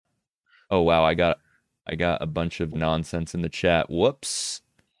Oh wow, I got a bunch of nonsense in the chat. Whoops.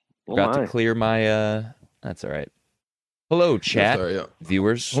 Oh Forgot to my. clear my that's all right. Hello, That's chat, all right. Yeah.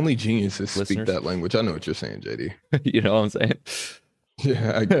 viewers, Only geniuses speak listeners. that language. I know what you're saying, JD. You know what I'm saying?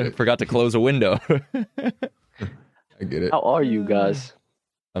 Yeah, I get it. Forgot to close a window. I get it. How are you guys?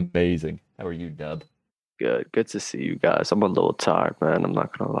 Amazing. How are you, Dub? Good. Good to see you guys. I'm a little tired, man. I'm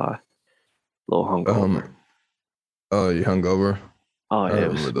not gonna lie. A little hungover. Oh, you hungover? Oh I yeah,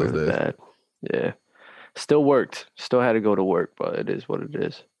 it was remember those really days. bad. Yeah. Still worked. Still had to go to work, but it is what it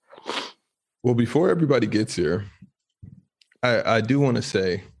is. Well, before everybody gets here, I do want to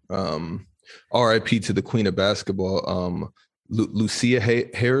say RIP to the queen of basketball, Lucia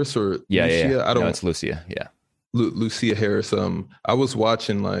Harris or Yeah, Lucia. yeah. I don't. No, it's Lucia. Yeah. Lucia Harris. I was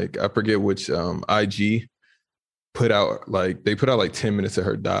watching like I forget which IG put out like they put out like 10 minutes of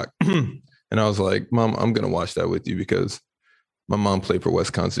her doc, and I was like, Mom, I'm gonna watch that with you because my mom played for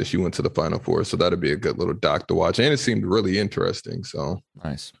Wisconsin. She went to the Final Four, so that'd be a good little doc to watch, and it seemed really interesting. So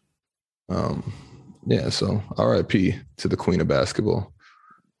Nice. um, yeah. So R.I.P. to the queen of basketball.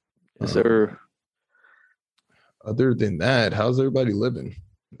 Yes, sir. Other than that, how's everybody living?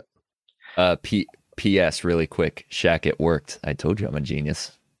 P.S. Really quick. Shaq, it worked. I told you I'm a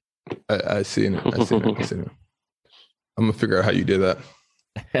genius. I seen it. I seen it. I seen it. I'm gonna figure out how you did that.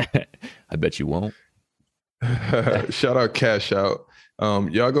 I bet you won't. Shout out Cash Out.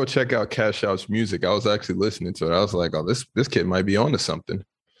 Y'all go check out Cash Out's music. I was actually listening to it. I was like, oh, this kid might be onto something.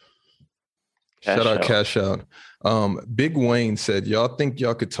 Shout out Cash Out. Big Wayne said, y'all think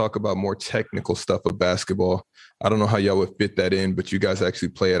y'all could talk about more technical stuff of basketball? I don't know how y'all would fit that in, but you guys actually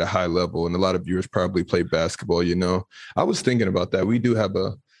play at a high level, and a lot of viewers probably play basketball, you know. I was thinking about that. We do have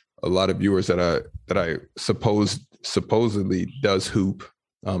a lot of viewers that I supposedly does hoop.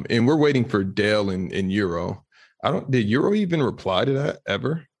 And we're waiting for Dale and Euro. Did Euro even reply to that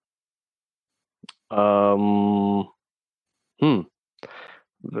ever? Let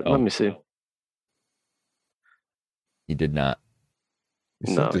me see. He did not.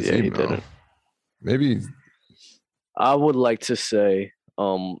 He didn't. Maybe. I would like to say,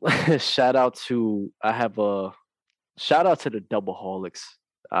 shout out to the Doubleholics.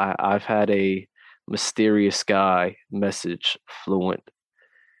 I've had a mysterious guy message Fluent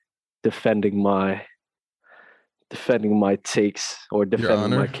defending my takes or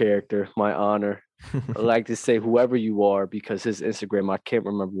defending my character, my honor. I'd like to say whoever you are, because his Instagram, I can't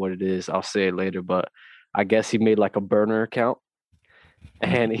remember what it is. I'll say it later, but I guess he made like a burner account.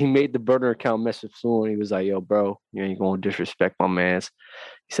 And he made the burner account message Fluent. He was like, yo, bro, you ain't gonna disrespect my mans.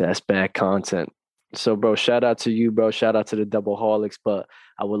 He said, that's bad content. So, bro, shout out to you, bro. Shout out to the Doubleholics. But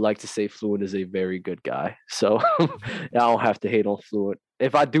I would like to say Fluent is a very good guy. So I don't have to hate on Fluent.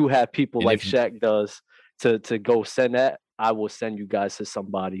 If I do have people like Shaq does to go send that, I will send you guys to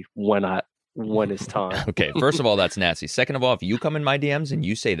somebody when it's time. Okay, first of all, that's nasty. Second of all, if you come in my DMs and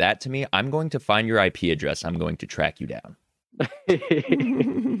you say that to me, I'm going to find your IP address. I'm going to track you down. Well,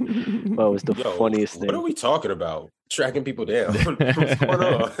 it's the funniest thing. What are we talking about? Tracking people down. What's going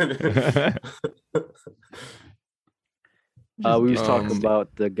on? We was talking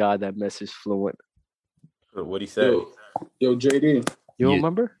about the guy that messaged Fluent. What'd he say? Yo, JD. You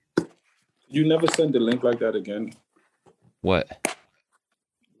remember? You never send a link like that again. What?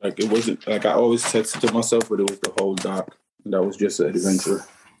 Like it wasn't like I always texted to myself, but it was the whole doc. And that was just an adventure.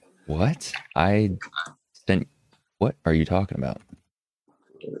 What? What are you talking about?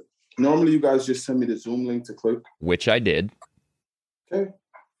 Normally, you guys just send me the Zoom link to click. Which I did. Okay.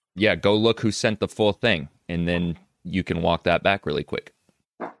 Yeah, go look who sent the full thing, and then you can walk that back really quick.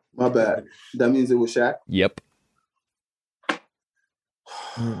 My bad. That means it was Shaq? Yep.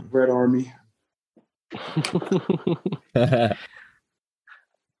 Red Army.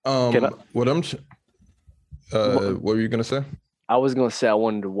 What were you gonna say? I was gonna say I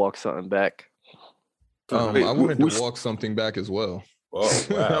wanted to walk something back. I wanted to walk something back as well. Oh,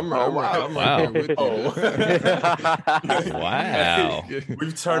 wow. Wow.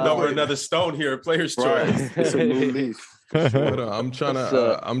 We've turned over another stone here at Players Choice. It's a new leaf. I'm trying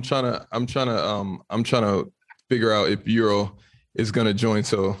to figure out if Euro is gonna join.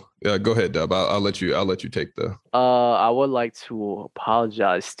 So go ahead, Dub. I'll let you take the. I would like to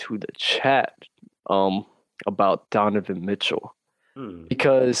apologize to the chat about Donovan Mitchell.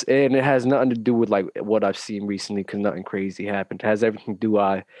 Because it has nothing to do with like what I've seen recently, because nothing crazy happened. It has everything to do.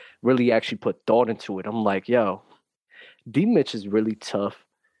 I really actually put thought into it. I'm like, yo, D Mitch is really tough.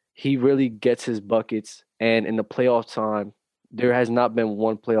 He really gets his buckets. And in the playoff time, there has not been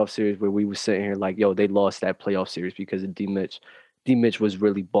one playoff series where we were sitting here like, yo, they lost that playoff series because of D Mitch. D Mitch was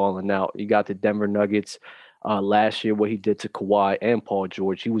really balling out. You got the Denver Nuggets. last year, what he did to Kawhi and Paul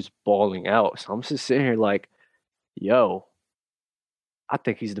George, he was balling out. So I'm just sitting here like, yo, I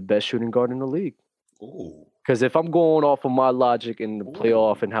think he's the best shooting guard in the league. Because if I'm going off of my logic in the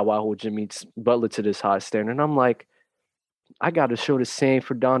playoff and how I hold Jimmy Butler to this high standard, I'm like, I got to show the same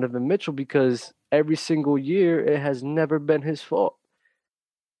for Donovan Mitchell because every single year it has never been his fault.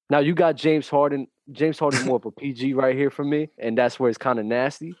 Now you got James Harden. James Harden's more of a PG right here for me, and that's where it's kind of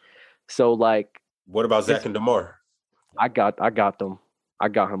nasty. So like, what about Zach and DeMar? I got them. I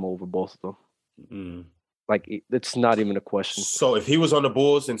got him over both of them. Like it's not even a question. So if he was on the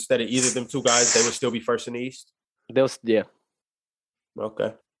Bulls instead of either of them two guys, they would still be first in the East. Yeah.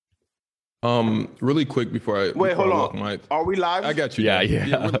 Okay. Really quick before I hold on. Are we live? I got you.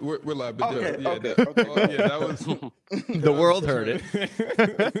 Yeah. We're live. But okay. That was the world heard it.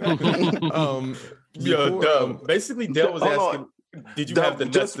 Basically, Dale was asking, did you have the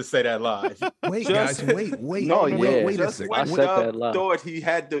nuts to say that live? Wait, guys, wait. Wait a second. I said that live. Thought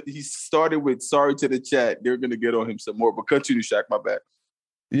he started with sorry to the chat. They're gonna get on him some more, but continue, Shaq. My bad.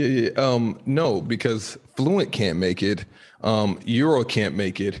 Yeah. No, because Fluent can't make it. Euro can't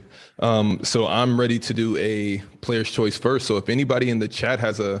make it. So I'm ready to do a player's choice first. So if anybody in the chat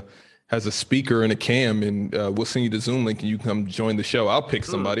has a speaker and a cam, and we'll send you the Zoom link, and you come join the show. I'll pick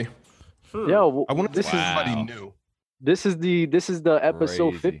somebody. Yo, I want to see somebody new. This is the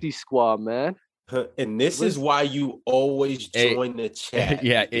episode 50 squad, man. And this is why you always join the chat.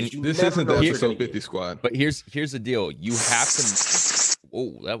 Yeah, this isn't the episode 50 squad. But here's the deal. You have to.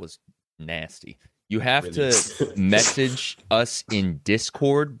 Oh, that was nasty. You have to message us in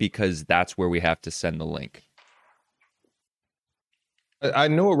Discord because that's where we have to send the link. I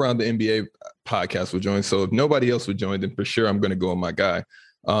know around the NBA podcast would join. So if nobody else would join, then for sure I'm going to go on my guy.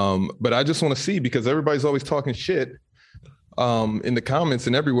 But I just want to see because everybody's always talking shit in the comments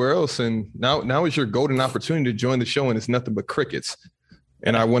and everywhere else. And now is your golden opportunity to join the show, and it's nothing but crickets.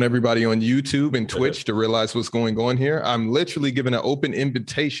 And I want everybody on YouTube and Twitch to realize what's going on here. I'm literally giving an open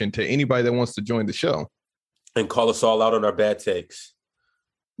invitation to anybody that wants to join the show. And call us all out on our bad takes.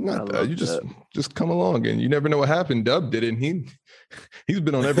 You just come along, and you never know what happened. Dub did it, and he's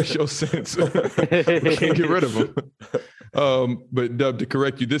been on every show since. We can't get rid of him. But Dub, to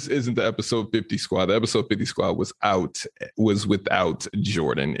correct you, this isn't the episode 50 squad. The episode 50 squad was without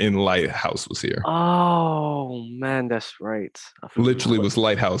Jordan, and Lighthouse was here. Oh man, that's right. Literally was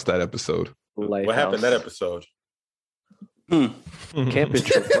Lighthouse that episode. What happened that episode? Camping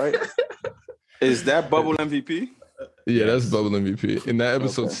trip, right? Is that Bubble MVP? Yeah, that's Bubble MVP. And that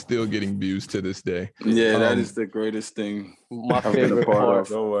episode's still getting views to this day. Yeah, that is the greatest thing. My favorite part.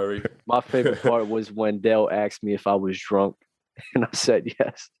 Don't worry. My favorite part was when Dale asked me if I was drunk, and I said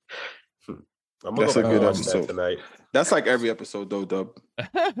yes. That's a good episode tonight. That's like every episode, though, Dub.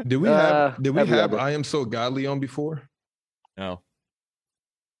 Did we have I Am So Godly on before? No.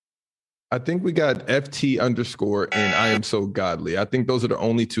 I think we got FT _ and I Am So Godly. I think those are the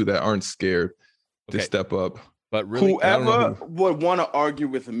only two that aren't scared to step up. But really, whoever would want to argue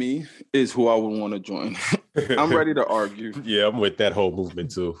with me is who I would want to join. I'm ready to argue. Yeah, I'm with that whole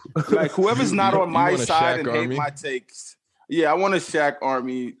movement too. Like whoever's not on my side and hate my takes. Yeah, I want a Shaq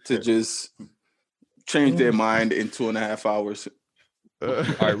army to just change their mind in 2.5 hours. All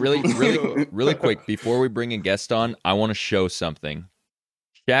right, really quick before we bring a guest on, I want to show something.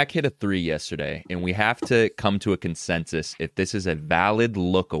 Shaq hit a 3 yesterday, and we have to come to a consensus if this is a valid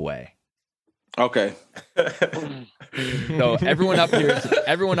look away. Okay. So everyone up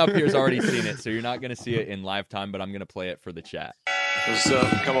here's already seen it, so you're not going to see it in live time, but I'm going to play it for the chat. Has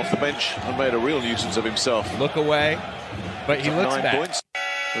come off the bench and made a real nuisance of himself. Look away, but he looks 9 back. Points.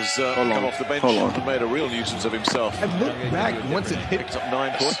 Has come off the bench and made a real nuisance of himself. I look back once it hit. Picked up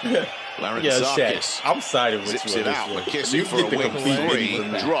 9 points. Larry Shaq, I'm siding with zips you. it out. McKissick for a wing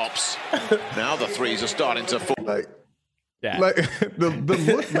 3 drops. Now the threes are starting to fall. Like the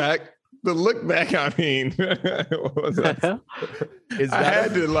look back. The look back, I mean, what was that? Is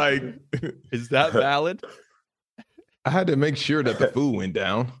that valid? I had to make sure that the food went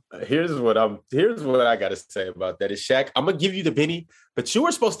down. Here's what I gotta say about that is Shaq, I'm gonna give you the Benny, but you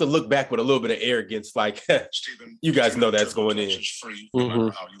were supposed to look back with a little bit of arrogance, like you guys know that's going in. Mm-hmm.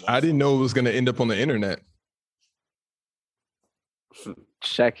 I didn't know it was gonna end up on the internet.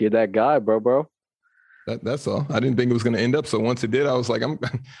 Shaq, you're that guy, bro. That's all. I didn't think it was going to end up. So once it did, I was like,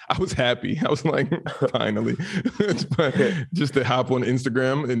 I was happy. I was like, finally, just to hop on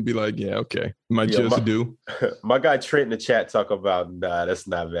Instagram and be like, yeah, okay, do. My guy Trent in the chat talk about, nah, that's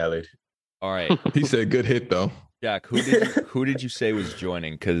not valid. All right. He said, good hit though. Jack, who did you say was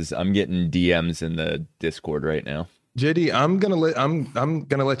joining? Because I'm getting DMs in the Discord right now. JD, I'm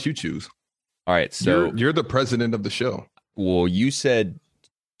gonna let you choose. All right, so you're the president of the show. Well, you said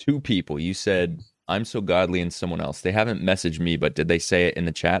 2 people. You said I'm So Godly and someone else. They haven't messaged me, but did they say it in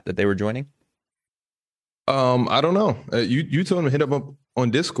the chat that they were joining? I don't know. You told them to hit up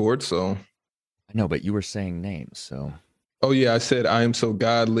on Discord, so. I know, but you were saying names, so. Oh yeah, I said I am so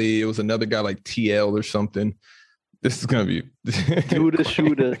godly. It was another guy like TL or something. This is gonna be. Duda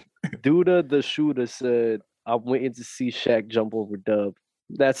the shooter said, "I'm waiting to see Shaq jump over Dub."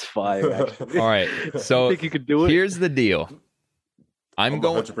 That's fire. Actually. All right, so think you could do it? Here's the deal. I'm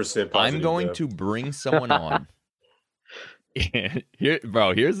going though. to bring someone on.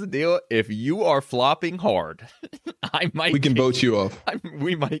 Here's the deal. If you are flopping hard, we can vote you off.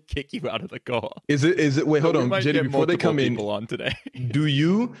 We might kick you out of the call. Is it? Wait, hold on, Jenny. Before they come in, on today. Do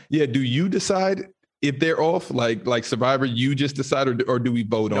you decide if they're off? Like Survivor, you just decide, or do we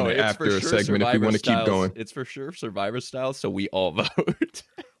vote on it after a segment if we want to keep going? It's for sure Survivor style, so we all vote.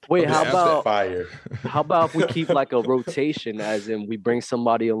 Wait, how about if we keep like a rotation, as in we bring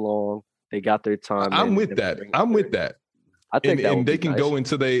somebody along, they got their time. I'm with that. I think and they can go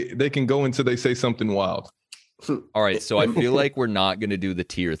until they say something wild. All right, so I feel like we're not going to do the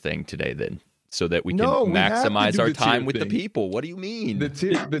tier thing today then, so that we can maximize our time with the people. What do you mean? The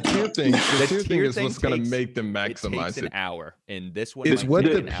tier thing. The tier thing is what's going to make them maximize it. Takes an hour, and this one it's what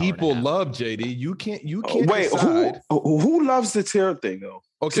the people love, JD. You can't wait, decide. Who loves the tier thing though?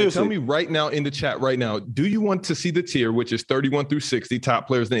 Okay, seriously. Tell me right now in the chat right now, do you want to see the tier, which is 31 through 60 top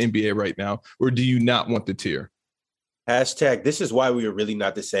players in the NBA right now, or do you not want the tier? Hashtag, this is why we are really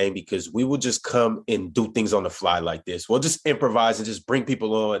not the same, because we will just come and do things on the fly like this. We'll just improvise and just bring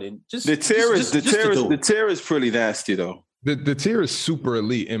people on and just the tier is pretty nasty though. The tier is super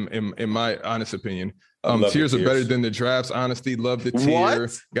elite in my honest opinion. Tiers are better than the drafts. Honestly, love the tier.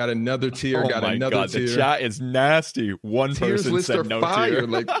 What? Got another tier. Got another tier. The chat is nasty. One tiers person said no fire.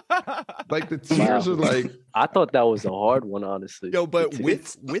 tier. Like the tiers are like. I thought that was a hard one, honestly. Yo, but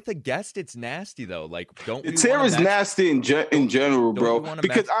with a guest, it's nasty though. Like, don't the tier is nasty in general, bro.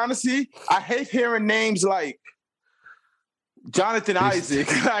 Because honestly, I hate hearing names like Jonathan Isaac.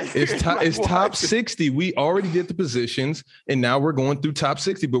 It's top 60. We already did the positions, and now we're going through top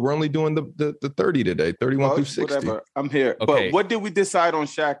 60, but we're only doing the 30 today, 31 through 60. Whatever. I'm here. Okay. But what did we decide on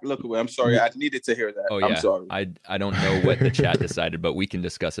Shaq? Look away. I'm sorry. I needed to hear that. Oh, yeah. I'm sorry. I don't know what the chat decided, but we can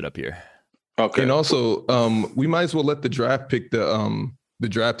discuss it up here. Okay. And also, we might as well let the draft pick the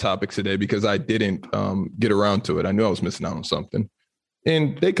draft topics today, because I didn't get around to it. I knew I was missing out on something.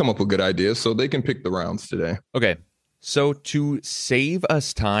 And they come up with good ideas, so they can pick the rounds today. Okay. So to save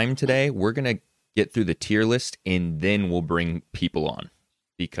us time today, we're going to get through the tier list, and then we'll bring people on.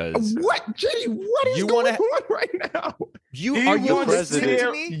 Because what, Jay? What is going on right now? Are you president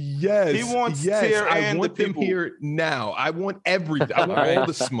to me? Yes, he wants tier. I want them here now. I want everything. I want all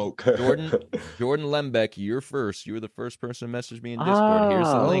the smoke. Jordan Lembeck, you're first. You were the first person to message me in Discord. Here's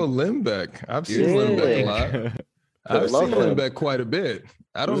the link. Oh, Lembeck. I've seen Lembeck a lot. I've seen Lembeck quite a bit.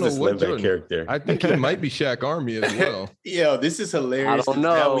 I don't know what Jordan character. I think he might be Shaq Army as well. Yo, this is hilarious. I don't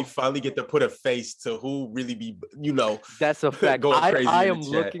know. Now we finally get to put a face to who really be, That's a fact. I am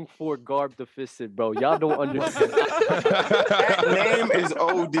looking for Garb the Fisted, bro. Y'all don't understand. That name is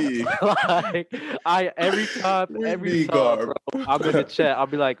OD. Every time, bro, I'm gonna chat. I'll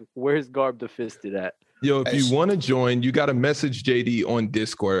be like, "Where's Garb the Fisted at?" Yo, if you want to join, you got to message JD on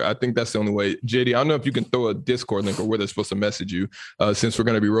Discord. I think that's the only way. JD, I don't know if you can throw a Discord link or where they're supposed to message you, since we're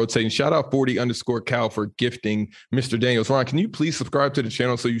going to be rotating. Shout out 40_Cal for gifting Mr. Daniels. Ron, can you please subscribe to the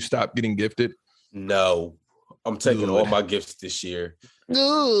channel so you stop getting gifted? No, I'm taking all my gifts this year.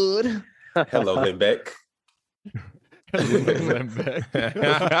 Good. Hello, Lembeck.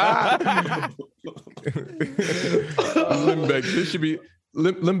 Lembeck, this should be...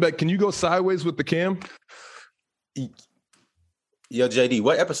 Lembeck, can you go sideways with the cam? Yo, JD,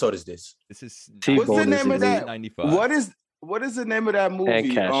 what episode is this? This is what's the name of that? 95. What is the name of that movie?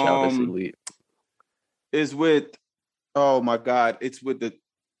 And Cash Out is elite. Is with oh my god, it's with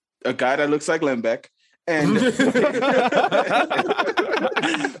a guy that looks like Lembeck and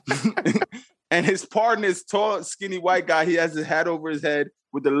and his partner is tall, skinny white guy. He has his hat over his head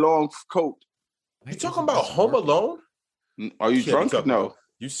with a long coat. You talking about Home Alone? Are you drunk? No.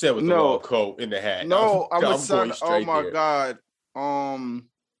 You said with the long coat in the hat. No, I'm a son. Oh my god. And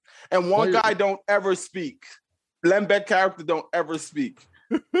one guy don't ever speak. Lembeck character don't ever speak.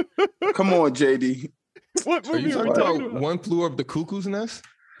 Come on, JD. What are you talking about? One Flew Over the Cuckoo's Nest?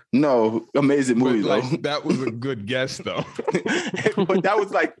 No, amazing movie though. That was a good guess though. But that was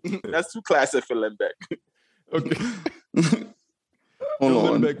that's too classic for Lembeck. Okay.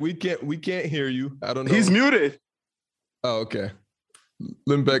 Hold on. Lembeck, we can't hear you. I don't know. He's muted. Oh, okay.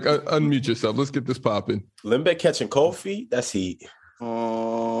 Limbeck, unmute yourself. Let's get this popping. Limbeck catching cold feet? That's heat.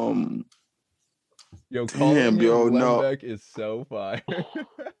 Yo, calling Limbeck is so fire.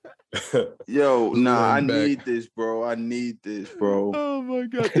 Yo, nah, I need this, bro. Oh my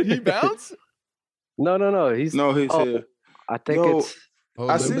god, did he bounce? No. He's here. I think it's.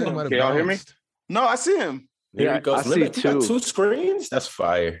 I see him. Can y'all hear me? No, I see him. There he goes. Limbeck, you got 2 screens? That's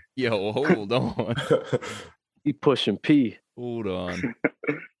fire. Yo, hold on. He pushing P. Hold on. Can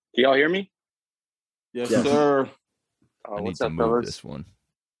y'all hear me? Yes, sir. I need to move this one.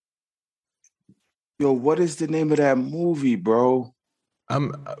 Yo, what is the name of that movie, bro?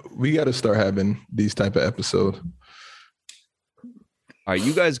 We got to start having these type of episodes. All right,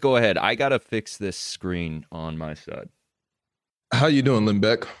 you guys go ahead. I got to fix this screen on my side. How you doing,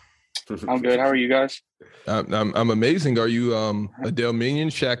 Limbeck? I'm good. How are you guys? I'm amazing. Are you Adele Minion,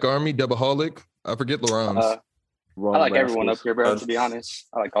 Shaq Army, Double-holic? I forget Laurent's. I like everyone up here, bro, to be honest.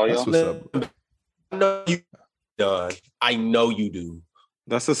 I like all y'all. What's up? I know you do.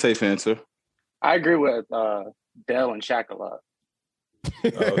 That's a safe answer. I agree with Dell and Shaq a lot.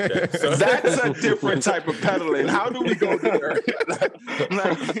 Okay. So that's a different type of peddling. How do we go there?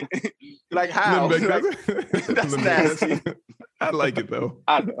 like how? That's nasty. I like it though.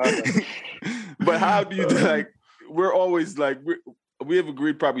 I know. But how do you we're always we have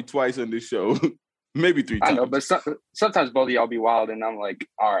agreed probably twice on this show. Maybe 3 times. I know, but sometimes both of y'all be wild and I'm like,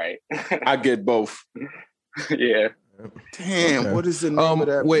 all right. I get both. Yeah. Damn, okay. What is the name of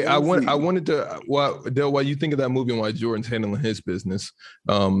that wait, movie? I wanted to while you think of that movie and why Jordan's handling his business,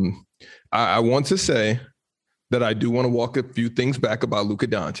 I want to say that I do want to walk a few things back about Luka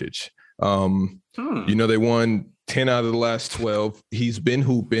Doncic. You know, they won 10 out of the last 12. He's been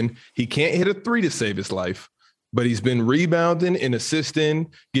hooping. He can't hit a 3 to save his life, but he's been rebounding and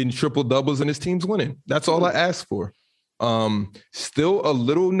assisting, getting triple doubles, and his team's winning. That's all I ask for. Still a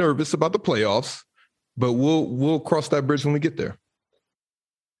little nervous about the playoffs. But we'll cross that bridge when we get there.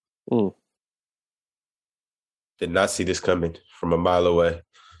 Did not see this coming from a mile away.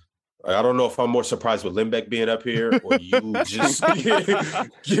 I don't know if I'm more surprised with Limbeck being up here or you just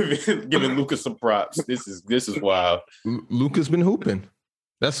giving Lucas some props. This is wild. Luka's been hooping.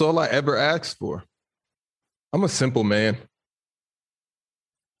 That's all I ever asked for. I'm a simple man.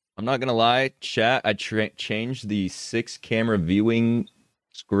 I'm not gonna lie, chat. I changed the 6-camera viewing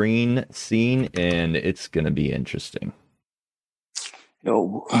screen scene, and it's gonna be interesting.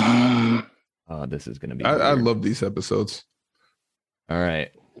 Yo, this is gonna be. I love these episodes. All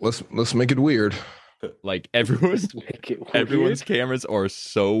right, let's make it weird. Like everyone's cameras are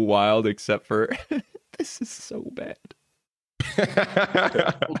so wild, except for this is so bad.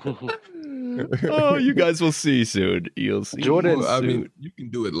 Oh, you guys will see soon. You'll see. Jordan, I mean, you can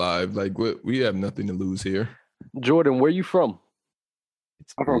do it live. Like we have nothing to lose here. Jordan, where you from?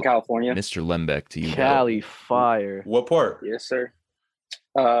 I'm from California. Mr. Lembeck, to you. Cali fire. What part? Yes, sir.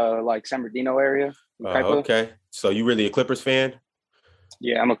 Like San Bernardino area. Okay. So you really a Clippers fan?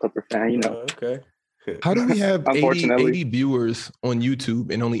 Yeah, I'm a Clipper fan, you know. Okay. How do we have 80 viewers on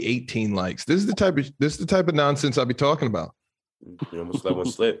YouTube and only 18 likes? This is the type of nonsense I'll be talking about. You almost let one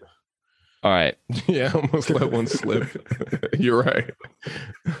slip. All right. Yeah, I almost let one slip. You're right.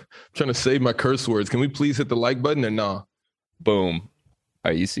 I'm trying to save my curse words. Can we please hit the like button or nah? Boom. All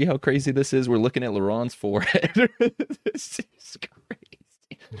right, you see how crazy this is? We're looking at Laurent's forehead. This is crazy.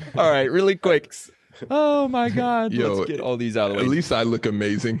 All right, really quick. Oh my God. Let's get all these out of the way. At least I look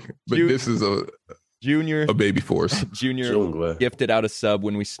amazing, but this is a baby force. Junior gifted out a sub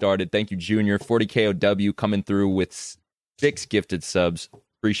when we started. Thank you, Junior. 40KOW coming through with 6 gifted subs.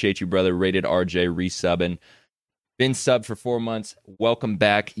 Appreciate you, brother. Rated RJ resubbing. Been subbed for 4 months. Welcome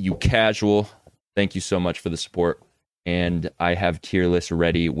back, you casual. Thank you so much for the support. And I have tier lists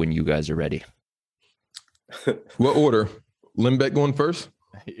ready when you guys are ready. What order? Lembeck going first?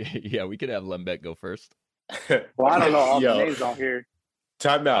 Yeah, we could have Lembeck go first. Well, I don't know all the names on here.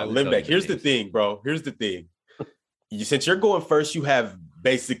 Time out, Lembeck. Here's the thing, bro. Here's the thing. Since you're going first, you have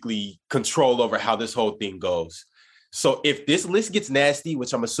basically control over how this whole thing goes. So if this list gets nasty,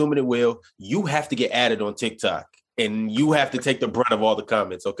 which I'm assuming it will, you have to get added on TikTok. And you have to take the brunt of all the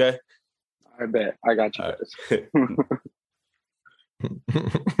comments, okay? I bet. I got you.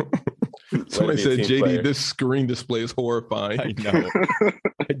 Somebody said, JD, this screen display is horrifying. I know.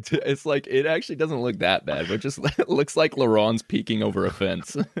 It's like, it actually doesn't look that bad, but just looks like Laurent's peeking over a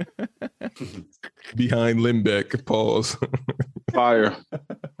fence. Behind Lembeck, pause. Fire.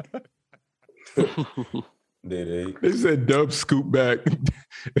 They said Dub scoop back. All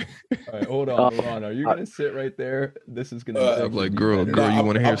right, hold on. Are you going to sit right there? This is going to I'm like, girl, you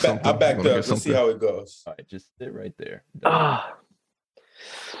want to hear something? I backed up. Let's see how it goes. All right, just sit right there.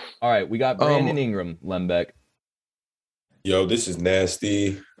 All right, we got Brandon Ingram, Lembeck. Yo, this is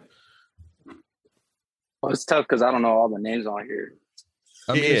nasty. Well, it's tough because I don't know all the names on here.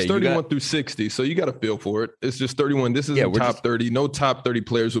 I mean, it's 31 through 60, so you got to feel for it. It's just 31. This isn't top 30. No top 30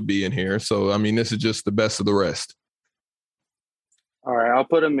 players will be in here. So, I mean, this is just the best of the rest. All right, I'll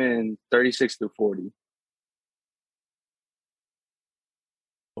put them in 36 through 40.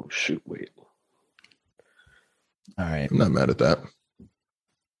 Oh, shoot, wait. All right. I'm not mad at that.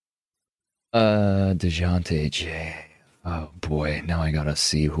 DeJounte J. Oh, boy. Now I got to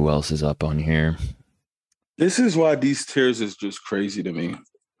see who else is up on here. This is why these tiers is just crazy to me.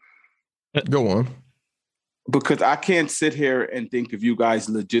 Go on. Because I can't sit here and think of you guys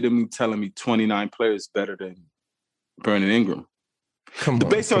legitimately telling me 29 players better than Brandon Ingram. Come on,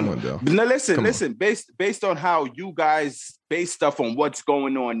 now listen. Based on how you guys base stuff on what's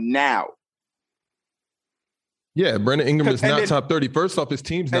going on now. Yeah, Brandon Ingram is not top 30. First off, his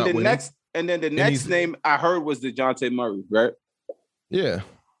team's not winning. The next name I heard was DeJounte Murray, right? Yeah.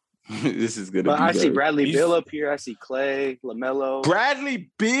 This is good. But I see Bradley Beal up here. I see Klay, LaMelo.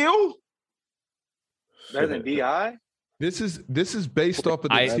 Bradley Beal? Better than BI? This is based off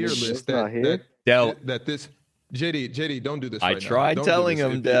of the tier list that this JD, don't do this. I tried telling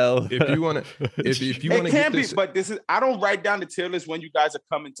him, Dell. If you want to, if you want to, it can't be. But this is. I don't write down the tier list when you guys are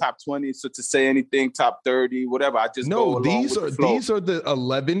coming top 20. So to say anything top 30, whatever, I just go along these with the flow. These are the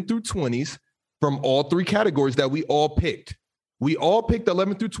 11 through 20s from all three categories that we all picked. We all picked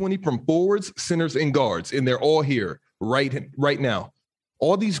 11 through 20 from forwards, centers, and guards, and they're all here right now.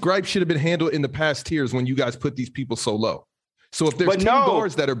 All these gripes should have been handled in the past tiers when you guys put these people so low. So if there's 10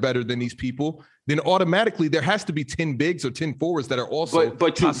 guards that are better than these people, then automatically there has to be 10 bigs or 10 forwards that are also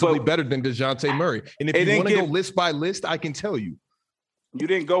possibly better than DeJounte Murray. And if you want to go list by list, I can tell you. You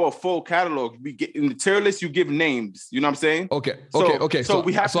didn't go a full catalog. We get in the tier list, you give names. You know what I'm saying? Okay. So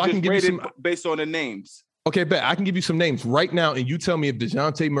we have to just grade it based on the names. Okay, bet. I can give you some names right now, and you tell me if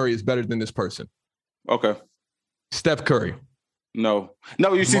DeJounte Murray is better than this person. Okay. Steph Curry. No.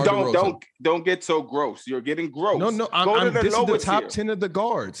 You see, don't get so gross. You're getting gross. No. This is the top 10 of the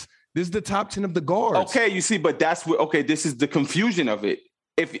guards. This is the top 10 of the guards. Okay, you see, but that's what. Okay, this is the confusion of it.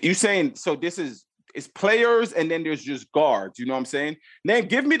 If you're saying so, it's players and then there's just guards. You know what I'm saying? Then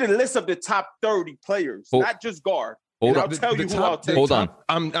give me the list of the top 30 players, not just guard. I'll tell you who I'll take. Hold on.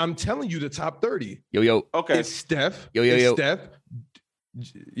 I'm telling you the top 30. Yo. Okay. It's Steph. Yo. Steph.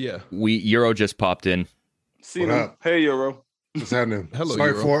 Yeah. Euro just popped in. See him. Hey, Euro. What's happening? Hello,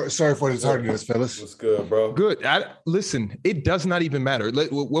 sorry for the tardiness, fellas. What's good, bro? Good. Listen, it does not even matter.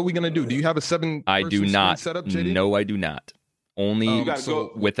 What are we gonna do? Do you have a 7? I do not. Setup, JD? No, I do not. Only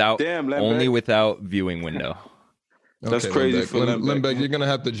without viewing window. That's crazy for Lembeck. You're gonna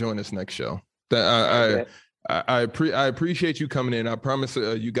have to join us next show. I appreciate you coming in. I promise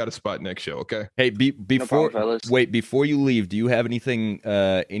you got a spot next show. Okay. Hey, before you leave, do you have anything?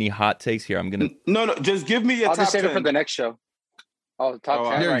 Any hot takes here? I'm gonna. No. Just give me your I'll top just save 10 it for the next show. Oh,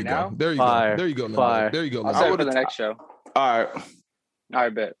 top 10 right now. There you go. There you go. I'll save it for the next show. All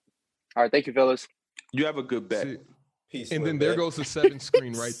right, bet. All right, thank you, fellas. You have a good bet. Peace. And then there goes the 7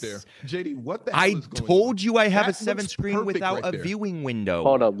 screen right there. JD, what the hell I told you I have a 7 screen without a viewing window.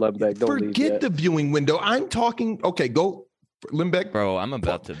 Hold up, Lembeck. Don't forget the viewing window. I'm talking. Okay, go, Lembeck. Bro, I'm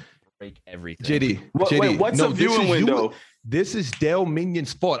about to break everything. JD, wait, what's a viewing window? This is Dell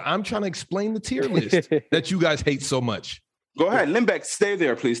Minion's fault. I'm trying to explain the tier list that you guys hate so much. Go ahead, Lembeck. Stay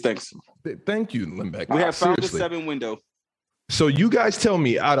there, please. Thanks. Thank you, Lembeck. We have found the 7 window. So you guys tell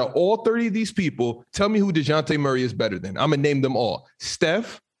me, out of all 30 of these people, tell me who DeJounte Murray is better than. I'm going to name them all.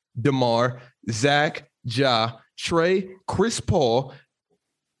 Steph, DeMar, Zach, Ja, Trey, Chris Paul,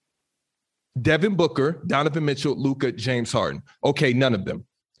 Devin Booker, Donovan Mitchell, Luka, James Harden. Okay, none of them.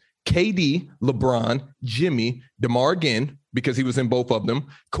 KD, LeBron, Jimmy, DeMar again, because he was in both of them.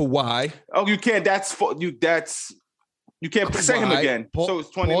 Kawhi. Oh, you can't. You can't say him again. So it's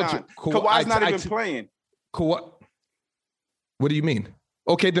 29. Kawhi's not even playing. Kawhi. What do you mean?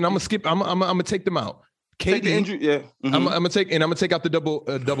 Okay, then I'm gonna skip. I'm gonna take them out. KD, take the injury, yeah. Mm-hmm. I'm gonna take out the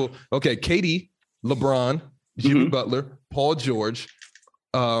double. Okay, KD, LeBron, Jimmy Butler, Paul George.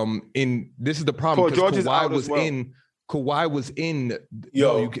 And this is the problem because Kawhi was in.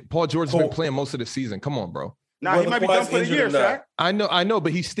 Paul George has been playing most of the season. Come on, bro. Nah, he might be done for the year, Shaq. I know,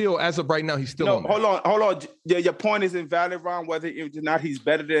 but he's still, as of right now, he's still on. Hold on. Yeah, your point is invalid, Ron. Whether or not he's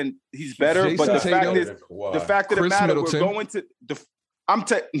better. Jason but the fact of the matter, Middleton, we're going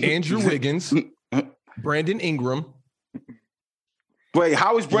to Andrew Wiggins, Brandon Ingram. Wait,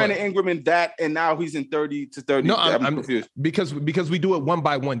 how is Brandon Ingram in that, and now he's in 30 to 30? No, I'm confused because we do it one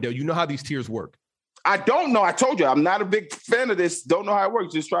by one. Dale, you know how these tiers work. I don't know. I told you I'm not a big fan of this. Don't know how it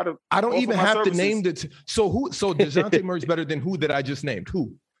works. Just try to. I don't even have to name the. So DeJounte Murray's better than who that I just named?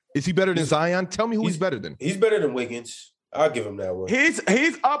 Who is he better than Zion? Tell me who he's better than. He's better than Wiggins. I'll give him that one. He's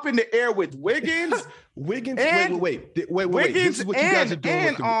up in the air with Wiggins. Wait. Wiggins This is what you guys are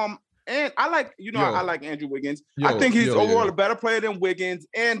doing. And I like, I like Andrew Wiggins. I think he's overall a better player than Wiggins.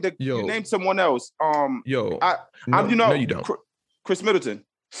 And you name someone else. No, you don't. Chris Middleton.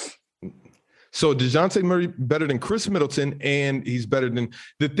 So DeJounte Murray better than Chris Middleton, and he's better than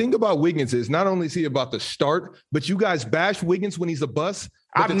the thing about Wiggins is not only is he about the start, but you guys bash Wiggins when he's a bust.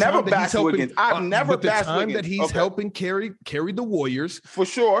 I've never bashed Wiggins. I've never bashed Wiggins. The time that he's helping carry the Warriors for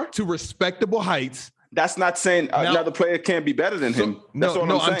sure to respectable heights. That's not saying another player can't be better than him.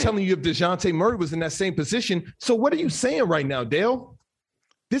 I'm telling you, if DeJounte Murray was in that same position. So what are you saying right now, Dale?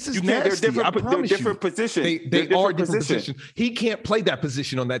 This is nasty. They're different positions. They are different positions. He can't play that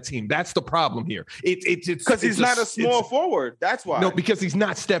position on that team. That's the problem here. It's because he's not a small forward. That's why. No, because he's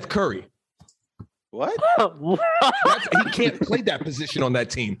not Steph Curry. What? He can't play that position on that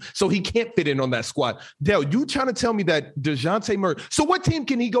team, so he can't fit in on that squad. Dale, you trying to tell me that DeJounte Murray? So what team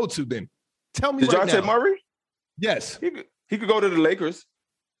can he go to then? Tell me right now. DeJounte Murray? Yes, he could go to the Lakers.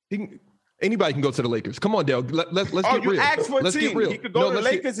 Anybody can go to the Lakers. Come on, Dale. Let's get real. Asked for a team. He could go to the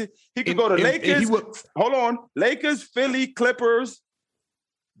Lakers. He could go to Lakers. Hold on. Lakers, Philly, Clippers,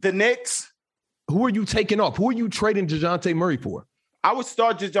 the Knicks. Who are you taking off? Who are you trading DeJounte Murray for? I would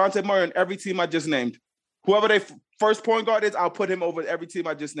start DeJounte Murray on every team I just named. Whoever their first point guard is, I'll put him over every team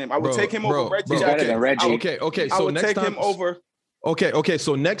I just named. I would take him over Reggie Jackson. Okay. So I would take him over. Okay.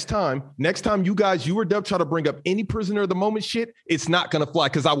 So next time you or Dub try to bring up any prisoner of the moment shit, it's not gonna fly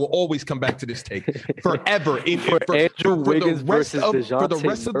because I will always come back to this take forever. For the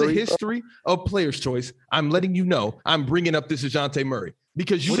rest of the history of Players' Choice, I'm letting you know I'm bringing up this DeJounte Murray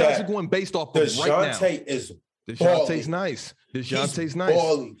because you guys are going based off of right now. DeJounte's nice. DeJounte's nice.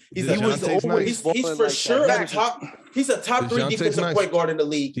 Balling. He's for sure a top. He's a top 3 defensive point guard in the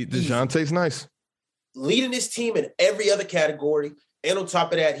league. DeJounte's nice. Leading his team in every other category, and on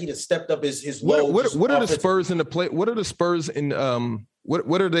top of that, he just stepped up his load. What are the Spurs in the play? What are the Spurs in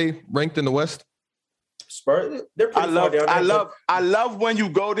what are they ranked in the West? Spurs, they're pretty far down. I love when you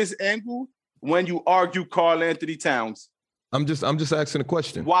go this angle when you argue Karl Anthony Towns. I'm just asking a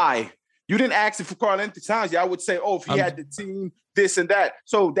question. Why? You didn't ask it for Karl Anthony Towns. I would say, if he had the team, this and that.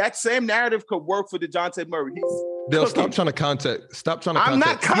 So that same narrative could work for DeJounte Murray. Dale, stop trying to contact. I'm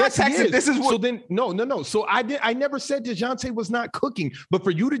not contacting. Yes, this is what. So then, no. So I never said DeJounte was not cooking, but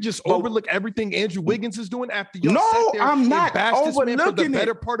for you to just overlook everything Andrew Wiggins is doing after you sat there I'm not overlooking for the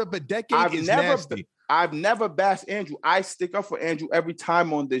better part of a decade is nasty. I've never bashed Andrew. I stick up for Andrew every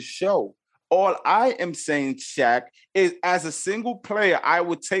time on this show. All I am saying, Shaq, is as a single player, I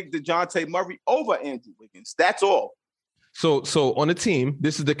would take DeJounte Murray over Andrew Wiggins. That's all. So on a team,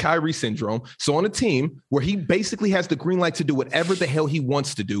 this is the Kyrie syndrome. So on a team where he basically has the green light to do whatever the hell he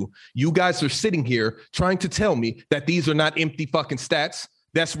wants to do, you guys are sitting here trying to tell me that these are not empty fucking stats.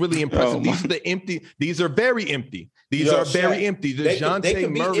 That's really impressive. These are very empty. These are very empty.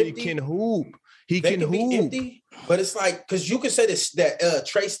 DeJounte Murray can hoop. He can hoop. Empty, but it's like, because you can say that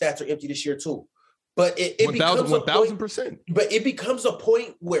Trey stats are empty this year too. But it becomes 1,000%. But it becomes a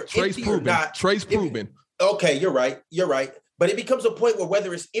point where Trey's proven. Okay, you're right. But it becomes a point where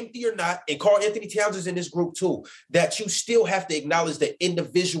whether it's empty or not, and Karl Anthony Towns is in this group too, that you still have to acknowledge the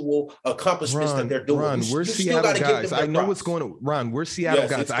individual accomplishments that they're doing. Ron, we're Seattle guys. I know what's going on. Ron, we're Seattle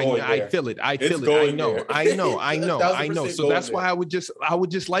guys. I feel it. I know. So that's why I would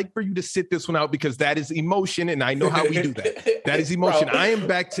just like for you to sit this one out because that is emotion, and I know how we do that. That is emotion. I am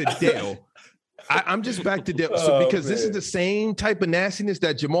back to Dale. I'm just back to Dale. So because this is the same type of nastiness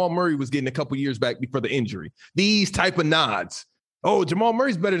that Jamal Murray was getting a couple years back before the injury. These type of nods. Oh, Jamal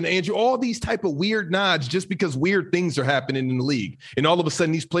Murray's better than Andrew. All these type of weird nods just because weird things are happening in the league. And all of a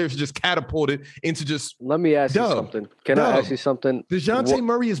sudden, these players are just catapulted into just... Let me ask you something. Can I ask you something? DeJounte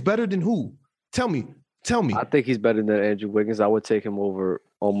Murray is better than who? Tell me. I think he's better than Andrew Wiggins. I would take him over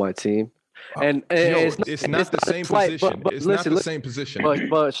on my team. And it's not the same position. It's not the same position.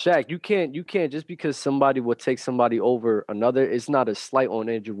 But Shaq, you can't just because somebody will take somebody over another. It's not a slight on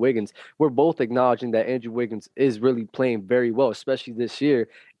Andrew Wiggins. We're both acknowledging that Andrew Wiggins is really playing very well, especially this year.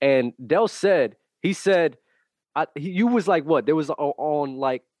 And Dell said, you was like what? There was on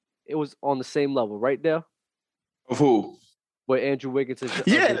like it was on the same level, right, Dell? Of who? Where Andrew Wiggins is.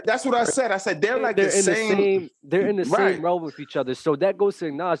 Yeah, that's what I said. I said they're in the same realm with each other. So that goes to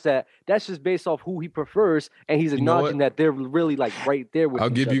acknowledge that that's just based off who he prefers, and he's acknowledging that they're really like right there with. I'll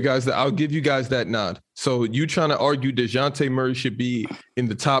give you guys that nod. So you trying to argue DeJounte Murray should be in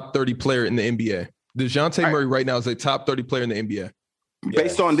the top 30 player in the NBA? DeJounte Murray right now is a top 30 player in the NBA.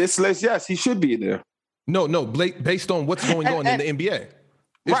 Based on this list, yes, he should be in there. No, based on what's going on in the NBA.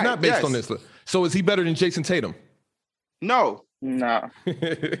 It's not based on this list. So is he better than Jason Tatum? No.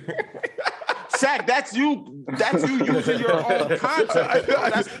 Shaq, that's you using your own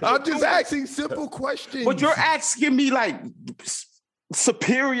concept. I'm just asking simple questions. But you're asking me like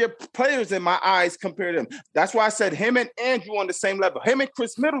superior players in my eyes compared to him. That's why I said him and Andrew on the same level. Him and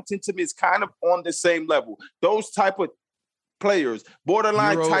Chris Middleton to me is kind of on the same level. Those type of players,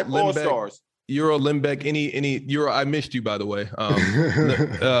 borderline Euro, type all-stars. Euro, Limbeck, any Euro. I missed you, by the way. I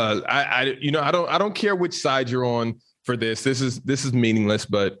don't care which side you're on for this. This is meaningless.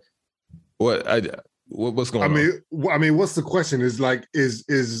 But what's going on? I mean, what's the question? Is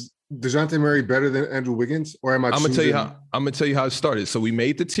DeJounte Murray better than Andrew Wiggins, or am I? I'm gonna tell you how it started. So we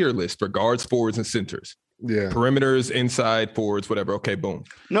made the tier list for guards, forwards, and centers. Yeah, perimeters, inside, forwards, whatever. Okay, boom.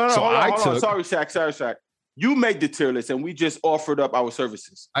 No. So hold on. Sorry, Shaq. You made the tier list, and we just offered up our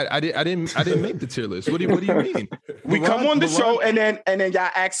services. I didn't make the tier list. What do you mean? We come on the show, and then y'all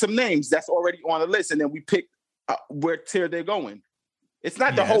ask some names that's already on the list, and then we pick where tier they're going. It's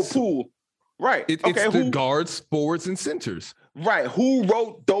not the whole pool, right? It's the guards, forwards, and centers. Right. Who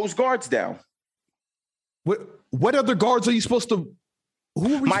wrote those guards down? What other guards are you supposed to?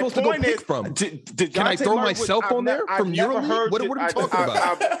 Who are we supposed to go pick from? Can I throw myself on there from EuroLeague? What are we talking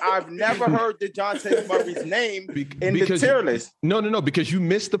about? I've never heard DeJounte Murray's name in the tier list. No, because you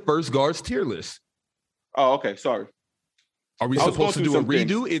missed the first guards tier list. Oh, okay. Sorry. Are we supposed to do a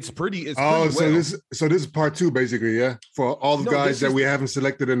redo? It's pretty. So this is part 2, basically, yeah, for all the guys that we haven't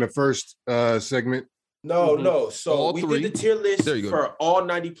selected in the first segment. No. So all we did the tier list for all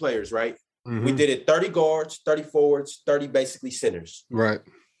 90 players, right? Mm-hmm. We did it 30 guards, 30 forwards, 30 basically centers. Right.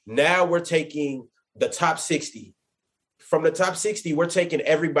 Now we're taking the top 60. From the top 60, we're taking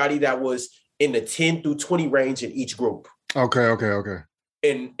everybody that was in the 10 through 20 range in each group. Okay.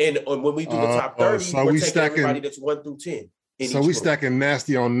 And when we do the top 30, we're taking everybody that's 1 through 10. So we stacking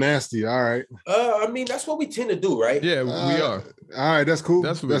nasty on nasty. All right. I mean, that's what we tend to do, right? Yeah, we are. All right, that's cool.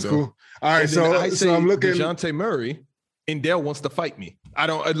 That's cool. All right, so I'm looking. DeJounte Murray, and Dale wants to fight me. I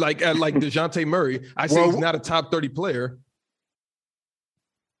don't like DeJounte Murray. I say he's not a top 30 player,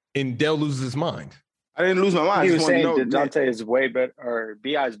 and Dale loses his mind. I didn't lose my mind. He was saying DeJounte is way better, or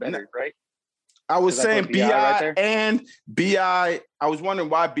BI is better, right? I was saying BI and BI. I was wondering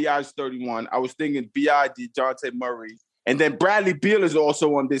why BI is 31. I was thinking BI, DeJounte Murray. And then Bradley Beal is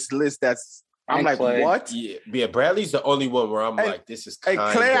also on this list. I'm like, Klay. What? Yeah, Bradley's the only one where I'm like, this is kind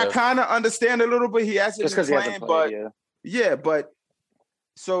of... Klay, I kind of understand a little bit. He hasn't been playing, but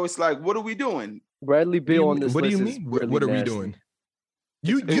so it's like, what are we doing? Bradley Beal on this list. What do you mean? What are we doing?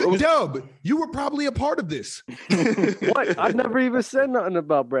 Dub, you were probably a part of this. What? I've never even said nothing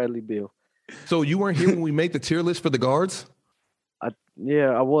about Bradley Beal. So you weren't here when we made the tier list for the guards? I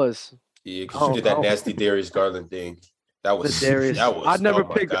was. Yeah, because you did that nasty Darius Garland thing. That was. I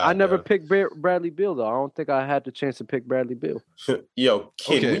never picked Bradley Beal though. I don't think I had the chance to pick Bradley Beal. Yo,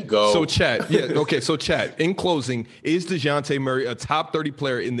 can we go? So chat. Yeah. Okay. So chat. In closing, is DeJounte Murray a top 30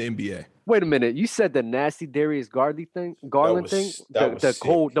 player in the NBA? Wait a minute. You said the nasty Darius Garland thing. What has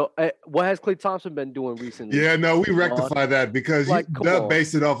Klay Thompson been doing recently? Yeah, no, we rectify that because Dub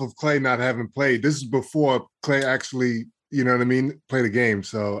based it off of Klay not having played. This is before Klay actually, you know what I mean, played a game.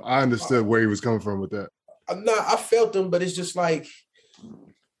 So I understood where he was coming from with that. I felt him, but it's just like,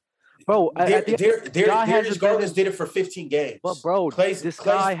 bro. Darius Garland did it for 15 games. But bro, Clay's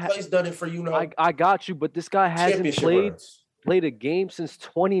done it for I got you, but this guy hasn't played a game since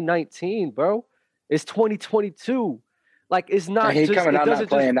 2019, bro. It's 2022. Like it's not. He's coming out not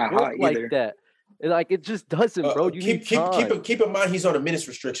playing that hot like either. That. Like it just doesn't, bro. Keep in mind he's on a minutes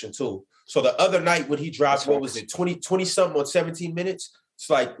restriction too. So the other night when he dropped, what was it, 20 something on 17 minutes? It's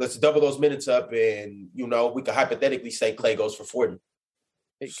like, let's double those minutes up, and we could hypothetically say Klay goes for 40.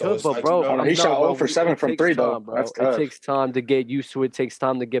 It could, but bro, he shot 0 for 7 from 3 though. Bro. It takes time to get used to it. It takes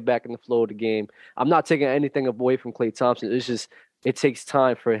time to get back in the flow of the game. I'm not taking anything away from Klay Thompson. It's just it takes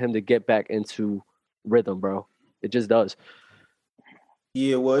time for him to get back into rhythm, bro. It just does.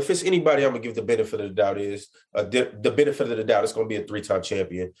 Yeah, well, if it's anybody, I'm gonna give the benefit of the doubt is the benefit of the doubt is gonna be a 3-time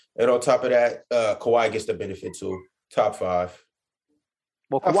champion, and on top of that, Kawhi gets the benefit too. Top 5.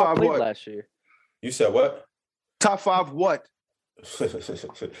 Well, Kawhi played last year. You said what? Top 5 what?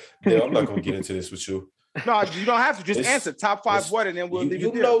 Yeah, I'm not going to get into this with you. No, you don't have to. Just answer top 5 what, and then we'll leave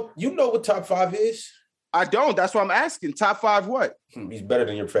it there. You know what top 5 is? I don't. That's what I'm asking. Top 5 what? He's better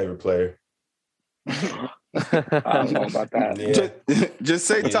than your favorite player. I don't know about that. Yeah. Just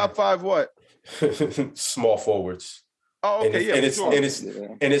say top 5 what? Small forwards. Oh, okay, and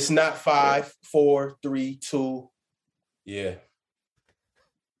it's not 5, 4, 3, 2. Yeah.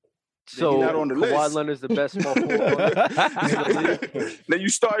 So not on the Kawhi list. Leonard's the best small forward. Then you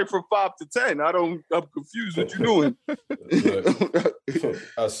started from 5 to 10. I'm confused what you're doing.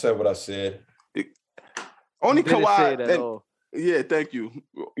 I said what I said. Only Kawhi. Say it yeah, thank you.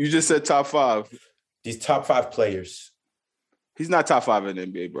 You just said top 5. These top 5 players. He's not top 5 in the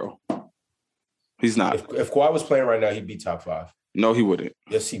NBA, bro. He's not. If Kawhi was playing right now, he'd be top 5. No, he wouldn't.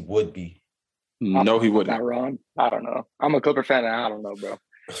 Yes, he would be. No, he wouldn't. Not wrong. I don't know. I'm a Clipper fan, and I don't know, bro.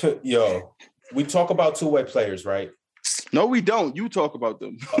 Yo, we talk about two-way players, right? No, we don't. You talk about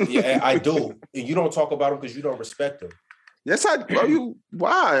them. Yeah, I do. And you don't talk about them because you don't respect them. Yes, I do.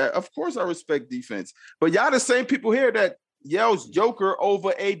 Why? Of course I respect defense. But y'all the same people here that yells Joker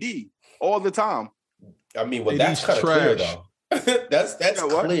over AD all the time. I mean, well, that's kind of clear, though. that's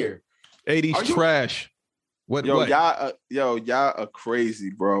clear. AD's trash. What? Y'all are crazy,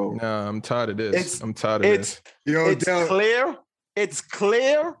 bro. Nah, I'm tired of this. I'm tired of this. It's clear. It's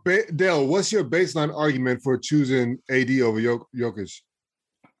clear. Dale, what's your baseline argument for choosing AD over Jokic?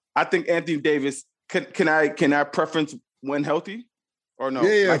 I think Anthony Davis. Can I preference when healthy, or no?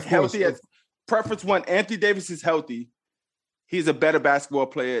 Yeah, like healthy as preference when Anthony Davis is healthy. He's a better basketball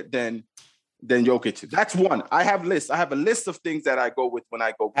player than Jokic. That's one. I have lists. I have a list of things that I go with when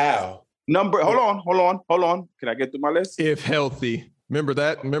I go. How? Hold on. Can I get through my list? If healthy. Remember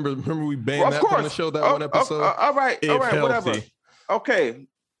that? Remember we banned that on the show that one episode? All right, healthy. whatever. Okay,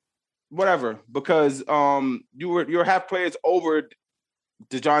 whatever. Because you have players over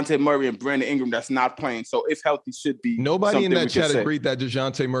DeJounte Murray and Brandon Ingram that's not playing. So if healthy should be. Nobody in that chat agreed that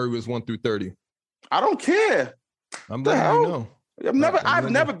DeJounte Murray was 1 through 30. I don't care. I'm letting you know.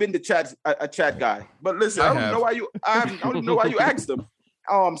 I've never been a chat guy. But listen, I don't know why you asked them.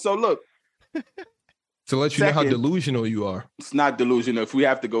 So look. To let you know how delusional you are. It's not delusional. If we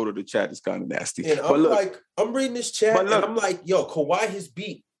have to go to the chat, it's kind of nasty. And I'm reading this chat, and I'm like, yo, Kawhi has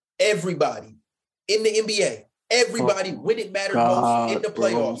beat everybody in the NBA. Everybody when it mattered most in the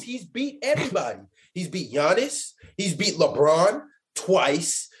playoffs. Bro. He's beat everybody. He's beat Giannis. He's beat LeBron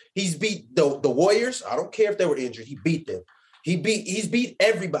twice. He's beat the Warriors. I don't care if they were injured. He beat them. He's beat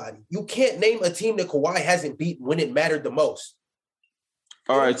everybody. You can't name a team that Kawhi hasn't beaten when it mattered the most.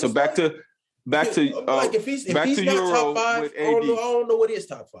 All right, so back to if he's not top 5, I don't know what is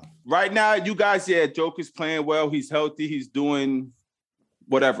top 5. Right now, you guys, Joker's playing well. He's healthy. He's doing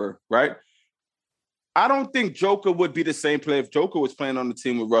whatever, right? I don't think Joker would be the same player if Joker was playing on the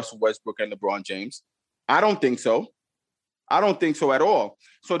team with Russell Westbrook and LeBron James. I don't think so. I don't think so at all.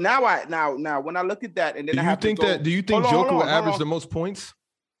 So now when I look at that, and then do you think Joker will average the most points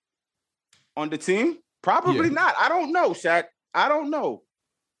on the team? Probably not. I don't know, Shaq. I don't know.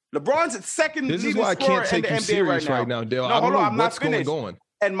 LeBron's second. This is why I can't take you serious right now, Dale. I don't know what's going on.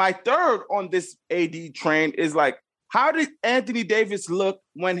 And my third on this AD train is like, how did Anthony Davis look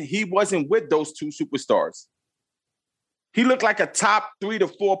when he wasn't with those two superstars? He looked like a top 3 to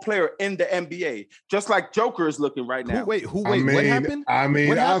 4 player in the NBA, just like Joker is looking right now. What happened?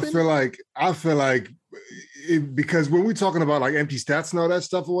 I feel like because when we're talking about like empty stats and all that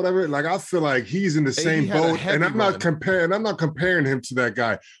stuff or whatever, like I feel like he's in the same boat, and I'm not comparing him to that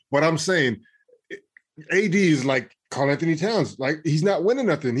guy. But I'm saying AD is like Karl Anthony Towns. Like he's not winning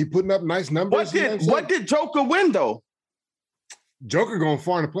nothing. He putting up nice numbers. What did Joker win though? Joker going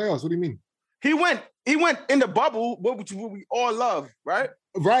far in the playoffs. What do you mean? He went in the bubble, which we all love, right?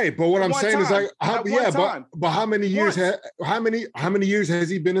 Right, but what I'm saying is like, but how many years how many years has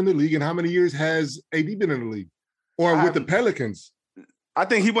he been in the league, and how many years has AD been in the league, or with the Pelicans? I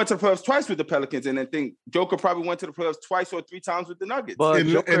think he went to the playoffs twice with the Pelicans, and I think Joker probably went to the playoffs twice or 3 times with the Nuggets. But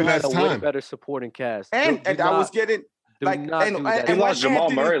Joker had a way better supporting cast, and I was getting like, he lost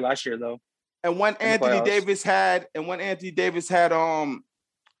Jamal Murray last year though. And when Anthony Davis had a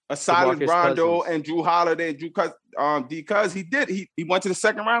solid Rondo and Drew Holiday and because he went to the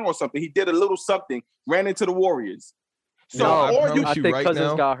second round or something. He did a little something, ran into the Warriors. So I think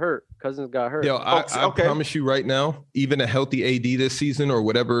Cousins got hurt. Yo, I promise you right now, even a healthy AD this season or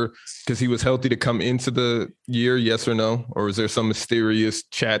whatever, because he was healthy to come into the year, yes or no? Or is there some mysterious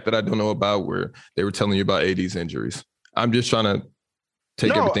chat that I don't know about where they were telling you about AD's injuries? I'm just trying to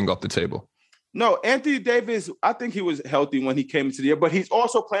take everything off the table. No, Anthony Davis, I think he was healthy when he came into the year, but he's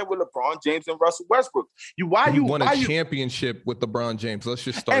also playing with LeBron James and Russell Westbrook. He won a championship with LeBron James. Let's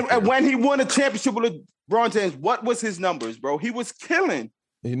just start. And when he won a championship with LeBron James, what was his numbers, bro? He was killing.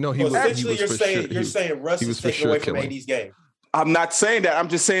 Essentially, you're saying Russ is taking away from AD's game. I'm not saying that. I'm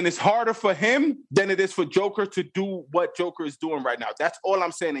just saying it's harder for him than it is for Joker to do what Joker is doing right now. That's all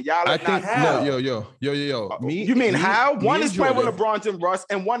I'm saying. And y'all are not how. Yo. You mean how? One is playing with LeBron and Russ,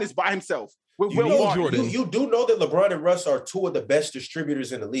 and one is by himself. With Will Jordan. You do know that LeBron and Russ are two of the best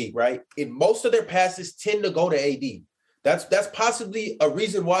distributors in the league, right? And most of their passes tend to go to AD. That's possibly a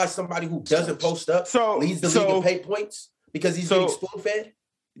reason why somebody who doesn't post up leads the league in paint points because he's getting spoon-fed.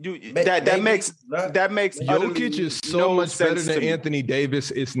 That makes Jokic is so much better than Anthony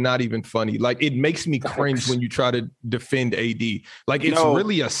Davis. It's not even funny. Like, it makes me cringe when you try to defend AD. Like, it's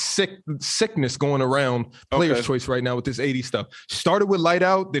really a sickness going around player's choice right now with this AD stuff. Started with light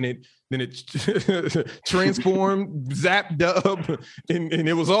out, then it transformed, zapped up, and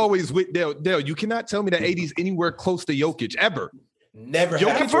it was always with Dale. You cannot tell me that AD's anywhere close to Jokic ever. Never.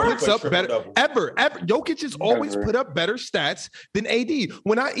 Jokic puts up better ever. Jokic has always put up better stats than AD.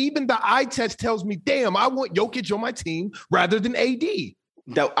 When even the eye test tells me, damn, I want Jokic on my team rather than AD.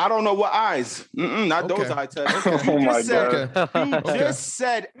 I don't know what eyes. Not those eye tests. You just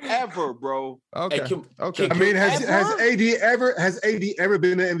said ever, bro. Okay. I mean, has AD ever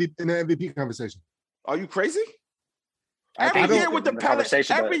been in the MVP conversation? Are you crazy? Every year with the Pelicans,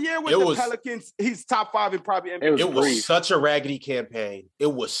 he's top 5 and probably MVP. It was such a raggedy campaign.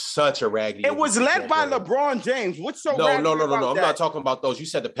 It was led by LeBron James. What's so raggedy? No. I'm not talking about those. You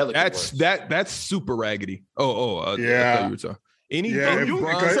said the Pelicans. That's super raggedy. Yeah. I thought you were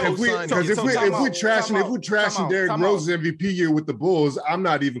talking. If we're trashing Derrick Rose's MVP year with the Bulls, I'm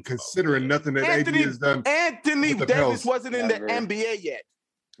not even considering nothing that AD has done. Anthony Davis wasn't in the NBA yet.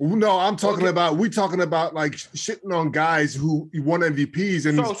 No, I'm talking about. We're talking about like shitting on guys who won MVPs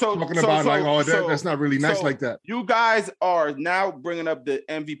and that's not really nice like that. You guys are now bringing up the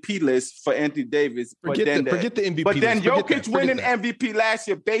MVP list for Anthony Davis. Forget the MVP. But then Jokic winning MVP last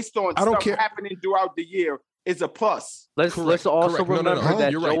year based on stuff happening throughout the year is a plus. Let's also remember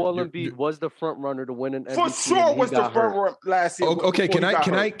that Joel Embiid was the front runner to win an MVP. For sure was the front runner last year. Okay,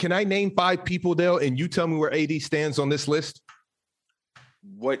 can I name 5 people, Dale, and you tell me where AD stands on this list?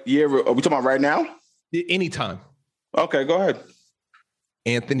 What year are we talking about right now? Anytime. Okay, go ahead.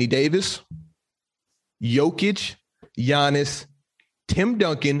 Anthony Davis, Jokic, Giannis, Tim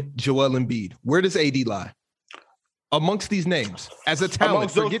Duncan, Joel Embiid. Where does AD lie? Amongst these names. As a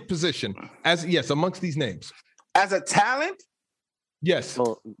talent, forget position. Amongst these names. As a talent? Yes.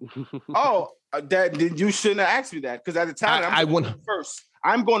 You shouldn't have asked me that because as a talent, I'm going to put him first.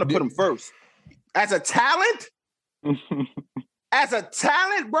 I'm going to put him first. As a talent? As a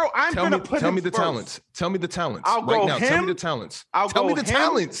talent, bro, I'm going to put him first. Tell me the talents. Tell me the talents. I'll go him. Tell me the talents. Tell me the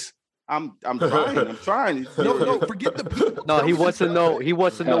talents. I'm trying. No, forget the people. No, he wants to know. He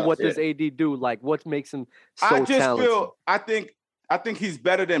wants to know what does AD do? Like, what makes him so talented? I think he's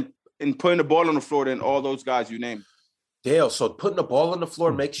better than in putting the ball on the floor than all those guys you named. Dale, so putting the ball on the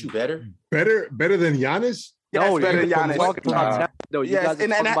floor makes you better? Better than Giannis? No, better than Giannis. You guys are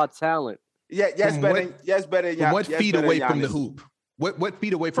talking about talent. Better than Giannis. What feet away from the hoop? What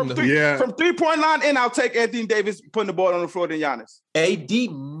feet away from the hoop? From 3-point line in, I'll take Anthony Davis putting the ball on the floor than Giannis. AD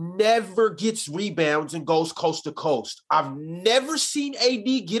never gets rebounds and goes coast to coast. I've never seen AD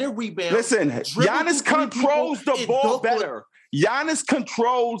get a rebound. Listen, Giannis controls the ball better. Giannis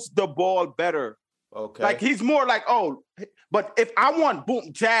controls the ball better. Okay. Like, he's more like, but if I want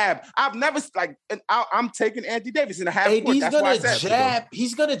boom jab, I've never I'm taking Anthony Davis in a half court. AD's gonna jab.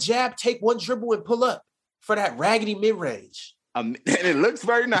 He's gonna jab, take one dribble, and pull up for that raggedy mid range. And it looks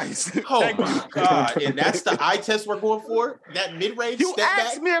very nice. Oh my God! And that's the eye test we're going for. That mid range. You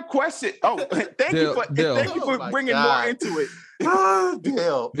asked me a question. Thank you for bringing more into it.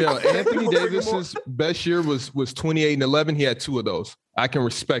 Dale. Anthony Davis's best year was 28 and 11. He had 2 of those. I can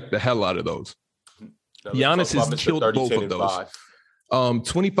respect the hell out of those. Giannis has killed both of those.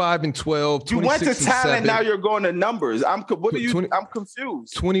 25 and 12. You went to talent, now you're going to numbers. I'm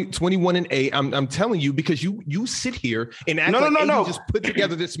confused. 21 and 8. I'm telling you because you sit here and act AD just put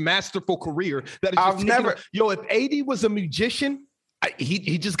together this masterful career that is I've never. If AD was a magician,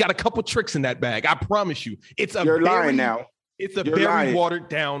 he just got a couple tricks in that bag. I promise you. You're lying now. It's a very watered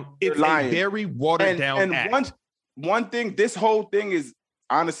down. It's a very watered down act. One thing, this whole thing is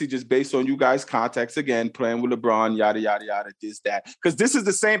honestly just based on you guys' context again, playing with LeBron, yada, yada, yada, this, that. Because this is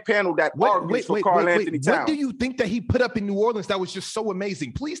the same panel that argues for Karl Anthony Towns. What do you think that he put up in New Orleans that was just so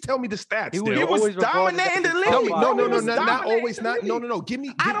amazing? Please tell me the stats. He was dominating the league. No, not always. No. Give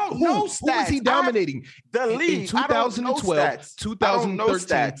me. I don't know stats. Who was he dominating? The league. In 2012,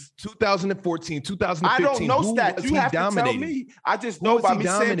 2013, 2014, 2015. I don't know stats. You have to tell me. I just know by me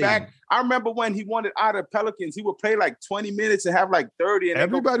saying back. I remember when he wanted out of Pelicans, he would play like 20 minutes and have like 30. And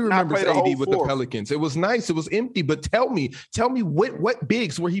Everybody remembers AD with the Pelicans. It was nice. It was empty. But tell me what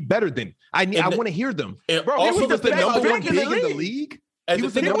bigs were he better than? I want to hear them. Bro, he was the number one big in the league. He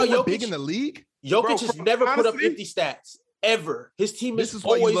was the number one big in the league. Jokic has never put up empty stats. Ever. His team has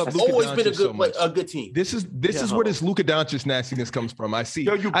always been a good team. This is where this Luka Doncic nastiness comes from. I see.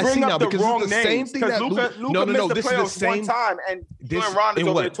 Yo, you bring up the wrong names because Luka missed the playoffs one time, and you and Ron is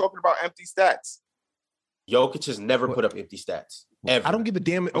over there talking about empty stats. Jokic has never put up empty stats. Ever. I don't give a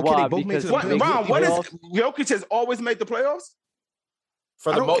damn. Okay, they both made the playoffs. Ron, what is Jokic has always made the playoffs?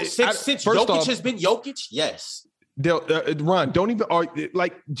 Since Jokic has been Jokic, yes. Ron, don't even argue.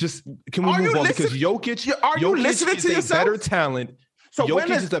 Just can we move on? Because Jokic is a better talent. So Jokic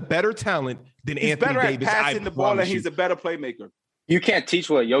is a better talent than Anthony Davis. He's better at passing the ball, and he's a better playmaker. You can't teach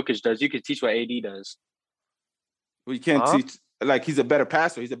what Jokic does. You can teach what AD does. Well, you can't teach. Like, he's a better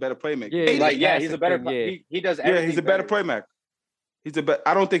passer. He's a better playmaker. He's a better. He does. Yeah, he's a better playmaker.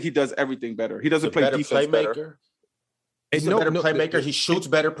 I don't think he does everything better. He doesn't play defense better. He's a better playmaker. He shoots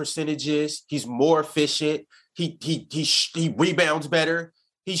better percentages. He's more efficient. He rebounds better.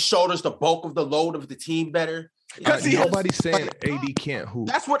 He shoulders the bulk of the load of the team better. Because nobody's saying AD can't hoop.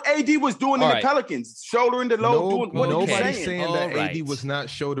 That's what AD was doing in the Pelicans, shouldering the load. Nobody's saying that AD was not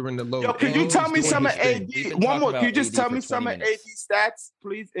shouldering the load. Yo, can you tell me some of AD? One more. Can you just tell me some of AD stats,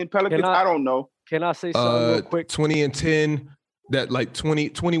 please? In Pelicans, I don't know. Can I say something real quick? 20 and 10. That like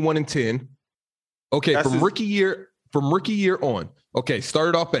 21 and 10. Okay, that's from rookie year on. Okay,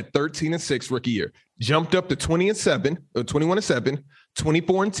 started off at 13 and 6 rookie year. Jumped up to 20 and 7, 21 and 7,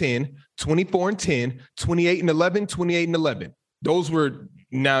 24 and 10, 24 and 10, 28 and 11, 28 and 11. Those were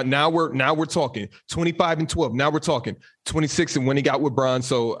now we're talking 25 and 12. Now we're talking 26 and when he got with Bron.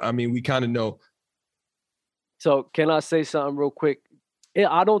 So I mean, we kind of know. So can I say something real quick?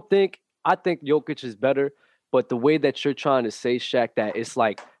 I think Jokic is better, but the way that you're trying to say, Shaq, that it's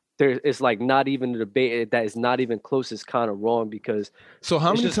like not even a debate that is not even close is kind of wrong because. So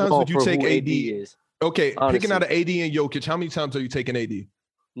how many times would you take AD? Okay, honestly. Picking out of AD and Jokic, how many times are you taking AD?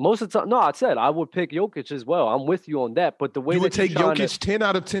 Most of the time, no, I said I would pick Jokic as well. I'm with you on that. But the way you would take Jokic 10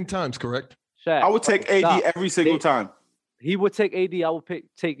 out of 10 times, correct? Shaq, I would take AD every single time. He would take AD. I would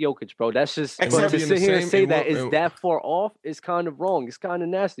take Jokic, bro. That's just to sit here and say that is that far off is kind of wrong. It's kind of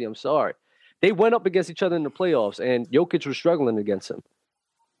nasty. I'm sorry. They went up against each other in the playoffs, and Jokic was struggling against him.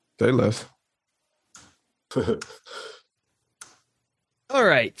 Say less. All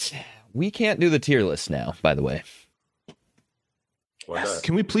right. We can't do the tier list now, by the way.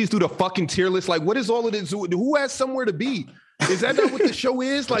 Can we please do the fucking tier list? Like, what is all of this? Who has somewhere to be? Is that not what the show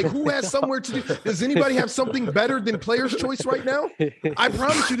is? Like, who has somewhere to do? Does anybody have something better than Player's Choice right now? I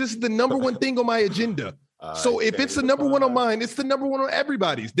promise you, this is the number one thing on my agenda. So if it's the number one on mine, it's the number one on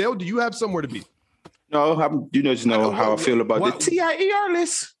everybody's. Dale, do you have somewhere to be? No, you just know how I feel about the TIER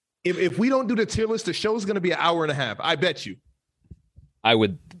list. If we don't do the tier list, the show's going to be an hour and a half. I bet you. I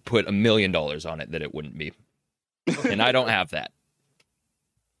would put $1 million on it that it wouldn't be. And I don't have that.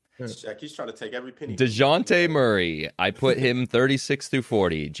 Jackie's trying to take every penny. DeJounte Murray. I put him 36 through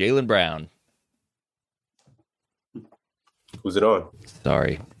 40. Jaylen Brown. Who's it on?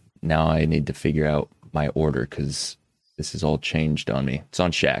 Sorry. Now I need to figure out my order because this is all changed on me. It's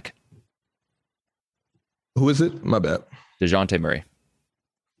on Shaq. Who is it? My bad. DeJounte Murray.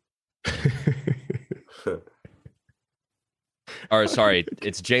 Or sorry,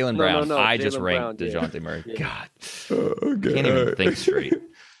 it's Jaylen Brown. No, I just ranked DeJounte Murray. God, can't even think straight.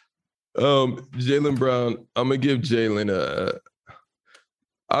 Jaylen Brown. I'm gonna give Jaylen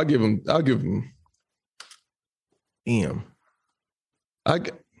I'll give him. Damn. I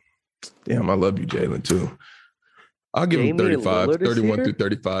love you, Jaylen, too. I'll give him 35, 31 through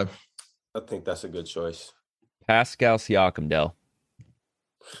 35. I think that's a good choice. Pascal Siakam, Dell.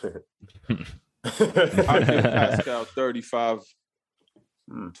 I'll give Pascal 35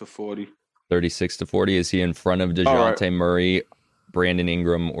 to 40. 36 to 40. Is he in front of DeJounte Murray, Brandon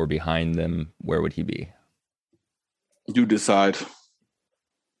Ingram, or behind them? Where would he be? You decide.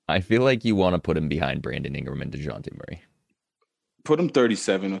 I feel like you want to put him behind Brandon Ingram and DeJounte Murray. Put him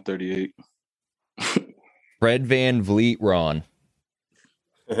 37 or 38. Fred VanVleet, Ron.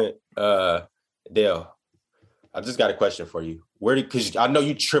 Dale, I just got a question for you. Because I know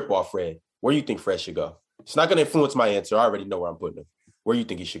you trip off Fred. Where do you think Fred should go? It's not going to influence my answer. I already know where I'm putting him. Where do you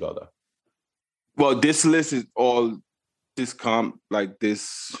think he should go, though? Well, this list is all this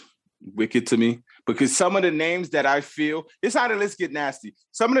wicked to me because some of the names that I feel, this is how the list get nasty.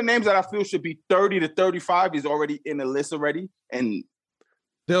 Some of the names that I feel should be 30 to 35 is already in the list already. And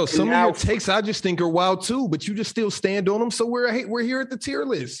some of your takes I just think are wild too, but you just still stand on them. So we're here at the tier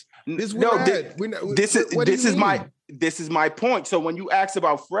list. This is this is my point. So when you ask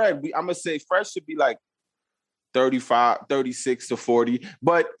about Fred, I'm going to say Fred should be like 36 to 40.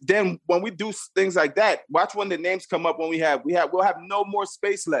 But then when we do things like that, watch when the names come up when we'll have no more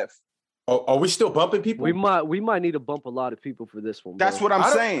space left. Are we still bumping people? We might need to bump a lot of people for this one. Bro. That's what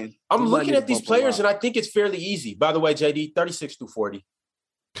I'm saying. I'm looking at these players, and I think it's fairly easy. By the way, JD, 36 through 40.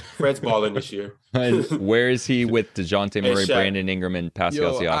 Fred's balling this year. Where is he with DeJounte Murray, Brandon Ingram, and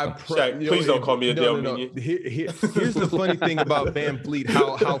Pascal Siakam? Shaq, please don't call me a damn minion. Here's the funny thing about Van Vliet,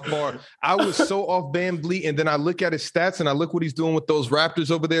 how far I was so off Van Vliet, and then I look at his stats and I look what he's doing with those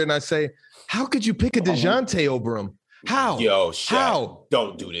Raptors over there, and I say, how could you pick a DeJounte over him? How? Yo, Shaq, how?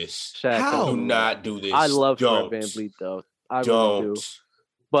 Don't do this. Shaq, how? Do not do this. I love Fred Van Vliet, though. I really do.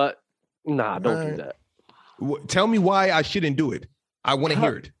 But, don't do that. Tell me why I shouldn't do it. I want to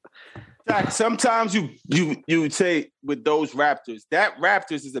hear it. Shaq, sometimes you say with those Raptors, that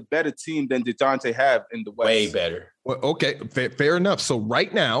Raptors is a better team than DeJounte have in the West. Way better. Well, okay, fair enough. So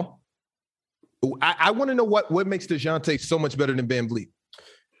right now, I want to know what makes DeJounte so much better than Van Vliet.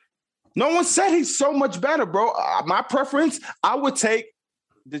 No one said he's so much better, bro. My preference, I would take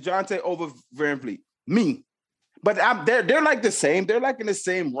DeJounte over Van Vliet. Me. But they're like the same. They're like in the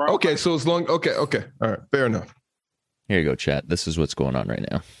same realm. Okay, so as long okay. All right, fair enough. Here you go, chat. This is what's going on right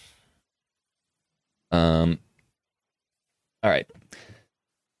now. All right.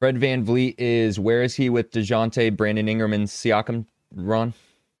 Fred Van Vliet where is he with DeJounte, Brandon Ingram, and Siakam, Ron?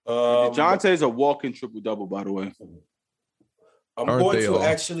 DeJounte is a walking triple-double, by the way. Aren't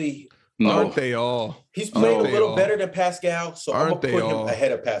they all? He's playing a little better than Pascal, so I'm going to put him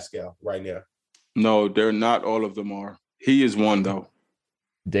ahead of Pascal right now. No, they're not. All of them are. He is one, though.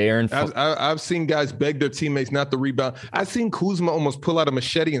 I've seen guys beg their teammates not to rebound. I've seen Kuzma almost pull out a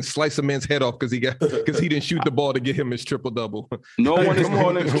machete and slice a man's head off because he didn't shoot the ball to get him his triple double. No one is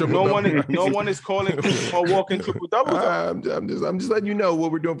calling Kuzma a walking triple double. I'm just letting you know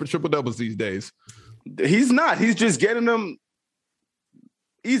what we're doing for triple doubles these days. He's not. He's just getting them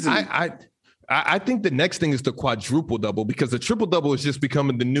easily. I think the next thing is the quadruple double, because the triple double is just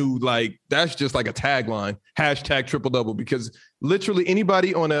becoming the new, like, that's just like a tagline, hashtag triple double, because literally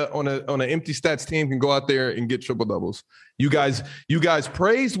anybody on an empty stats team can go out there and get triple doubles. You guys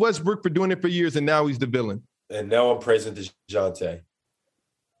praised Westbrook for doing it for years, and now he's the villain. And now I'm praising DeJounte.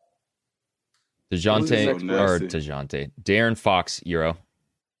 De'Aaron Fox, Euro.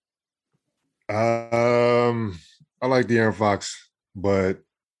 I like De'Aaron Fox, but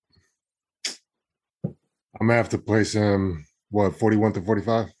I'm gonna have to place him 41 to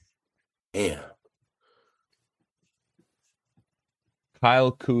 45. Damn.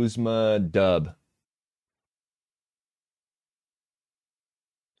 Kyle Kuzma, dub.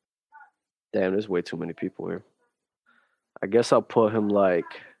 Damn, there's way too many people here. I guess I'll put him like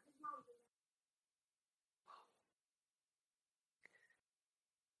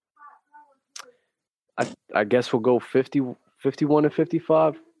I guess we'll go 51 and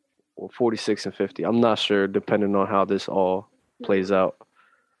 55 or 46 and 50. I'm not sure, depending on how this all plays out.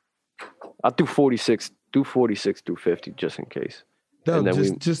 I'll do 46 through 50 just in case. No,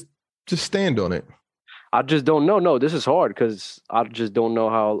 just stand on it. I just don't know. No, this is hard because I just don't know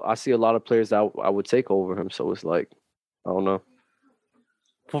how. I see a lot of players that I would take over him. So it's like, I don't know.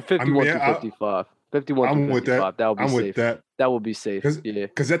 For 51 to 55. 51 to 55. That would be safe. With that. That would be safe. Yeah.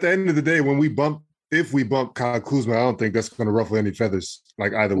 Because at the end of the day, if we bump Kyle Kuzma, I don't think that's going to ruffle any feathers,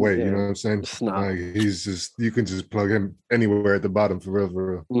 like either way. Yeah. You know what I'm saying? It's not. Like, you can just plug him anywhere at the bottom for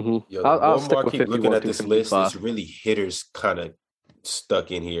real. Mm-hmm. Yo, I'll stick with 51 looking at this list, it's really hitters kind of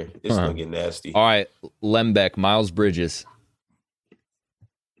stuck in here. It's going to get nasty. All right, Lembeck, Miles Bridges.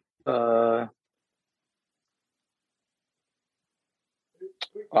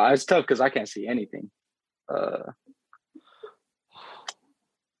 It's tough because I can't see anything.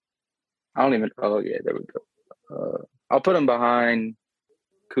 I don't even. Oh yeah, there we go. I'll put him behind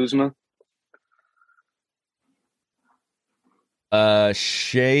Kuzma.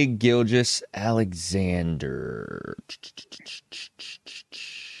 Shai Gilgeous-Alexander.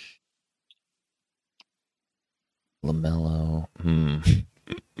 LaMelo.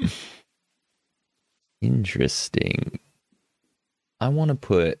 Interesting. I want to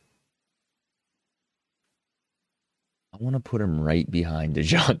put him right behind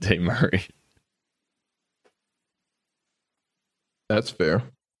DeJounte Murray. That's fair.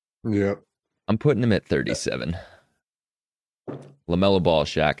 Yeah. I'm putting him at 37. LaMelo Ball,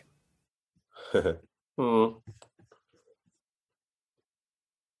 Shaq.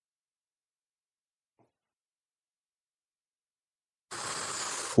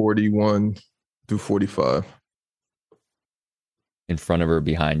 41 through 45. In front of or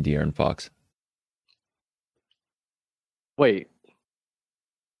behind De'Aaron Fox? Wait.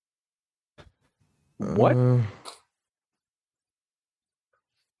 What?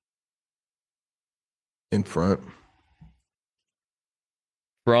 In front.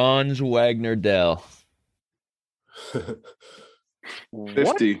 Franz Wagner-Dell.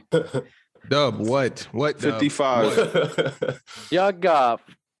 50. Dub, what? What? 55. What? Y'all got,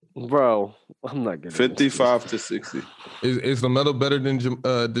 bro. I'm not getting 55 to 60. Is LaMelo better than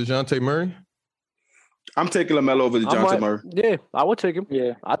DeJounte Murray? I'm taking LaMelo over DeJounte Murray. Yeah, I would take him.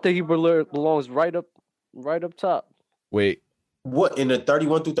 Yeah, I think he belongs right up top. Wait, what in the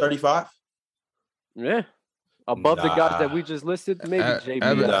 31 through 35? Yeah, above the guys that we just listed, maybe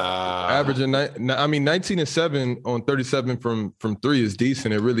JB. Averaging 19 and 7 on 37 from 3 is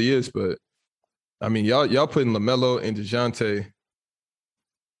decent. It really is, but I mean, y'all putting LaMelo and DeJounte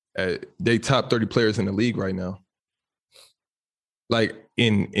at they top 30 players in the league right now. Like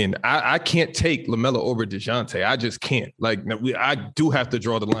I can't take LaMelo over DeJounte. I just can't. Like I do have to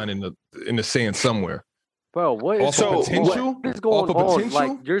draw the line in the sand somewhere. Bro, what is potential? What is going on?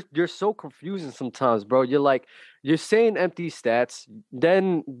 Like you're so confusing sometimes, bro. You're saying empty stats.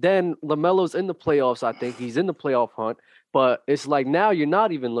 Then LaMelo's in the playoffs. I think he's in the playoff hunt. But it's like now you're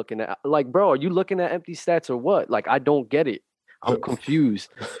not even looking at like, bro, are you looking at empty stats or what? Like I don't get it. I'm confused.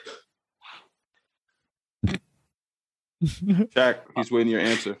 Jack, he's waiting your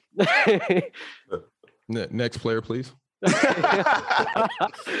answer. Next player, please.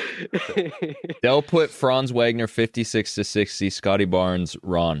 They'll put Franz Wagner 56 to 60. Scotty Barnes,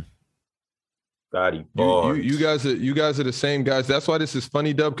 Ron. Scotty Barnes. You guys are the same guys. That's why this is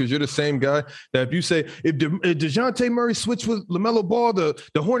funny, Dub, because you're the same guy that if you say if DeJounte Murray switched with LaMelo Ball, the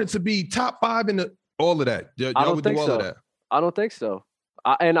Hornets would be top 5 in all of that. Y'all would do all of that. I don't think so.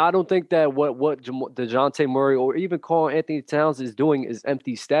 And I don't think that what DeJounte Murray or even Karl Anthony Towns is doing is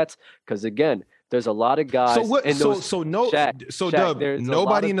empty stats. Because again, there's a lot of guys. So what? Shaq, Dub,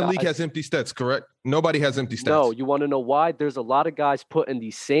 nobody in the league has empty stats, correct? Nobody has empty stats. No, you want to know why? There's a lot of guys put in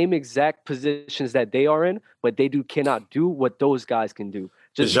the same exact positions that they are in, but they cannot do what those guys can do.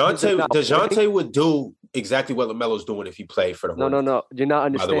 DeJounte would do exactly what LaMelo's doing if he played for the Hornets. No. You're not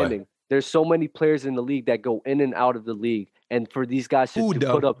understanding. There's so many players in the league that go in and out of the league. And for these guys to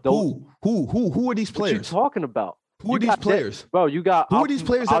put up those, who are these players? What you talking about? Who are these players? Bro, you got who are these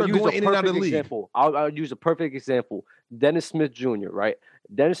players that are going in and out of the league? I'll use a perfect example. Dennis Smith Jr., right?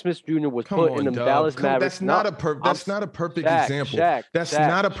 Dennis Smith Jr. was put in the Dallas Mavericks. That's not a perfect example. That's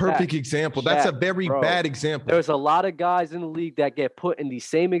not a perfect example. That's a very bad example. There's a lot of guys in the league that get put in the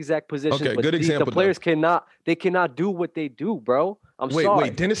same exact positions. Okay, but good example. The players cannot do what they do, bro. I'm sorry.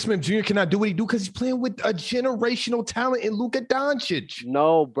 Wait. Dennis Smith Jr. cannot do what he do because he's playing with a generational talent in Luka Doncic.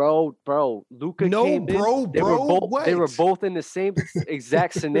 No, bro. Luka came in. They were both in the same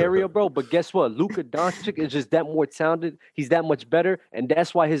exact scenario, bro. But guess what? Luka Doncic is just that more talented. He's that much better, and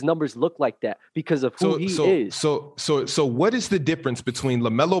that's why his numbers look like that because of who he is. So what is the difference between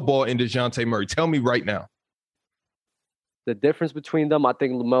LaMelo Ball and DeJounte Murray? Tell me right now. The difference between them, I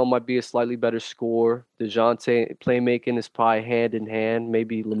think LaMelo might be a slightly better scorer. DeJounte playmaking is probably hand in hand.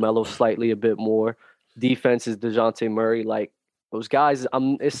 Maybe LaMelo slightly a bit more. Defense is DeJounte Murray. Like those guys,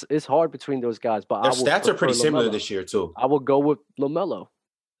 it's hard between those guys. But their stats are pretty similar this year too. I would go with LaMelo.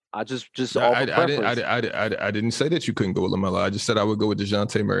 I didn't say that you couldn't go with LaMelo. I just said I would go with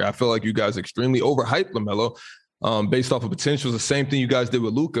DeJounte Murray. I feel like you guys extremely overhyped LaMelo. Based off of potential, the same thing you guys did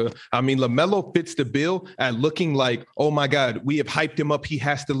with Luka. I mean, LaMelo fits the bill at looking like, oh my God, we have hyped him up. He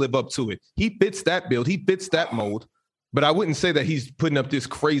has to live up to it. He fits that build. He fits that mold. But I wouldn't say that he's putting up this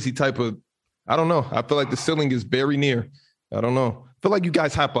crazy type of, I don't know. I feel like the ceiling is very near. I don't know. I feel like you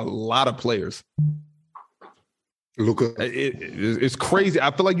guys hype a lot of players. Luka. It's crazy. I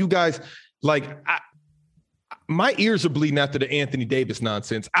feel like you guys, my ears are bleeding after the Anthony Davis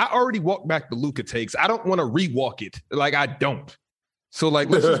nonsense. I already walked back the Luka takes. I don't want to rewalk it. I don't. So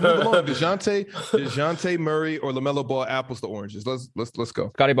let's just move along. DeJounte Murray or LaMelo Ball, apples to oranges. Let's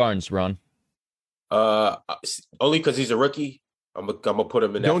go. Scotty Barnes, Ron. Only because he's a rookie. I'm gonna put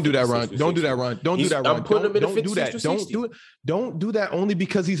him in. Don't do that, Ron. Don't do that, Ron. Don't do that, Ron. I'm putting him in. Don't do that. Don't do it. Don't do that only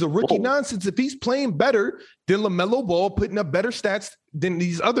because he's a rookie. Nonsense. If he's playing better than LaMelo Ball, putting up better stats than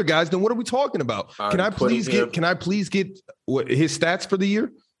these other guys, then what are we talking about? Can I please get his stats for the year?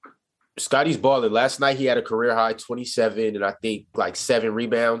 Scotty's balling. Last night he had a career high 27 and I think 7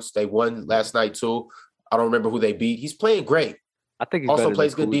 rebounds. They won last night too. I don't remember who they beat. He's playing great. I think he also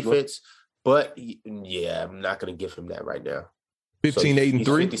plays good defense, but I'm not gonna give him that right now. 15, 8, and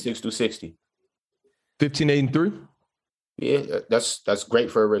 3? 56 through 60. 15, 8, and 3? Yeah, that's great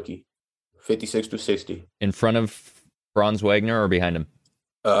for a rookie. 56 through 60. In front of Franz Wagner or behind him?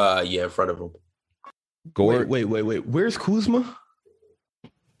 In front of him. Wait. Where's Kuzma?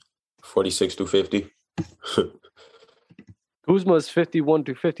 46 through 50. Kuzma's 51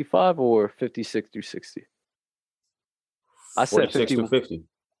 through 55 or 56 through 60? I said 46 through 50,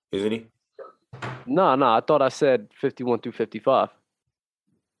 isn't he? No, I thought I said 51 through 55.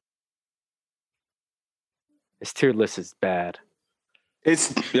 His tier list is bad.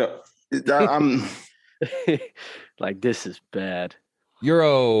 I'm like, this is bad.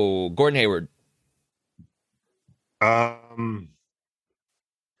 Euro, Gordon Hayward. I'm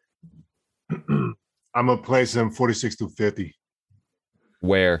gonna place him 46 through 50.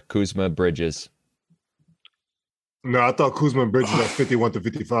 Where? Kuzma, Bridges. No, I thought Kuzma and Bridges are 51 to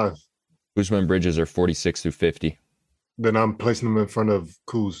 55. Kuzma and Bridges are 46 through 50. Then I'm placing them in front of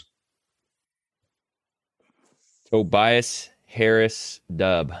Kuz. Tobias Harris,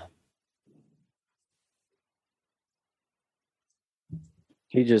 Dub.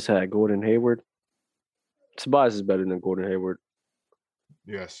 He just had Gordon Hayward. Tobias is better than Gordon Hayward.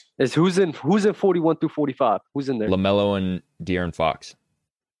 Yes. Who's in 41 through 45? Who's in there? LaMelo and De'Aaron Fox.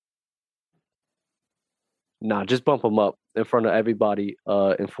 Nah, just bump him up in front of everybody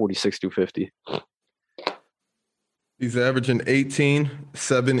in 46 through 50. He's averaging 18,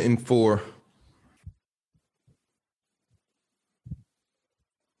 7, and 4.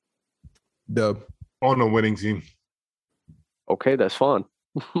 Dub. On a winning team. Okay, that's fine.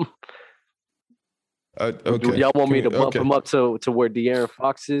 Okay. Y'all want me to bump him up to where De'Aaron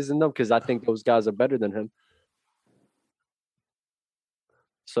Fox is in them? Because I think those guys are better than him.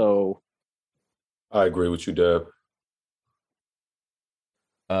 So I agree with you, Dub.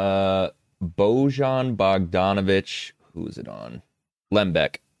 Bojan Bogdanovic. Who is it on?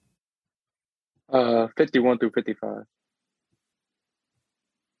 Lembeck. 51 through 55.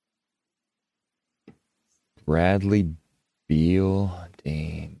 Bradley Beal.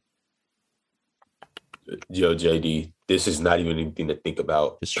 Dame. Yo, JD, this is not even anything to think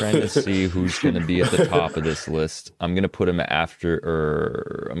about. Just trying to see who's going to be at the top of this list. I'm going to put him I'm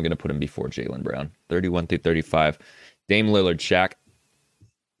going to put him before Jaylen Brown. 31 through 35. Dame Lillard, Shaq.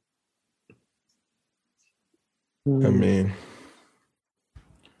 I mean,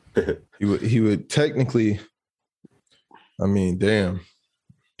 he would technically. I mean, damn.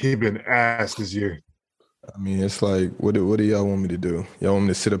 He been ass this year. I mean, it's like, what do y'all want me to do? Y'all want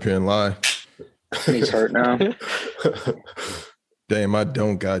me to sit up here and lie? He's hurt now. Damn, I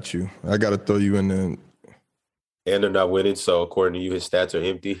don't got you. I got to throw you in there. And they're not winning, so according to you, his stats are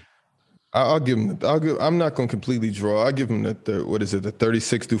empty. I'll give him. I'm not going to completely draw. I'll give him the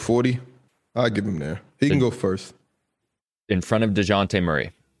 36 through 40. I'll give him there. He can go first. In front of DeJounte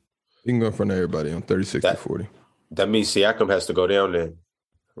Murray. He can go in front of everybody on 36 to 40. That means Siakam has to go down then,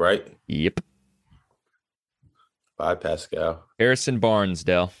 right? Yep. Bye, Pascal. Harrison Barnes,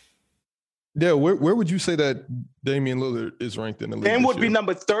 Dell. Yeah, where would you say that Damian Lillard is ranked in the league? Dame would be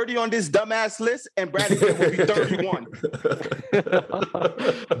number 30 on this dumbass list, and Bradley Beal would be 31.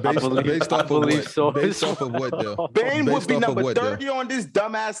 Based off of what, Dale? Dame would be number 30 on this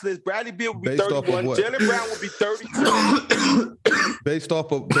dumbass list. Bradley Beal would be 31. Jaylen Brown would be 32. Based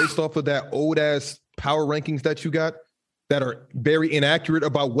off of that old ass power rankings that you got that are very inaccurate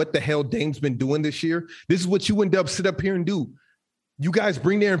about what the hell Dame's been doing this year. This is what you end up sit up here and do. You guys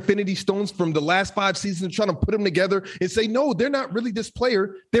bring their infinity stones from the last 5 seasons and trying to put them together and say, no, they're not really this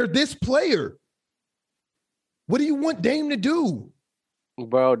player. They're this player. What do you want Dame to do?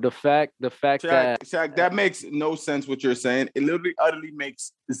 Bro, the fact Shaq, that makes no sense what you're saying. It literally utterly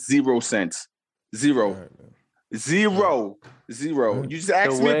makes 0 sense. Zero. You just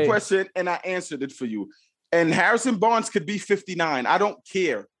asked me a question and I answered it for you. And Harrison Barnes could be 59. I don't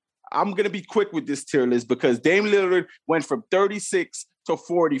care. I'm going to be quick with this tier list because Dame Lillard went from 36 to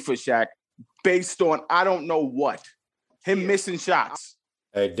 40 for Shaq based on I don't know what. Him missing shots.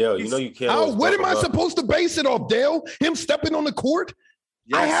 Hey, Dale, you know you can't. What am I supposed to base it off, Dale? Him stepping on the court?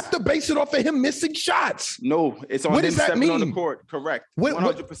 Yes. I have to base it off of him missing shots. No, it's on him stepping on the court. Correct.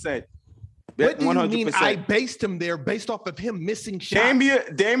 100%. What do you mean I based him there based off of him missing shots?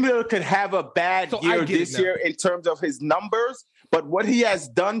 Dame Lillard could have a bad year this year in terms of his numbers, but what he has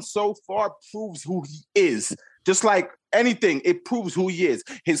done so far proves who he is. Just like anything, it proves who he is.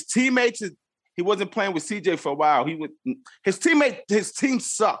 His teammates, he wasn't playing with CJ for a while. His team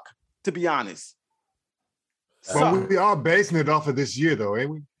suck, to be honest. Well, we are basing it off of this year, though, ain't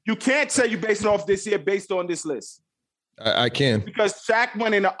we? You can't say you're basing it off this year based on this list. I can. Because Shaq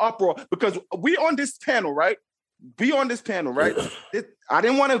went in an uproar. Because we on this panel, right? I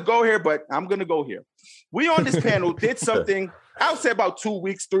didn't want to go here, but I'm going to go here. We on this panel did something, I would say about 3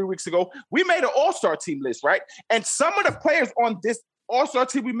 weeks ago. We made an all-star team list, right? And some of the players on this All-Star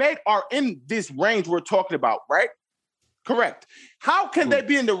team we made are in this range we're talking about, right? Correct. How can they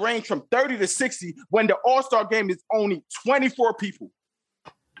be in the range from 30 to 60 when the All-Star game is only 24 people?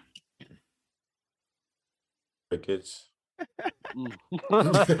 Crickets.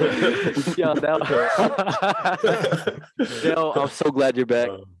 Yo, I'm so glad you're back.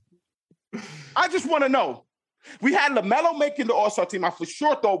 I just want to know. We had LaMelo making the All-Star team. I for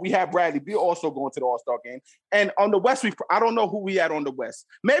sure thought we had Bradley Beal also going to the All-Star game. And on the West, I don't know who we had on the West.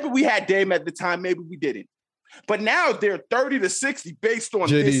 Maybe we had Dame at the time. Maybe we didn't. But now they're 30 to 60 based on JD,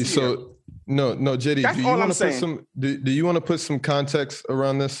 this year. So no, JD, That's do you all want I'm to put saying. do you want to put some context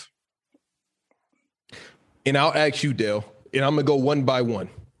around this? And I'll ask you, Dale, and I'm gonna go one by one.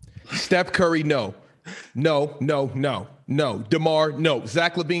 Steph Curry, no. DeMar, no.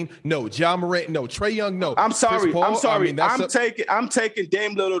 Zach LaVine, no. Ja Morant, no. Trae Young, no. I'm sorry. Paul, I'm sorry. I mean, I'm taking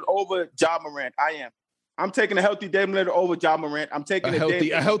Dame Lillard over Ja Morant. I am. I'm taking a healthy Dame Lillard over Ja Morant. I'm taking Dame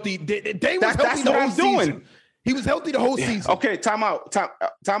was healthy that's the what whole I'm season. doing. He was healthy the whole season. Okay, time out.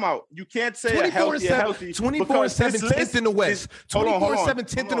 You can't say 24/7, 24/7, 10th in the West. 24/7,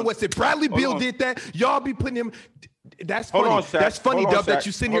 10th in the West. If Bradley Beal did that, y'all be putting him. That's funny. That's funny, Dub, that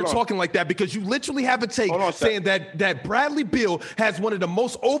you sitting here talking like that because you literally have a take saying that Bradley Beal has one of the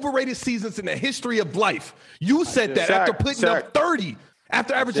most overrated seasons in the history of life. You said that after putting up 30.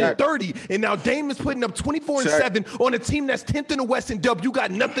 After averaging 30, and now Dame is putting up 24 and 7 on a team that's 10th in the West, and Dub, you got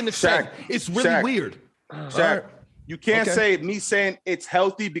nothing to say. It's really weird. Shaq, you can't say me saying it's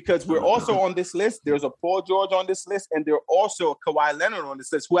healthy because we're also on this list. There's a Paul George on this list, and there's also a Kawhi Leonard on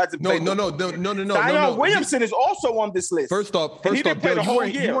this list who hasn't played. No. Zion Williamson is also on this list. First off,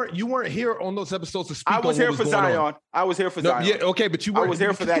 Dale, you weren't here on those episodes to speak. I was here for Zion. I was here for Zion. Yeah, okay, but you weren't. I was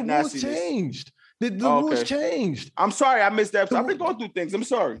here for that nastiness. The rules changed. The rules changed. I'm sorry, I missed that. I've been going through things. I'm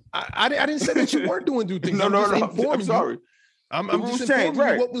sorry. I didn't say that you weren't doing things. No. I'm sorry. I'm just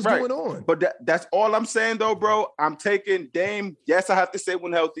informing you what was going on. But that's all I'm saying, though, bro. I'm taking Dame. Yes, I have to say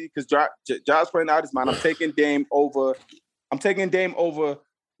when healthy because Josh playing out his mind. I'm taking Dame over. I'm taking Dame over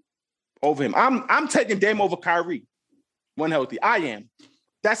him. I'm taking Dame over Kyrie when healthy. I am.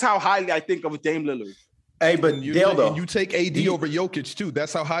 That's how highly I think of Dame Lillard. Hey, but Dale, though, you take AD over Jokic too.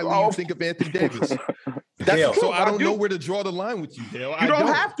 That's how highly you think of Anthony Davis. That's so I don't know where to draw the line with you, Dale. You don't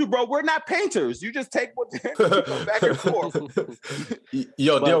have to, bro. We're not painters. You just take what back and forth.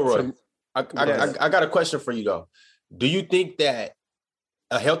 Yo, Delroy, I got a question for you though. Do you think that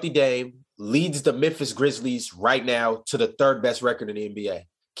a healthy Dame leads the Memphis Grizzlies right now to the third best record in the NBA?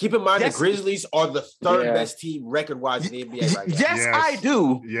 Keep in mind the Grizzlies are the third best team record-wise in the NBA right now. Yes, I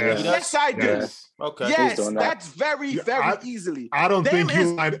do. Yes, I do. Yes. Okay. Yes, that's very easily. I don't think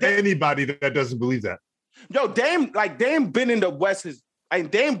you find anybody that doesn't believe that. Yo, Dame been in the West.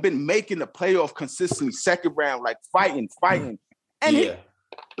 Dame been making the playoff consistently, second round, like fighting. And he,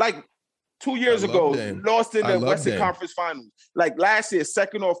 like 2 years ago, lost in the Western Conference Finals. Like last year,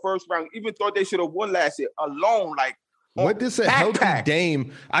 second or first round, even thought they should have won last year alone. Like, what is a healthy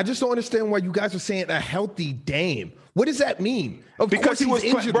Dame? I just don't understand why you guys are saying a healthy Dame. What does that mean? Because he was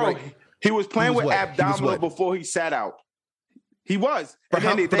injured, bro. He was playing with abdominal before he sat out. He was. And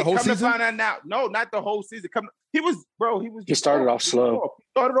then they come to find out now. No, not the whole season. He started off slow.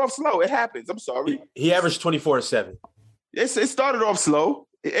 It happens. I'm sorry. He averaged 24 and 7. It started off slow.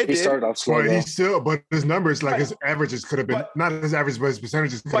 He started off slow. But his numbers, like his averages could have been, not his average, but his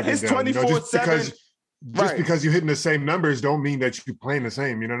percentages could have been down. But his 24/7. Just because you're hitting the same numbers don't mean that you're playing the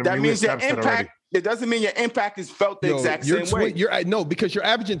same. You know what I mean? That means your impact. It doesn't mean your impact is felt the exact same way. No, because you're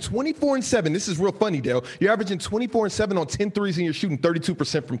averaging 24 and 7. This is real funny, Dale. You're averaging 24 and 7 on 10 threes and you're shooting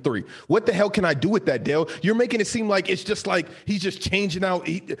 32% from 3. What the hell can I do with that, Dale? You're making it seem like it's just like he's just changing out.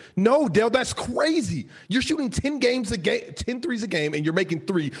 No, Dale, that's crazy. You're shooting 10 threes a game, and you're making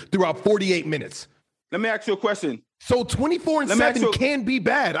 3 throughout 48 minutes. Let me ask you a question. So 24 and 7 can be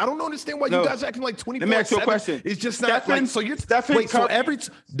bad. I don't understand why you guys are acting like 24 and 7. Let me ask you a question. It's just not like, so you're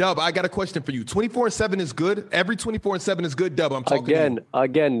Dub, I got a question for you. 24 and 7 is good. Every 24 and 7 is good, Dub. I'm talking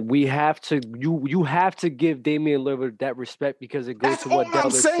again, we have to you have to give Damian Lillard that respect because it goes to what Dub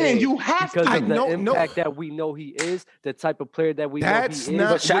is saying. You have because of the impact that we know he is, the type of player that we know he is.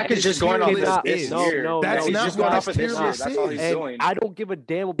 But Shaq is just going off this year. No, that's not going off of this year. That's all he's doing. I don't give a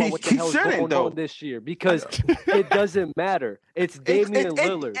damn about what the hell is going on this year because it doesn't matter. It's Damian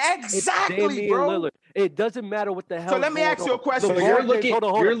Lillard. Exactly, bro. Lillard. It doesn't matter what the hell. So let me ask you a question. You're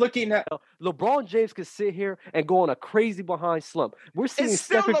looking at LeBron James could sit here and go on a crazy behind slump. We're seeing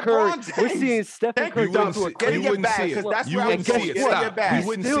Stephen Curry. We're seeing Stephen Curry go through a crazy slump. You wouldn't see it. You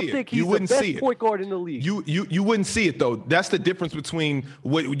wouldn't see it. You wouldn't see it. Point guard in the league. You wouldn't see it though. That's the difference between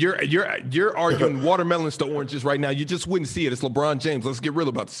what you're arguing watermelons to oranges right now. You just wouldn't see it. It's LeBron James. Let's get real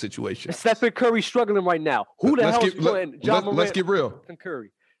about the situation. Stephen Curry struggling right now. Who the hell is putting John Morant? Let's get real. And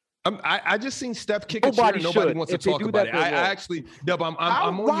Curry. I just seen Steph kick a chair and nobody wants to talk about it. I actually, Dub, I'm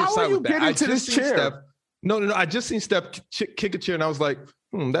on your side with that. I just seen Steph. No. I just seen Steph kick a chair and I was like,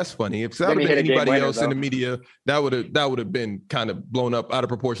 that's funny. If that would have been anybody else in the media, that would have been kind of blown up out of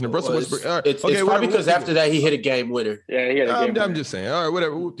proportion. And Russell Westbrook. It's probably because after that he hit a game winner. Yeah, he hit a game winner. I'm just saying. All right,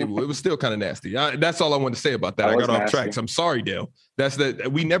 whatever. It was still kind of nasty. That's all I wanted to say about that. I got off track. So I'm sorry, Dale.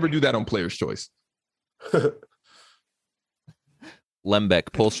 We never do that on Player's Choice.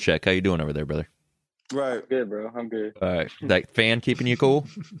 Lembeck, pulse check. How you doing over there, brother? Right. Good, bro. I'm good. All right. That fan keeping you cool?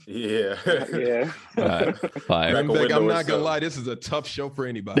 Yeah. Yeah. All right. Fire. Lembeck, I'm not going to lie. This is a tough show for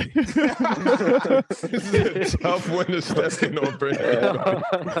anybody. This is a tough one to step in on for anybody.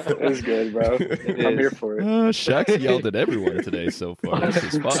 It's good, bro. I'm here for it. Shaq's yelled at everyone today so far.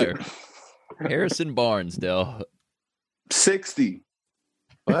 This is fire. Harrison Barnes, Dell. 60.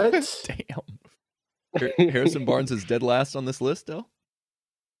 What? Damn. Harrison Barnes is dead last on this list, though.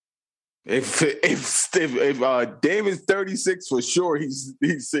 If Damon's 36 for sure, he's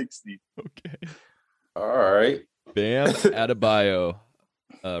 60. Okay. All right. Bam Adebayo,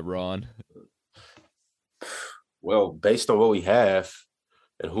 Ron. Well, based on what we have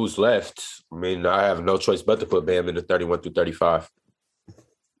and who's left, I mean, I have no choice but to put Bam in the 31 through 35.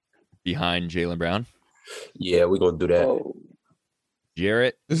 Behind Jaylen Brown? Yeah, we're gonna do that. Oh.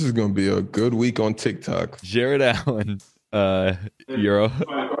 Jarrett. This is gonna be a good week on TikTok. Jarrett Allen, Euro.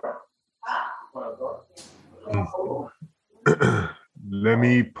 Let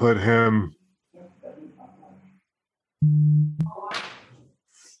me put him.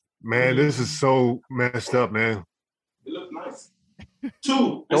 Man, this is so messed up, man. It looks nice.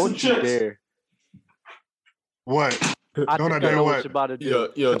 2. Don't you dare. What? Don't I dare what? Yo,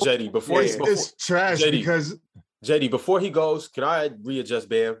 JD, before it's trash JD, because JD, before he goes, can I readjust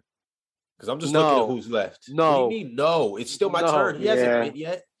Bam? Because I'm just looking at who's left. No, it's still my turn. He hasn't win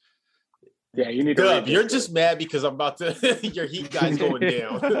yet. Yeah, you need to. You're just mad because I'm about to. Your Heat guy's going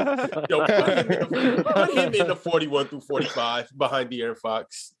down. Yo, put him in the 41 through 45 behind De'Aaron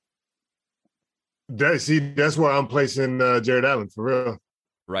Fox. That's where I'm placing Jarrett Allen for real.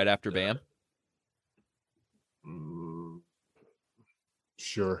 Right after Bam.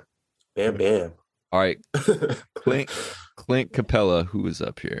 Sure. Bam. All right. Clint Capella, who is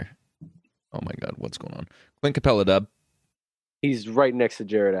up here? Oh my God, what's going on? Clint Capella, Dub. He's right next to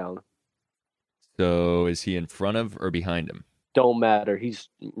Jarrett Allen. So is he in front of or behind him? Don't matter. He's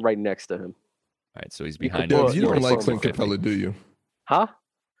right next to him. All right, so he's behind him. You don't like Clint Capella, do you? Huh?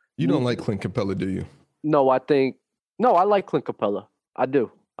 You don't like Clint Capella, do you? No, I like Clint Capella. I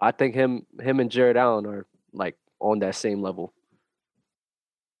do. I think him and Jarrett Allen are like on that same level.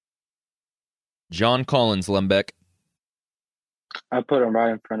 John Collins, Lembeck. I put him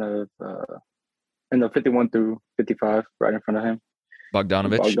right in front of, in the 51 through 55, right in front of him.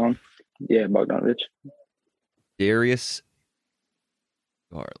 Bogdanovich. Bogdanovich. Darius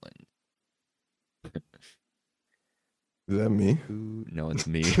Garland. Is that me? No, it's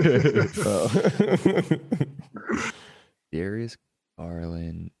me. Darius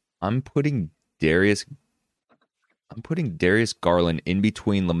Garland. I'm putting Darius Garland in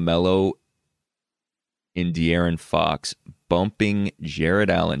between LaMelo and De'Aaron Fox, bumping Jarrett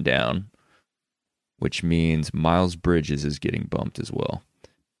Allen down, which means Miles Bridges is getting bumped as well.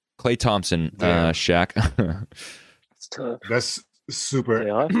 Klay Thompson, Shaq. It's tough. That's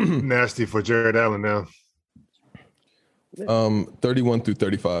super nasty for Jarrett Allen now. 31 through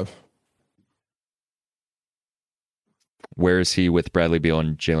 35. Where is he with Bradley Beal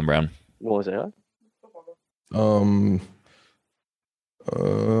and Jaylen Brown? What was that? I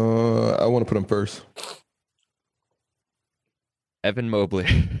want to put him first. Evan Mobley.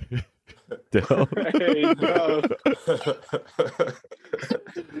 Hey, no.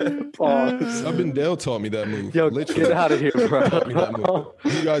 Pause. I've been Dale taught me that move. Yo, literally, get out of here, bro. Taught me that move.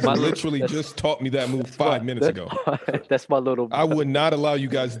 You guys literally just taught me that move 5 minutes ago. That's my little. I would not allow you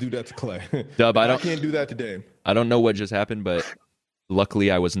guys to do that to Klay. Dub, I can't do that to Dame. I don't know what just happened, but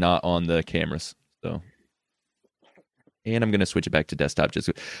luckily I was not on the cameras. So, and I'm gonna switch it back to desktop. Just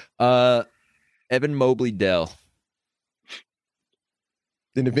Evan Mobley, Dell.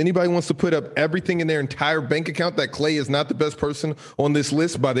 Then if anybody wants to put up everything in their entire bank account that Klay is not the best person on this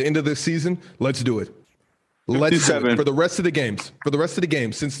list by the end of this season, let's do it. Let's do it for the rest of the games. For the rest of the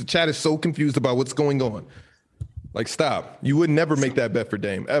games, since the chat is so confused about what's going on. Like, stop. You would never make that bet for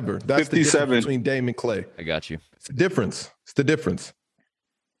Dame, ever. That's 57. The difference between Dame and Klay. I got you. It's the difference. It's the difference.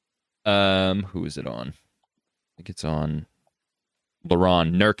 Who is it on? I think it's on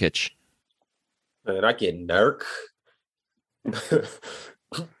LeBron Nurkic. Man, I get Nurk.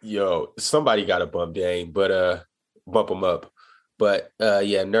 Yo, somebody got to bump Dame, but bump him up. But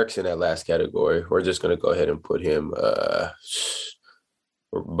yeah, Nurk's in that last category. We're just gonna go ahead and put him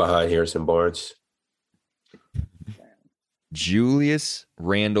behind Harrison Barnes. Julius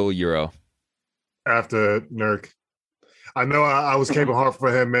Randle Euro. After Nurk. I know I was caping hard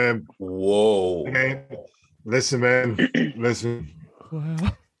for him, man. Whoa. Man, listen, man. Listen. Wow.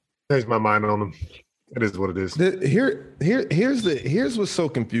 Changed my mind on him. It is what it is. Here's what's so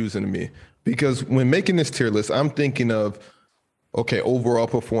confusing to me. Because when making this tier list, I'm thinking of, okay, overall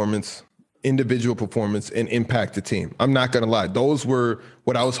performance, individual performance, and impact the team. I'm not going to lie. Those were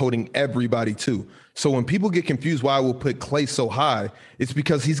what I was holding everybody to. So when people get confused why I will put Klay so high, it's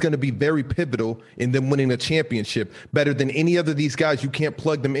because he's going to be very pivotal in them winning a championship. Better than any other of these guys, you can't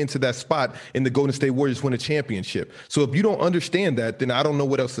plug them into that spot and the Golden State Warriors win a championship. So if you don't understand that, then I don't know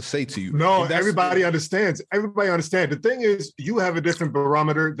what else to say to you. No, everybody understands. Everybody understands. The thing is, you have a different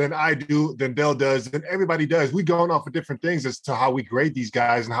barometer than I do, than Dell does, than everybody does. We're going off of different things as to how we grade these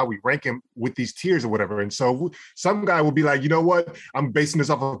guys and how we rank them with these tiers or whatever. And so some guy will be like, you know what? I'm basing this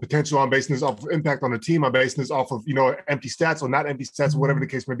off of potential. I'm basing this off of impact on the team. I'm basing this off of, empty stats or not empty stats, or whatever the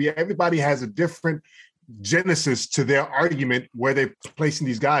case may be. Everybody has a different genesis to their argument where they're placing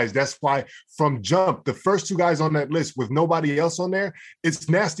these guys. That's why from jump, the first two guys on that list with nobody else on there, it's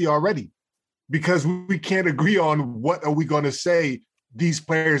nasty already because we can't agree on what are we going to say these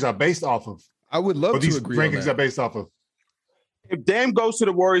players are based off of. I would love to agree on that. These rankings are based off of. If Dame goes to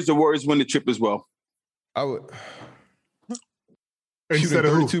the Warriors win the chip as well. I would. Shooting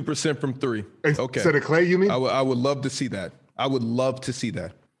 32% from three. Okay. Instead of Klay, you mean? I would love to see that. I would love to see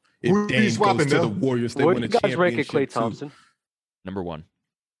that. If Who Dame goes to the Warriors, they win a championship. Where do you guys rank Klay Thompson? Number 1.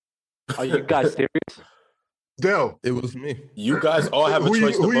 Are you guys serious? Dell. It was me. You guys all have a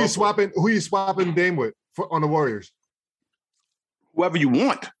choice to vote. Who you swapping Dame with on the Warriors? Whoever you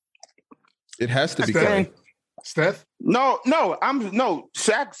want. It has to be Klay. Steph? No.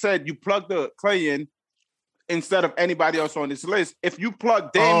 Shaq said you plug the Klay in instead of anybody else on this list. If you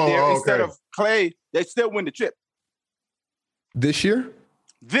plug Dame instead of Klay, they still win the chip. This year?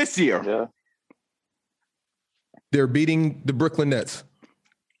 This year. Yeah. They're beating the Brooklyn Nets.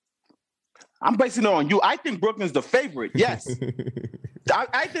 I'm basing it on you. I think Brooklyn's the favorite. Yes.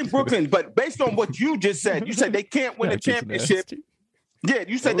 I think Brooklyn, but based on what you just said, you said they can't win a championship. Yeah,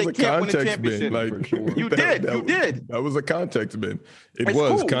 you said they can't win a championship. You did. That was a context bend. It's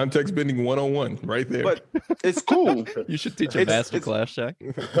cool. Context bending 101 right there. But it's cool. You should teach a master class, Shaq.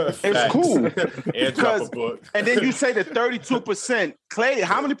 It's cool. And drop a book. And then you say the 32%. Klay,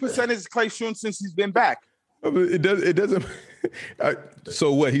 how many percent is Klay shooting since he's been back? It doesn't.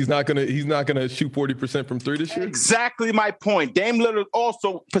 So what? He's not gonna shoot 40% from three this year. Exactly my point. Dame Lillard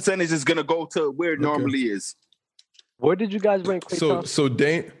also percentage is gonna go to where it normally is. Where did you guys rank Klay Thompson? So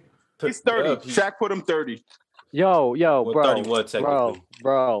Dame, he's 30. Shaq put him 30. Yo, bro, 31 technically.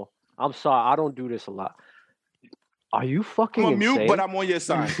 Bro. I'm sorry, I don't do this a lot. Are you fucking I'm insane? mute, but I'm on your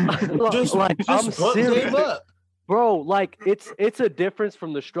side. I'm serious. Bro, like it's a difference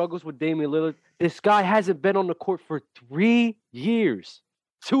from the struggles with Damian Lillard. This guy hasn't been on the court for 3 years,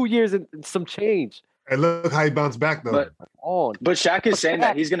 2 years and some change. And look how he bounced back though. But Shaq is saying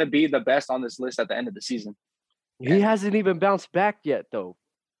that he's going to be the best on this list at the end of the season. He hasn't even bounced back yet, though.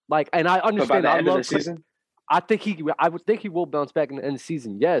 Like, and I understand. I love the season. I would think he will bounce back in the end of the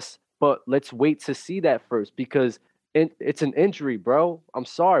season. Yes, but let's wait to see that first because it's an injury, bro. I'm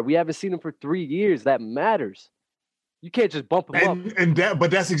sorry, we haven't seen him for 3 years. That matters. You can't just bump him up.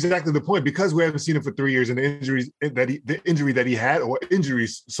 But that's exactly the point because we haven't seen him for 3 years, and the injury that he had, or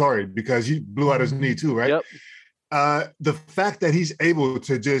injuries, sorry, because he blew out his knee too, right? Yep. The fact that he's able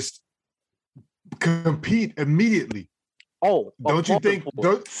to just compete immediately. Don't you think?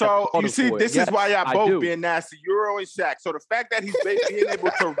 So you see, this is why y'all both being nasty. Euro and Shaq. So the fact that he's being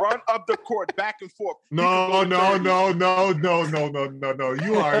able to run up the court back and forth. No.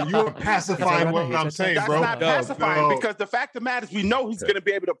 You are pacifying what I'm saying, bro. That's not pacifying because the fact of the matter is we know he's going to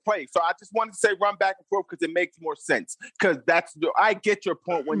be able to play. So I just wanted to say run back and forth because it makes more sense. Because I get your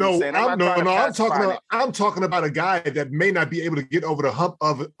point when you're saying. I'm talking about a guy that may not be able to get over the hump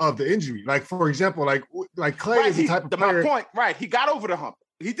of the injury. Like for example, like Klay is the type of player. Right, he got over the hump.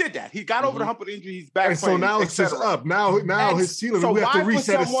 He did that. He got over the hump of the injury. He's back. And so now it's just up. Now his ceiling. So we have to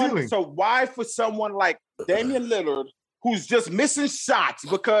reset his ceiling. So why for someone like Damian Lillard, who's just missing shots,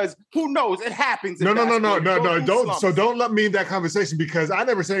 because who knows? It happens. No. Don't let me in that conversation, because I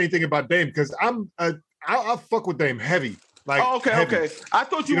never said anything about Dame, because I'll fuck with Dame heavy. Like, okay. I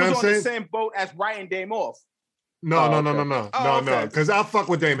thought you was on the same boat as writing Dame off. No. Because I fuck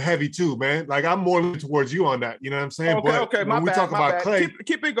with Dame heavy too, man. Like, I'm more towards you on that. You know what I'm saying? Okay. When we talk about Klay,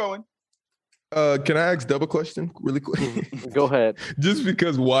 keep it going. Can I ask Dub a question really quick? Go ahead. Just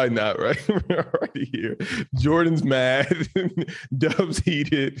because, why not, right? We're already here. Jordan's mad. Dub's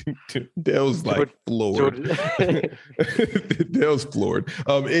heated. Dale's like floored. Dale's floored.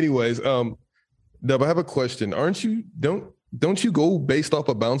 Anyways, Dub, I have a question. Don't you go based off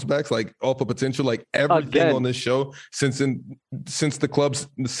of bounce backs, like off of potential, like everything on this show since the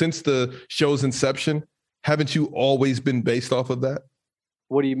show's inception? Haven't you always been based off of that?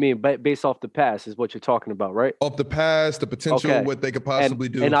 What do you mean? Based off the past is what you're talking about, right? Off the past, the potential, what they could possibly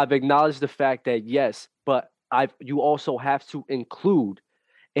do. And I've acknowledged the fact that yes, but you also have to include,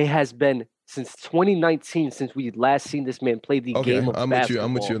 it has been since 2019 since we last seen this man play the game of basketball.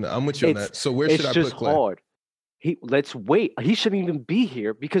 I'm with you on that. So where should I put Klay? It's just hard. Let's wait. He shouldn't even be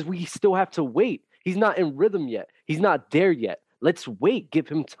here because we still have to wait. He's not in rhythm yet. He's not there yet. Let's wait. Give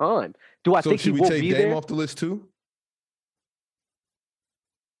him time. Do I think he will be there? Should we take Dame off the list too?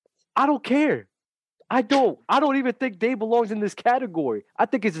 I don't care. I don't even think Dame belongs in this category. I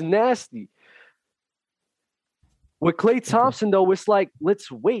think it's nasty. With Klay Thompson, though, it's like, let's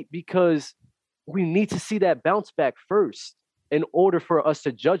wait because we need to see that bounce back first in order for us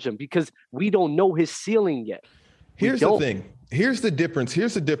to judge him, because we don't know his ceiling yet. Here's the thing. Here's the difference.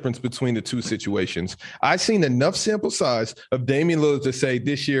 Here's the difference between the two situations. I've seen enough sample size of Damian Lillard to say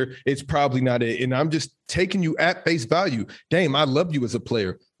this year it's probably not it. And I'm just taking you at face value. Dame, I love you as a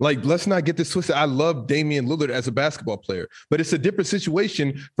player. Like, let's not get this twisted. I love Damian Lillard as a basketball player. But it's a different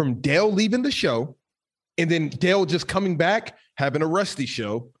situation from Dale leaving the show and then Dale just coming back, having a rusty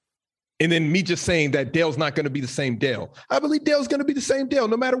show, and then me just saying that Dale's not going to be the same Dale. I believe Dale's going to be the same Dale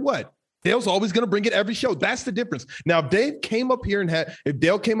no matter what. Dale's always going to bring it every show. That's the difference. Now, if Dale came up here and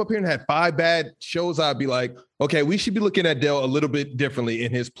had 5 bad shows, I'd be like, okay, we should be looking at Dale a little bit differently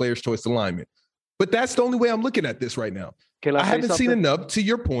in his player's choice alignment. But that's the only way I'm looking at this right now. I haven't seen enough, to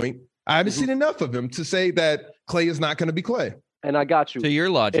your point. I haven't seen enough of him to say that Klay is not going to be Klay. And I got you. To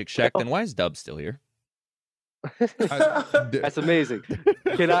your logic, Shaq, then why is Dub still here? That's amazing.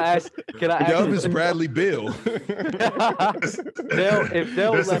 Can I ask? Dub is Bradley Beal. If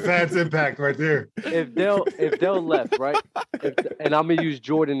Dale that's left, a fans impact right there. If Dale left, right? And I'm gonna use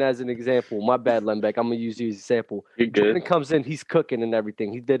Jordan as an example. My bad, Lembeck. I'm gonna use you as an example. Jordan comes in, he's cooking and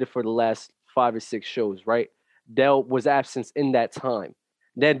everything. He did it for the last 5 or 6 shows, right? Dale was absent in that time.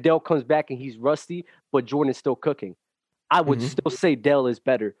 Then Dale comes back and he's rusty, but Jordan's still cooking. I would still say Dale is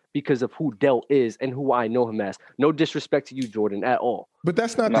better because of who Dale is and who I know him as. No disrespect to you, Jordan, at all. But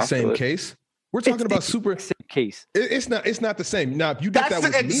that's not the same case. We're talking about super case. It's not the same. Now, if you did that with me,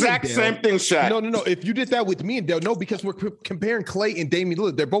 that's the exact same thing, Shaq. No. If you did that with me and Dale, no, because we're comparing Klay and Damian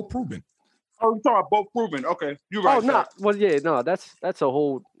Lillard. They're both proven. Oh, you're talking about both proven. Okay, you're right. Oh, no. Well, yeah, no. That's a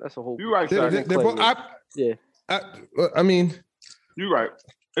whole. You're right. They're both, yeah. I mean, you're right.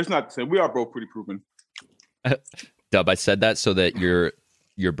 It's not the same. We are both pretty proven. Dub, I said that so that your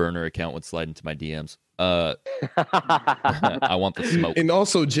burner account would slide into my DMs. I want the smoke. And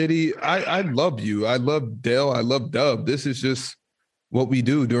also, JD, I love you. I love Dale. I love Dub. This is just what we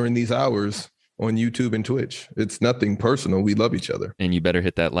do during these hours on YouTube and Twitch. It's nothing personal. We love each other. And you better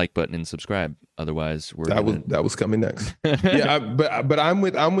hit that like button and subscribe. Otherwise, that was coming next. Yeah, but I'm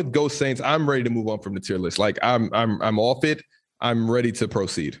with Ghost Saints. I'm ready to move on from the tier list. Like I'm off it. I'm ready to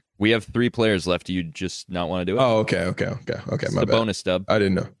proceed. We have 3 players left. Do you just not want to do it? Oh, okay. It's my the bad. Bonus, Dub. I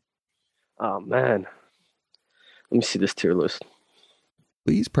didn't know. Oh man, let me see this tier list.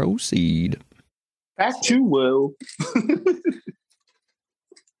 Please proceed. Back to Will.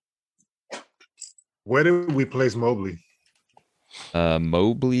 Where did we place Mobley?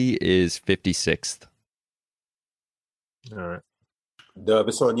 Mobley is 56th. All right. Dub,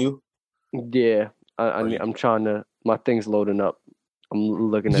 it's on you. Yeah, I'm trying to. My thing's loading up. I'm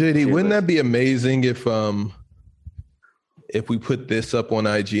looking at JD. Wouldn't that be amazing if we put this up on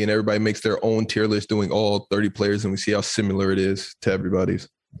IG and everybody makes their own tier list doing all 30 players and we see how similar it is to everybody's?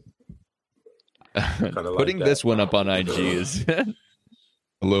 Putting this one up on IG is a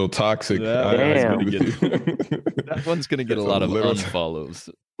little toxic. That one's going to get a lot of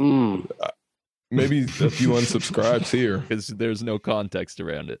unfollows. Maybe a few unsubscribes here because there's no context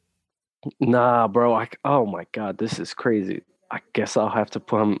around it. Nah, bro. Oh my God, this is crazy. I guess I'll have to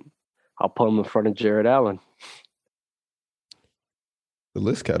put him. I'll put him in front of Jared Allen. The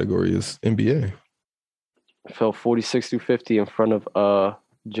list category is NBA. I fell 46 through 50 in front of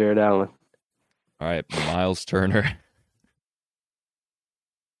Jared Allen. All right, Miles Turner.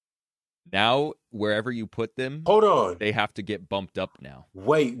 Now, wherever you put them, hold on, they have to get bumped up now.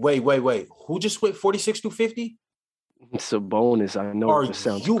 Wait. Who just went 46 through 50? It's a bonus. I know it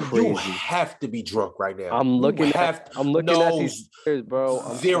sounds crazy. You have to be drunk right now. I'm looking at these players, bro.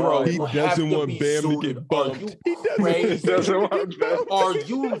 I'm zero. sorry. He doesn't want Bam to get bumped. He doesn't want Bam. Are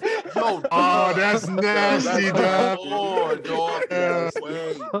you? Yo, oh, that's nasty, dog. Oh, dog.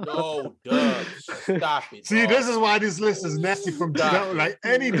 Wait, no, Dub. Stop it. See, this is why this list is nasty from like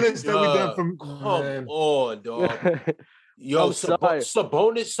any list that we done from. Come on, dog. Yo,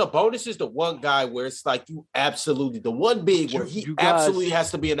 Sabonis is the one guy where it's like you absolutely the one big where he absolutely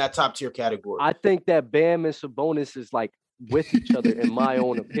has to be in that top tier category. I think that Bam and Sabonis is like with each other, in my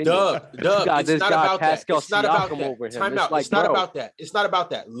own opinion. Dub, it's not about that. It's not about that. Over him. Time out. It's not about that. It's not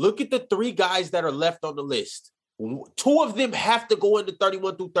about that. Look at the three guys that are left on the list. Two of them have to go into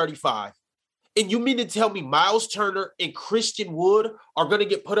 31 through 35. And you mean to tell me Miles Turner and Christian Wood are going to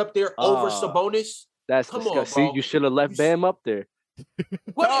get put up there over Sabonis? That's disgusting. See, you should have left Bam up there.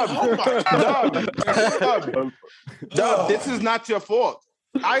 Dub, this is not your fault.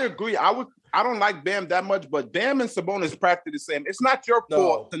 I agree. I don't like Bam that much, but Bam and Sabonis practically the same. It's not your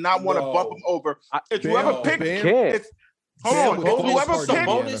fault to not want to bump him over. It's whoever picked. Whoever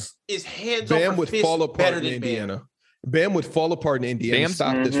Sabonis is hands over fist better than Indiana. Bam would fall apart in Indiana.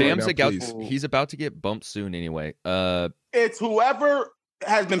 He's about to get bumped soon anyway. It's whoever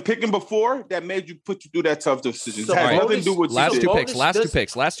has been picking before that made you through that tough decision. So, has nothing to do with last two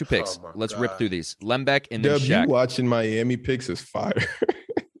picks. Oh Let's rip through these. Lembeck and then Shaq. You watching Miami picks is fire.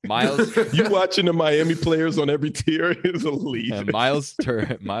 Miles, you watching the Miami players on every tier is elite. Miles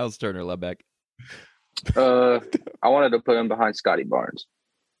Turner, Lembeck. I wanted to put him behind Scotty Barnes.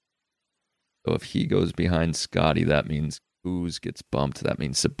 So if he goes behind Scotty, that means Kuz gets bumped. That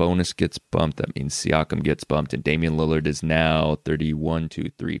means Sabonis gets bumped. That means Siakam gets bumped. And Damian Lillard is now 31,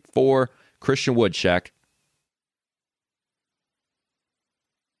 2, 3, 4. Christian Wood, Shaq.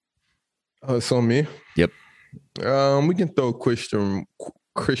 It's on me. Yep. We can throw Christian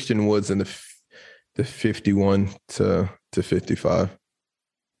Woods in the 51 to 55.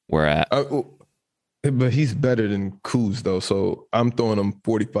 Where at? But he's better than Kuz, though. So I'm throwing him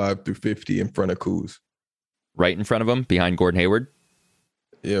 45 through 50 in front of Kuz. Right in front of him, behind Gordon Hayward?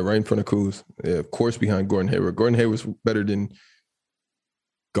 Yeah, right in front of Kuz. Yeah, of course, behind Gordon Hayward. Gordon Hayward's better than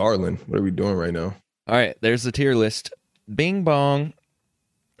Garland. What are we doing right now? All right, there's the tier list. Bing bong.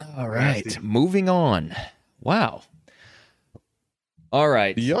 All right, moving on. Wow. All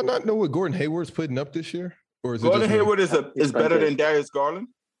right. Do y'all not know what Gordon Hayward's putting up this year? Or is Gordon Hayward is better than Darius Garland?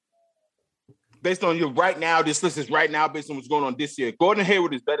 Based on your right now, this list is right now based on what's going on this year. Gordon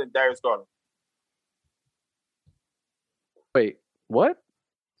Hayward is better than Darius Garland. Wait, what?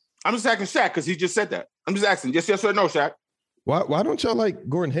 I'm just asking Shaq because he just said that. I'm just asking, yes or no, Shaq? Why don't y'all like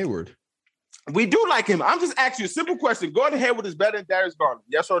Gordon Hayward? We do like him. I'm just asking you a simple question. Gordon Hayward is better than Darius Garland.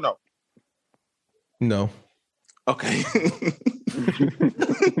 Yes or no? No. Okay.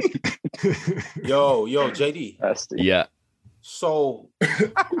 Yo, JD. Yeah. So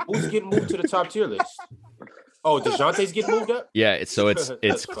who's getting moved to the top tier list? Oh, DeJounte's getting moved up? Yeah, so it's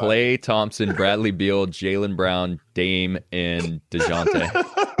Klay, Thompson, Bradley Beal, Jaylen Brown, Dame, and DeJounte.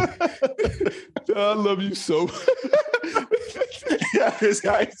 I love you so much. Yeah, this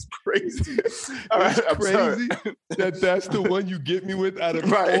guy is crazy. All right, it's crazy that's the one you get me with out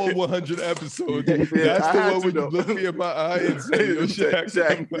of all 100 episodes. That's the one when you look me in my eye and say,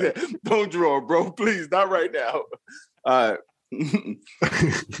 Shaq, don't draw, bro. Please, not right now. All right.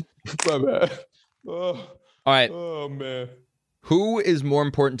 My bad. All right. Oh, man. Who is more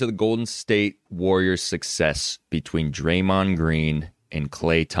important to the Golden State Warriors' success between Draymond Green and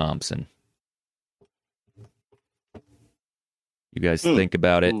Klay Thompson? You guys think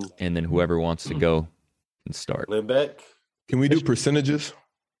about it, and then whoever wants to go can start. Limbeck. Can we do percentages?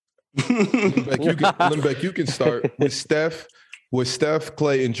 Limbeck, you can start with Steph,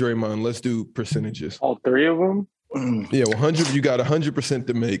 Klay, and Draymond. Let's do percentages. All three of them? Yeah, 100. You got 100%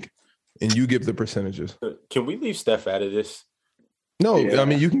 to make, and you give the percentages. Can we leave Steph out of this? No, yeah. I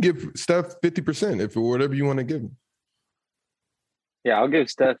mean, you can give Steph 50% if whatever you want to give him. Yeah, I'll give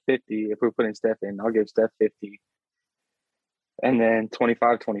Steph 50. If we're putting Steph in, I'll give Steph 50. And then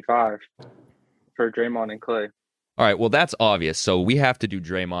 25-25 for Draymond and Klay. All right, well, that's obvious. So we have to do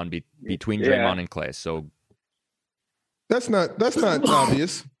Draymond between Draymond and Klay. So that's not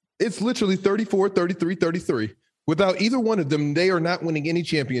obvious. It's literally 34, 33, 33. Without either one of them, they are not winning any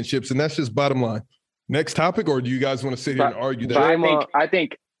championships, and that's just bottom line. Next topic, or do you guys want to sit here and argue that?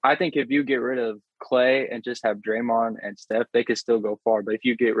 I think if you get rid of Klay and just have Draymond and Steph, they could still go far. But if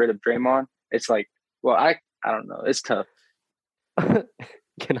you get rid of Draymond, it's like, well, I don't know. It's tough.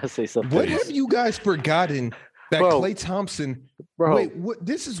 Can I say something? What have you guys forgotten that Klay Thompson? Bro, wait, what?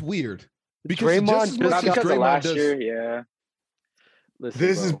 This is weird. Because Draymond, because of last year, yeah.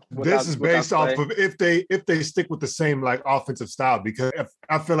 Listen, this is based off of if they stick with the same like offensive style, because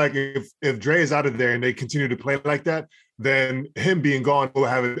I feel like if Dre is out of there and they continue to play like that, then him being gone will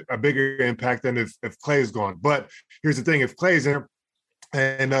have a bigger impact than if Klay is gone. But here's the thing: if Klay is there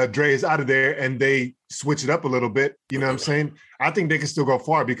and Dre is out of there and they switch it up a little bit, you know what I'm saying? I think they can still go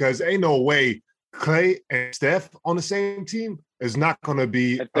far, because ain't no way Klay and Steph on the same team is not going to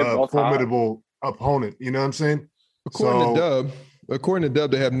be a formidable opponent. You know what I'm saying? According to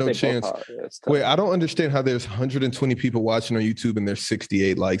Dub, they have no chance. Wait, I don't understand how there's 120 people watching on YouTube and there's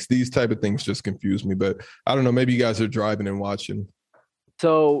 68 likes. These type of things just confuse me, but I don't know. Maybe you guys are driving and watching.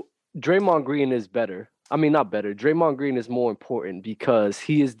 So Draymond Green is better. I mean, not better. Draymond Green is more important because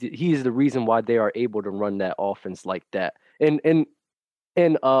he is the reason why they are able to run that offense like that.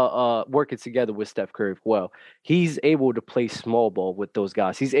 And working together with Steph Curry as well. He's able to play small ball with those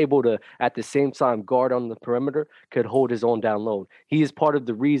guys. He's able to, at the same time, guard on the perimeter, could hold his own down low. He is part of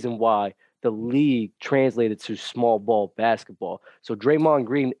the reason why the league translated to small ball basketball. So Draymond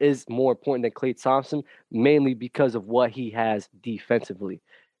Green is more important than Klay Thompson, mainly because of what he has defensively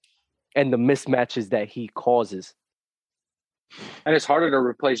and the mismatches that he causes. And it's harder to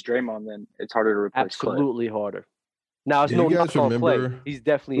replace Draymond than it's harder to replace Absolutely Klay. Harder. Now, it's no knock on Klay. He's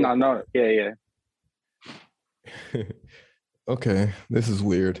definitely yeah. Okay, this is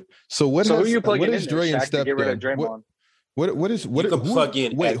weird. So what who are you plugging what is Dre and Steph? Get rid of Draymond? Who are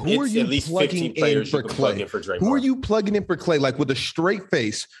you plugging in for Klay? Who are you plugging in for Klay? Like with a straight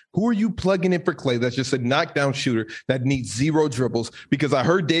face, who are you plugging in for Klay? That's just a knockdown shooter that needs 0 dribbles. Because I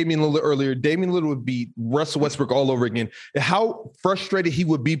heard Damian Lillard earlier. Damian Lillard would be Russell Westbrook all over again. How frustrated he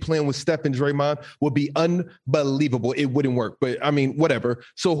would be playing with Steph and Draymond would be unbelievable. It wouldn't work. But I mean, whatever.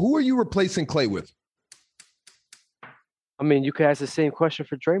 So who are you replacing Klay with? I mean, you could ask the same question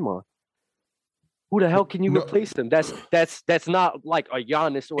for Draymond. Who the hell can you replace him? That's not like a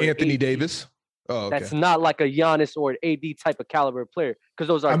Giannis or Anthony Davis. Oh, okay. That's not like a Giannis or an AD type of caliber player, because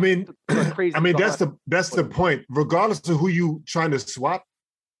those are. Crazy. I mean, that's the point. Regardless of who you trying to swap,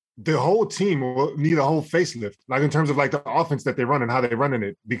 the whole team will need a whole facelift. Like in terms of like the offense that they run and how they're running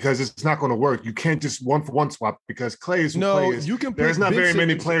it, because it's not going to work. You can't just one for one swap, because Klay is Klay is. You can. There's not very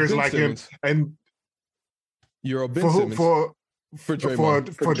many players like him, and you're a Ben Simmons for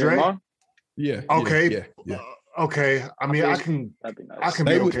Dre. Yeah. Okay. Yeah. Okay. I mean, I can.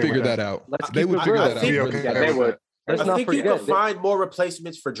 They would figure that out. They would figure that out. They would. I think you can find more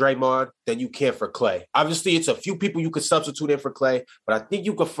replacements for Draymond than you can for Klay. Obviously, it's a few people you could substitute in for Klay, but I think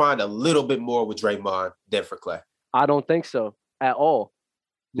you could find a little bit more with Draymond than for Klay. I don't think so at all.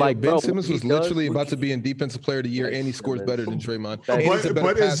 Like Ben Simmons was literally about to be in Defensive Player of the Year, and he scores better than Draymond. And he's a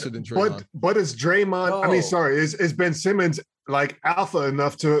better passer than Draymond. But is Draymond? I mean, sorry, is Ben Simmons like alpha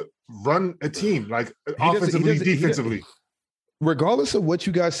enough to run a team like offensively, defensively? Regardless of what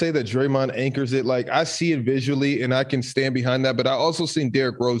you guys say that Draymond anchors it, like I see it visually and I can stand behind that, but I also seen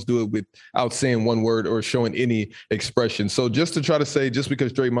Derrick Rose do it without saying one word or showing any expression. So just to try to say, just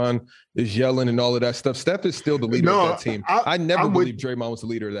because Draymond is yelling and all of that stuff, Steph is still the leader of that team. I never believed Draymond was the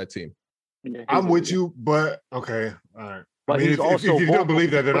leader of that team. I'm with you, but okay. All right. But I mean, if you don't believe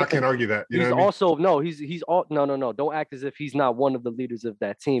that, then I can't argue that. You know what also I mean? He's all no. Don't act as if he's not one of the leaders of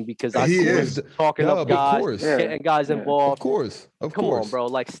that team, because I see him talking up guys, getting guys involved. Of course. Come on, bro.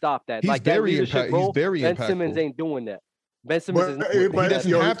 Like, stop that. He's like very that leadership role, Ben Simmons ain't doing that. Ben Simmons he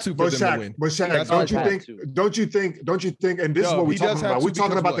doesn't have to for them to win. But Shaq, don't you think? And this is what we're talking about. We're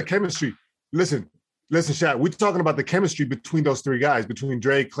talking about the chemistry. Listen, Shaq. We're talking about the chemistry between those three guys, between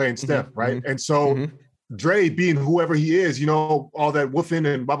Dre, Klay, and Steph, right? And so. Dre being whoever he is, you know, all that woofing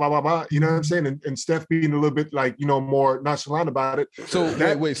and blah, blah, blah, blah, you know what I'm saying? And Steph being a little bit like, you know, more nonchalant about it. So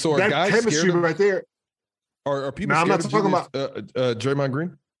wait, so are that guys chemistry scared right there. Are people scared of Draymond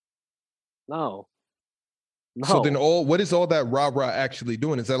Green? No. So then what is all that rah-rah actually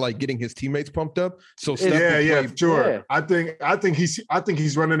doing? Is that like getting his teiteammates pumped up? So Steph sure. Yeah. I think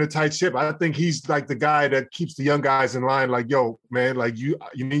he's running a tight ship. I think he's like the guy that keeps the young guys in line. Like, yo, man, like you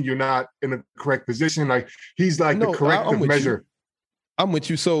mean you're not in the correct position. Like he's like the corrective measure. I'm with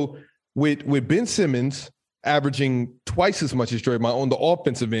you. So with Ben Simmons averaging twice as much as Draymond on the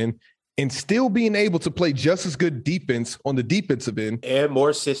offensive end and still being able to play just as good defense on the defensive end. And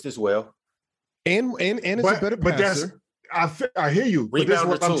more assists as well. And it's a better passer. I hear you, but this is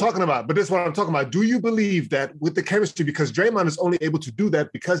what I'm talking about. Do you believe that with the chemistry, because Draymond is only able to do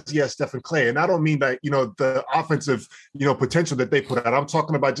that because he has Steph and Klay, and I don't mean that, the offensive, potential that they put out. I'm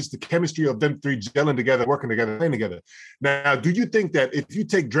talking about just the chemistry of them three gelling together, working together, playing together. Now, do you think that if you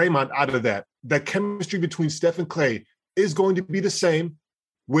take Draymond out of that chemistry between Steph and Klay is going to be the same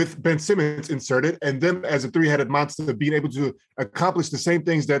with Ben Simmons inserted and them as a three-headed monster being able to accomplish the same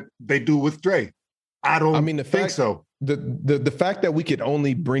things that they do with Dre? I don't think so. The fact that we could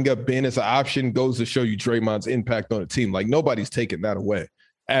only bring up Ben as an option goes to show you Draymond's impact on the team. Like, nobody's taking that away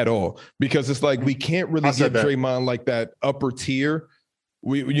at all, because it's like we can't really give Draymond like that upper tier.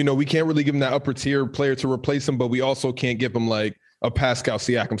 We can't really give him that upper tier player to replace him, but we also can't give him like a Pascal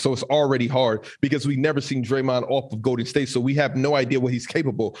Siakam. So it's already hard because we've never seen Draymond off of Golden State, so we have no idea what he's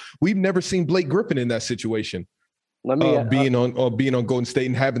capable. We've never seen Blake Griffin in that situation. Being on Golden State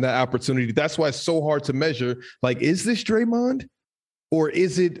and having that opportunity. That's why it's so hard to measure. Like, is this Draymond or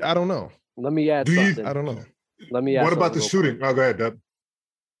is it? I don't know. Let me add something. I don't know. Let me add. What about the shooting? Oh, go ahead, Dub.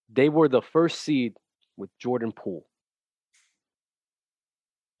 They were the first seed with Jordan Poole.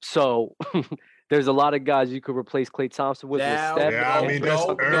 So there's a lot of guys you could replace Klay Thompson with. Steph. Yeah, I mean, that's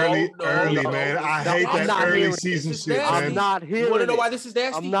early, man. I hate that early season shit, man. I'm not hearing it. You want to know why this is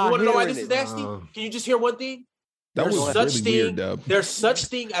nasty? Can you just hear one thing? There's such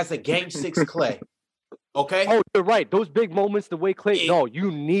thing as a Game 6 Klay. Okay. Oh, you're right. Those big moments, the way Klay.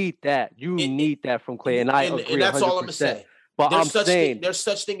 You need that. You need that from Klay, and I agree. And that's 100%. All I'm gonna say. But there's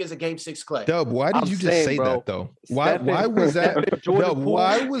such thing as a Game 6 Klay. Dub, why did you just say that though? Why was that? Dub,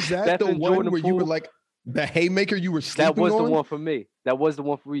 why was that the one where you were like the haymaker you were sleeping on? That was the one for me. That was the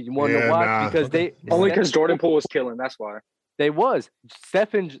one for me. You want to know why? Because because Jordan Poole was killing. That's why. They was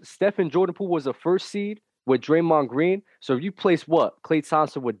Steph and Jordan Poole was the first seed with Draymond Green. So if you place Klay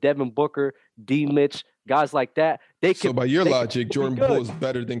Thompson with Devin Booker, D. Mitch, guys like that, they can. So by your logic, Jordan Poole is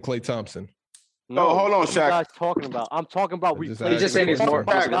better than Klay Thompson. No, hold on, Shaq. Guys talking about? I'm talking about replacement. He's just saying he's more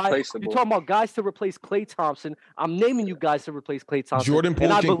replaceable. You're talking about guys to replace Klay Thompson. I'm naming you guys to replace Klay Thompson. Jordan Poole,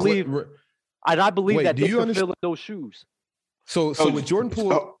 and I believe that they can fill in those shoes. So with Jordan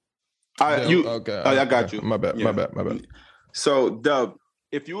Poole, I got you. My bad. So Dub,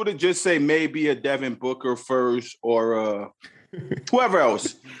 if you would have just say maybe a Devin Booker first or whoever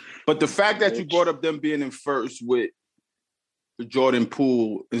else, but the fact that you brought up them being in first with Jordan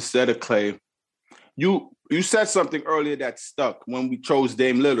Poole instead of Klay, you said something earlier that stuck when we chose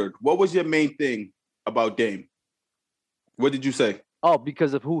Dame Lillard. What was your main thing about Dame? What did you say? Oh,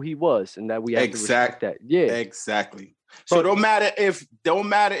 because of who he was and that we had to respect that. Yeah, exactly. So don't matter if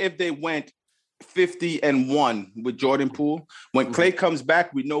they went 50-1 with Jordan Poole. When Klay comes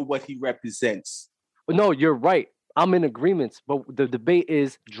back, we know what he represents. No, you're right. I'm in agreement, but the debate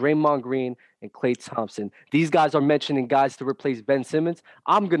is Draymond Green and Klay Thompson. These guys are mentioning guys to replace Ben Simmons.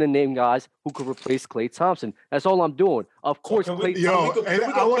 I'm going to name guys who could replace Klay Thompson. That's all I'm doing. Of course, I want to go.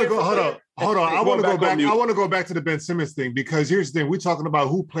 Hold on. I want to go back. I want to go back to the Ben Simmons thing, because here's the thing: we're talking about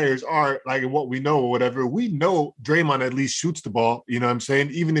who players are, like, and what we know or whatever. We know Draymond at least shoots the ball. You know what I'm saying?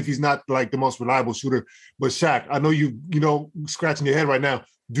 Even if he's not like the most reliable shooter. But Shaq, I know you scratching your head right now.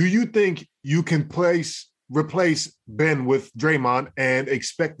 Do you think you can replace Ben with Draymond and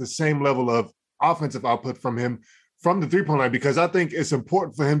expect the same level of offensive output from him from the three-point line? Because I think it's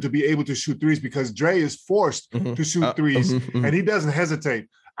important for him to be able to shoot threes, because Dre is forced to shoot threes and he doesn't hesitate.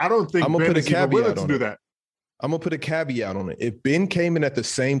 I don't think Ben is even willing to do that. I'm going to put a caveat on it. If Ben came in at the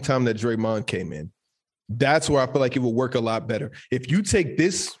same time that Draymond came in, that's where I feel like it would work a lot better. If you take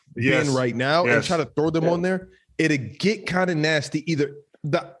this Ben right now and try to throw them on there, it'll get kind of nasty. Either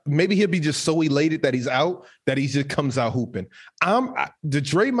maybe he'll be just so elated that he's out that he just comes out hooping. The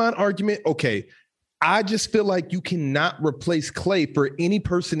Draymond argument, okay, I just feel like you cannot replace Klay for any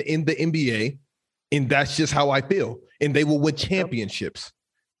person in the NBA, and that's just how I feel. And they will win championships.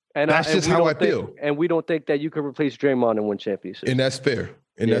 And that's just how I feel. And we don't think that you can replace Draymond and win championships. And that's fair.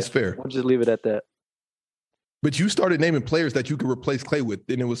 That's fair. We'll just leave it at that. But you started naming players that you could replace Klay with,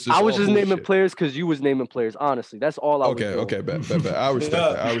 and it was just I was just naming players because you was naming players. Honestly, that's all I was doing. Okay, bet. I respect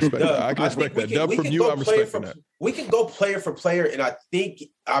that. I can respect that. Dub from you, I'm respecting that. We can go player for player, and I think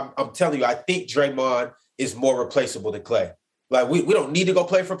I'm telling you, I think Draymond is more replaceable than Klay. Like we don't need to go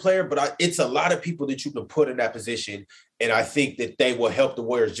player for player, but it's a lot of people that you can put in that position, and I think that they will help the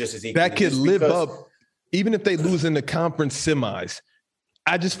Warriors just as equally. That could live up, even if they lose in the conference semis.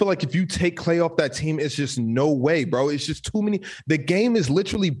 I just feel like if you take Klay off that team, it's just no way, bro. It's just too many. The game is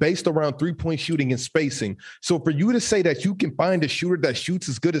literally based around three-point shooting and spacing. So for you to say that you can find a shooter that shoots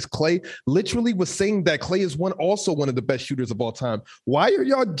as good as Klay, literally was saying that Klay is also one of the best shooters of all time. Why are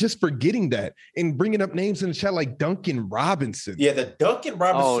y'all just forgetting that and bringing up names in the chat like Duncan Robinson? Yeah, the Duncan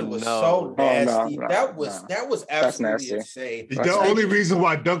Robinson was so nasty. That was absolutely insane. The only reason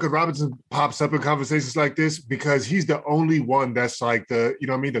why Duncan Robinson pops up in conversations like this because he's the only one that's like the, you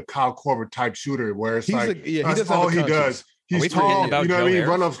know what I mean, the Kyle Korver type shooter where it's that's all he does. He's tall, you know what I mean,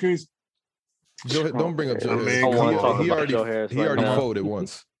 run off screens. Don't bring up Joe Harris. He already folded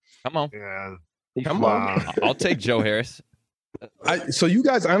once. Come on. Yeah. Come on. I'll take Joe Harris. So you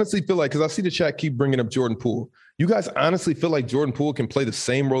guys honestly feel like, because I see the chat keep bringing up Jordan Poole, you guys honestly feel like Jordan Poole can play the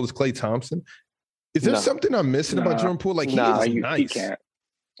same role as Klay Thompson? Is there something I'm missing about Jordan Poole? Like, he is nice. He can't.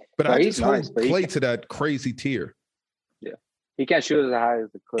 But I just hold Klay to that crazy tier. He can't shoot as high as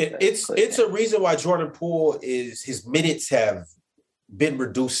the Klay. It's a reason why Jordan Poole his minutes have been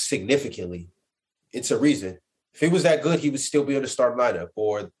reduced significantly. It's a reason. If he was that good, he would still be in the starting lineup,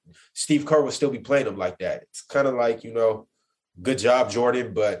 or Steve Kerr would still be playing him like that. It's kind of like, good job,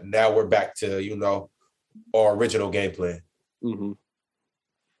 Jordan, but now we're back to, our original game plan. Mm-hmm.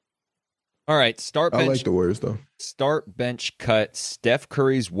 All right, start bench. I like the words, though. Start bench cut, Steph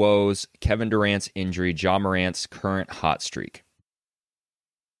Curry's woes, Kevin Durant's injury, Ja Morant's current hot streak.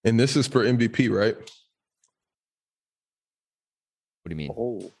 And this is for MVP, right? What do you mean?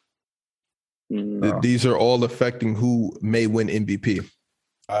 Oh. No. These are all affecting who may win MVP.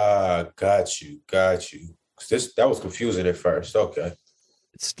 Got you. That was confusing at first. Okay.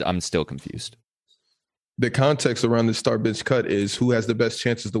 I'm still confused. The context around the start bench cut is who has the best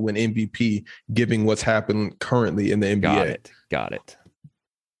chances to win MVP, given what's happened currently in the NBA. Got it.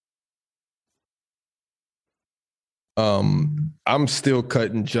 I'm still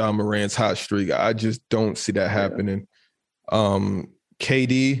cutting Ja Morant's hot streak. I just don't see that happening.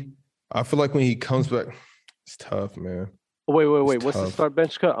 KD, I feel like when he comes back, it's tough, man. Wait. What's the start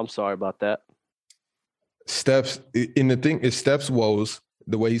bench cut? I'm sorry about that. Steph's woes,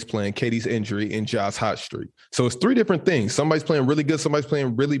 the way he's playing, KD's injury, and Ja's hot streak. So it's three different things. Somebody's playing really good, somebody's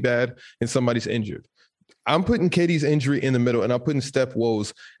playing really bad, and somebody's injured. I'm putting KD's injury in the middle, and I'm putting Steph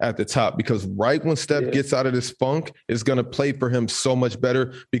woes at the top because right when Steph gets out of this funk, it's going to play for him so much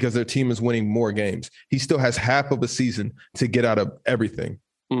better because their team is winning more games. He still has half of a season to get out of everything.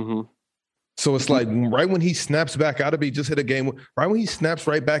 Mm-hmm. So it's like right when he snaps back out of it, he just hit a game. Right when he snaps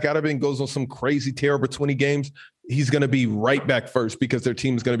right back out of it and goes on some crazy tear over 20 games, he's going to be right back first because their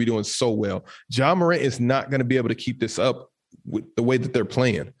team is going to be doing so well. Ja Morant is not going to be able to keep this up with the way that they're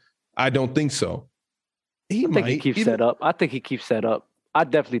playing. I don't think so. I think he keeps that up. I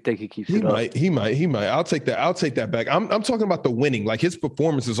definitely think he keeps it up. He might. I'll take that back. I'm talking about the winning. Like, his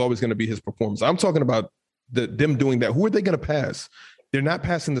performance is always going to be his performance. I'm talking about them doing that. Who are they going to pass? They're not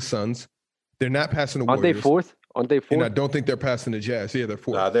passing the Suns. They're not passing the Warriors. Aren't they fourth? And I don't think they're passing the Jazz. Yeah, they're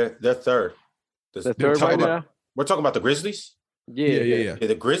fourth. Nah, they're third. They're third right now? We're talking about the Grizzlies? Yeah.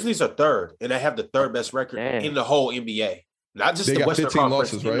 The Grizzlies are third, and they have the third best record in the whole NBA. Not just the Western Conference,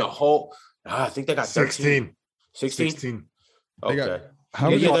 losses, right? In the whole. I think they got 16. 16? Okay.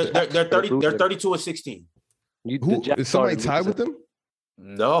 They're 32 and 16. Is somebody tied with them?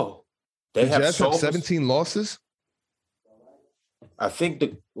 No. The Jazz have 17 losses? I think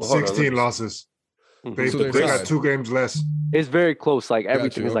 16 losses. They got 2 games less. It's very close. Like,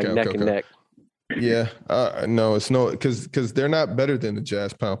 everything is neck and neck. Yeah. No, it's no, because they're not better than the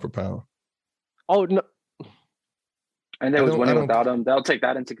Jazz pound for pound. Oh, no. And they was winning without them. They'll take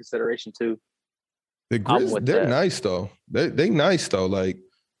that into consideration too. The Grizz, they're nice though. They nice though. Like,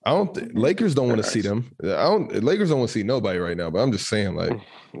 Lakers don't want to see them. Lakers don't want to see nobody right now. But I'm just saying, like,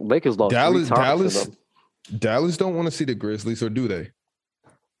 Lakers lost Dallas don't want to see the Grizzlies, or do they?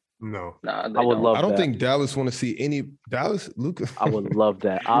 No. I would love that. I don't think Dallas want to see any Luka. I would love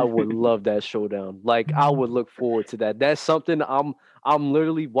that. I would love that showdown. Like, I would look forward to that. That's something I'm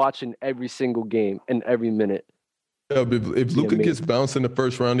literally watching every single game and every minute. If Luka gets bounced in the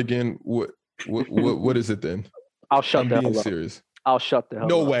first round again, what is it then? I'll shut the hell up. I'm being serious. I'll shut the hell up.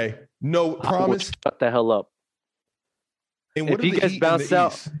 No way. No, promise. Shut the hell up. And if he gets bounced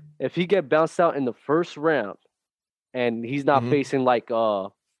out in the first round, and he's not facing like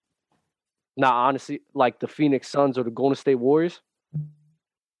honestly, like the Phoenix Suns or the Golden State Warriors,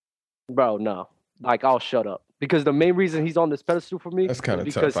 bro, no. Like, I'll shut up. Because the main reason he's on this pedestal for me, that's kind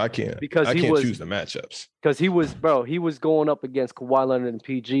of tough. I can't choose the matchups. Because he was going up against Kawhi Leonard and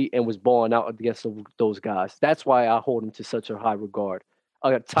PG and was balling out against those guys. That's why I hold him to such a high regard.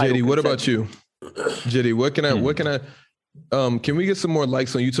 JD, what about you? JD, what can I Can we get some more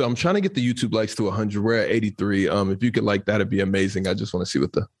likes on YouTube? I'm trying to get the YouTube likes to 100. We're at 83. If you could like that, it'd be amazing. I just want to see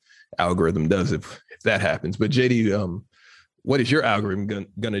what the algorithm does if that happens. But JD, what is your algorithm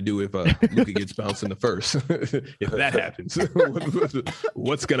gonna do if Luka gets bounced in the first? If that happens,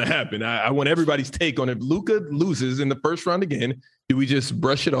 what's gonna happen? I want everybody's take on it. If Luka loses in the first round again, do we just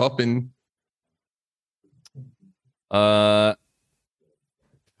brush it off and?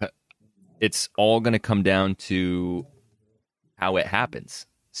 It's all gonna come down to how it happens.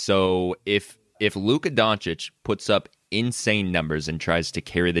 So if Luka Doncic puts up insane numbers and tries to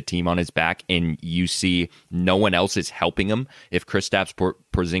carry the team on his back, and you see no one else is helping him, if Kristaps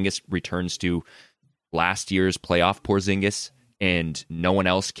Porzingis returns to last year's playoff Porzingis and no one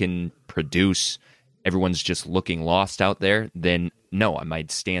else can produce, everyone's just looking lost out there, then no, my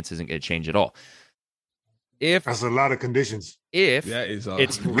stance isn't going to change at all. That's a lot of conditions. It's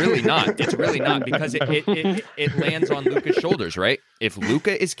really not. It's really not, because it lands on Luka's shoulders, right? If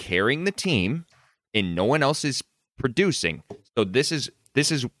Luka is carrying the team and no one else is producing, so this is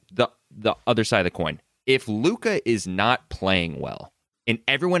the other side of the coin. If Luka is not playing well and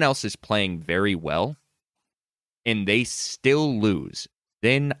everyone else is playing very well and they still lose,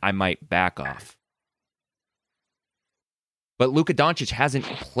 then I might back off. But Luka Doncic hasn't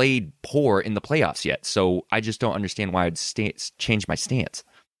played poor in the playoffs yet, so I just don't understand why I'd change my stance.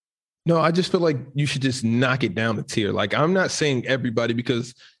 No, I just feel like you should just knock it down a tier. Like, I'm not saying everybody,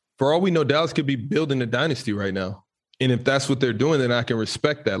 because for all we know, Dallas could be building a dynasty right now. And if that's what they're doing, then I can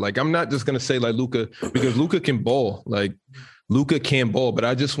respect that. Like, I'm not just going to say like Luka, because Luka can ball. Like, Luka can ball. But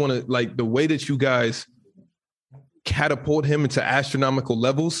I just want to, like, the way that you guys catapult him into astronomical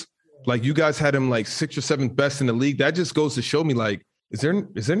levels, like you guys had him like 6th or 7th best in the league. That just goes to show me, like, is there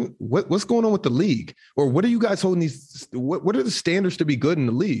what's going on with the league? Or what are you guys holding these? What are the standards to be good in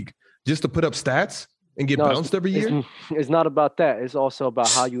the league? Just to put up stats and get bounced every year? It's not about that. It's also about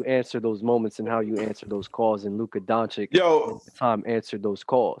how you answer those moments and how you answer those calls. And Luka Doncic, answered those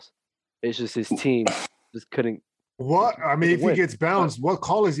calls. It's just his team just couldn't. What? I mean, if he gets bounced, what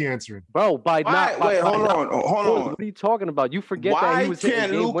call is he answering? Bro, hold on. What are you talking about? You forget that he was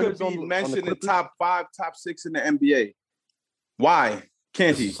can't Luka be mentioned in top 5, top 6 in the NBA? Why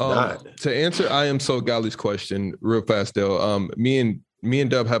can't he? To answer I Am So Godly's question real fast, Dale, me and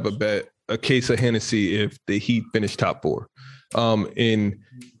Dub have a bet, a case of Hennessy if the Heat finish top 4. And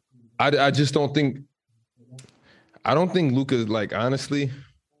I just don't think Luka's, like, honestly.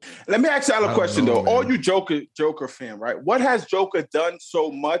 Let me ask y'all a question, though. All you Joker fan, right? What has Joker done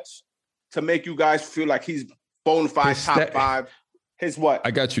so much to make you guys feel like he's bona fide top 5? His what? I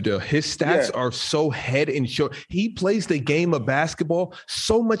got you, Dale. His stats are so head and shoulder. He plays the game of basketball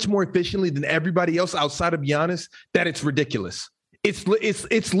so much more efficiently than everybody else outside of Giannis that it's ridiculous. It's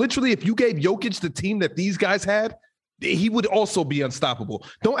literally, if you gave Jokic the team that these guys had, he would also be unstoppable.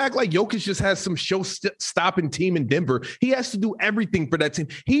 Don't act like Jokic just has some show-stopping team in Denver. He has to do everything for that team.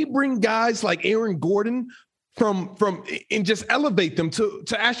 He bring guys like Aaron Gordon from and just elevate them to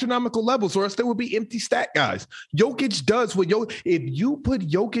astronomical levels, or else there would be empty stat guys. Jokic does what if you put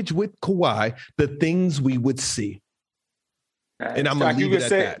Jokic with Kawhi, the things we would see. And I'm gonna leave it at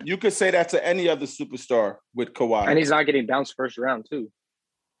that. You could say that to any other superstar with Kawhi, and he's not getting bounced first round too.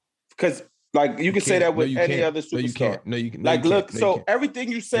 Because, like, you can say that with any other superstar. Look,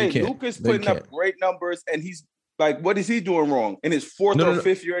 everything you say, Luka's putting up great numbers, and he's like, what is he doing wrong in his 4th or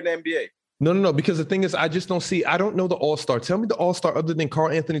 5th year in the NBA? No. Because the thing is, I don't know the all-star. Tell me the all-star other than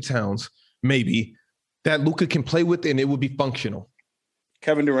Karl Anthony Towns, maybe, that Luka can play with and it would be functional.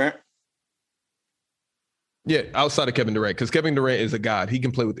 Kevin Durant. Yeah, outside of Kevin Durant, because Kevin Durant is a god. He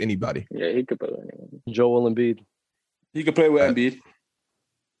can play with anybody. Yeah, he could play with anyone. Joel Embiid. He could play with Embiid.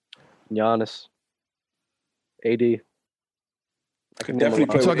 Giannis. AD. I could definitely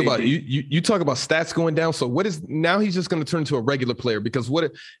play with AD. You talk about stats going down. So what is now? He's just going to turn into a regular player, because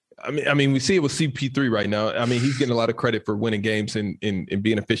I mean, we see it with CP3 right now. I mean, he's getting a lot of credit for winning games and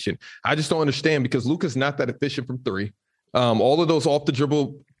being efficient. I just don't understand, because Luka's not that efficient from 3. All of those off the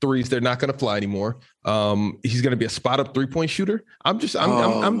dribble threes, they're not going to fly anymore. He's going to be a spot up 3-point shooter. I'm just trying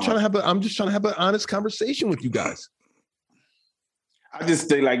to have an honest conversation with you guys. I just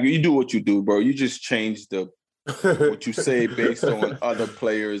think, like, you do what you do, bro. You just change what you say based on other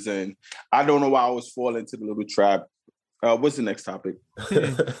players, and I don't know why I was falling into the little trap. What's the next topic?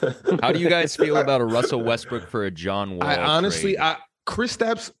 How do you guys feel about a Russell Westbrook for a John Wall?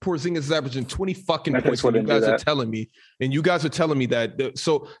 Kristaps Porzingis is averaging 20 fucking points. You guys are telling me, that.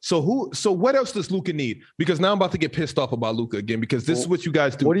 So what else does Luka need? Because now I'm about to get pissed off about Luka again, because this is what you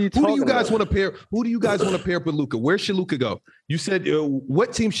guys do. Who do you guys want to pair up with Luka? Where should Luka go? You said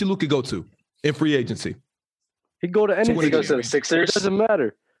what team should Luka go to in free agency? He'd go to any. He goes to the Sixers. It doesn't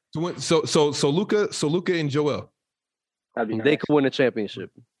matter. So Luka and Joel. That'd be nice. They could win a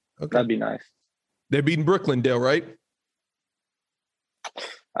championship. Okay. That'd be nice. They're beating Brooklyn, Dale, right?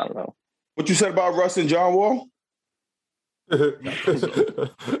 I don't know. What you said about Russ and John Wall?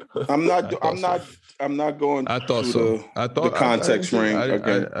 I'm not going. I thought so. The context ring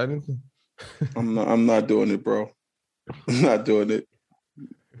again. I didn't. I'm not doing it, bro. I'm not doing it.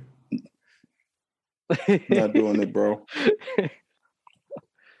 Not doing it, bro.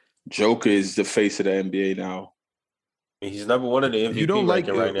 Joker is the face of the NBA now. He's number one in the MVP. You don't like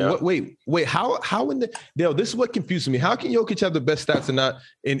it right now. Wait. How in the Dale? This is what confuses me. How can Jokic have the best stats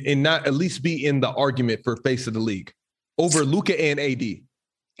and not at least be in the argument for face of the league over Luka and AD?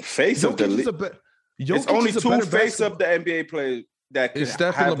 Face of the league. It's only two face of the NBA players that can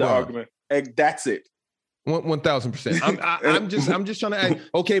have the argument. That's it. 1,000%. I'm just trying to add.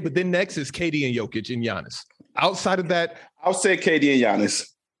 Okay, but then next is KD and Jokic and Giannis. Outside of that, I'll say KD and Giannis.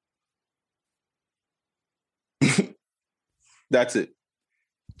 That's it.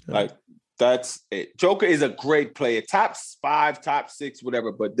 Like, that's it. Joker is a great player. Top 5, top 6,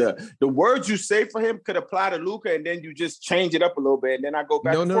 whatever. But the words you say for him could apply to Luka, and then you just change it up a little bit, and then I go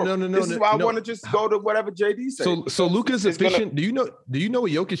back. No. This is why I want to just go to whatever JD says. So Luka's efficient. Do you know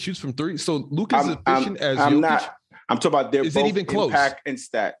what Jokic shoots from 3? So Luka's efficient as Jokic. I'm talking about their both even close? Impact and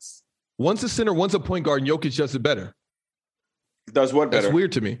stats. One's a center, one's a point guard, and Jokic does it better. Does what better? That's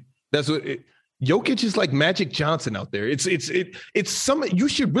weird to me. That's what. Jokic is like Magic Johnson out there. It's some. You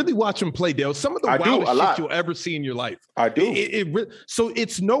should really watch him play, Dale. Some of the wildest shit you'll ever see in your life. I do. So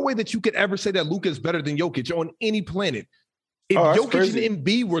it's no way that you could ever say that Luka is better than Jokic on any planet. If Jokic and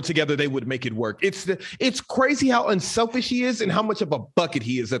Embiid were together, they would make it work. It's crazy how unselfish he is and how much of a bucket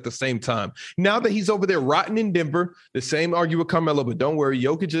he is at the same time. Now that he's over there rotting in Denver, the same argue with Carmelo, but don't worry,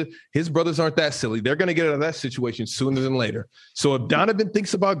 Jokic, his brothers aren't that silly. They're going to get out of that situation sooner than later. So if Donovan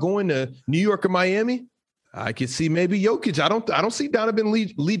thinks about going to New York or Miami, I could see maybe Jokic. I don't see Donovan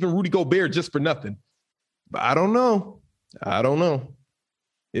leaving Rudy Gobert just for nothing. But I don't know.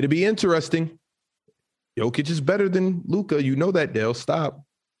 It'll be interesting. Jokic is better than Luka. You know that, Dale. Stop.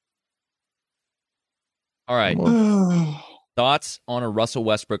 All right. Thoughts on a Russell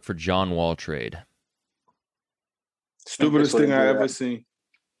Westbrook for John Wall trade? Stupidest thing I ever seen.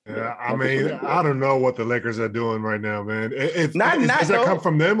 Yeah, I mean, I don't know what the Lakers are doing right now, man. Does that come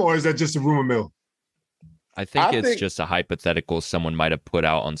from them, or is that just a rumor mill? I think it's just a hypothetical someone might have put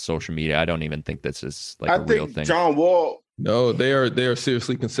out on social media. I don't even think this is like a real thing. John Wall. No, they are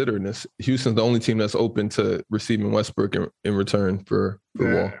seriously considering this. Houston's the only team that's open to receiving Westbrook in return for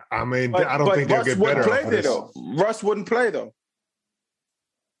Wall. I mean, I don't think they'll get better off of this. Russ wouldn't play though.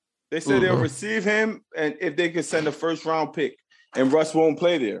 They said they'll receive him, and if they could send a first-round pick, and Russ won't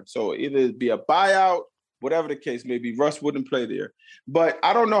play there. So either it'd be a buyout, whatever the case may be, Russ wouldn't play there. But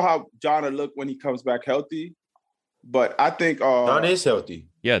I don't know how John will look when he comes back healthy. But I think John is healthy.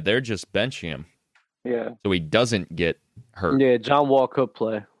 Yeah, they're just benching him. Yeah. So he doesn't get hurt. Yeah, John Wall could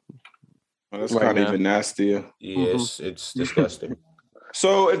play. Well, that's kind of even nastier. Yes, it's disgusting.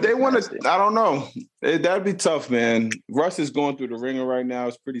 So if they want to, I don't know. That'd be tough, man. Russ is going through the ringer right now.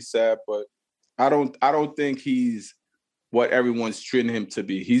 It's pretty sad, but I don't think he's what everyone's treating him to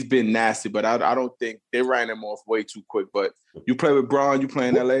be. He's been nasty, but I don't think they ran him off way too quick. But you play with Braun, you play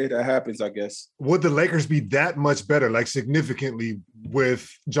in LA, that happens, I guess. Would the Lakers be that much better, like significantly, with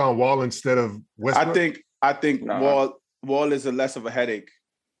John Wall instead of Westbrook? I think Wall is a less of a headache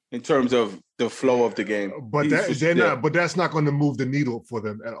in terms of the flow of the game. But that's not going to move the needle for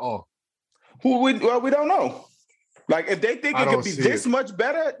them at all. We don't know. Like if they think it could be this much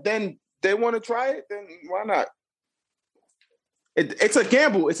better, then they want to try it. Then why not? It's a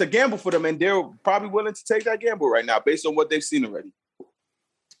gamble. It's a gamble for them, and they're probably willing to take that gamble right now based on what they've seen already.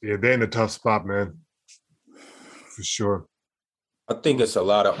 Yeah, they're in a tough spot, man. For sure. I think it's a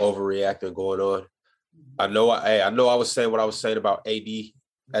lot of overreacting going on. I know I was saying what I was saying about AD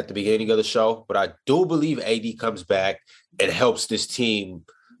at the beginning of the show, but I do believe AD comes back and helps this team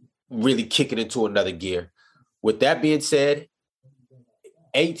really kick it into another gear. With that being said,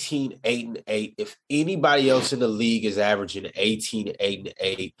 18-8-8. If anybody else in the league is averaging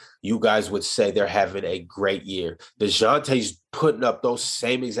 18-8-8, you guys would say they're having a great year. DeJounte's putting up those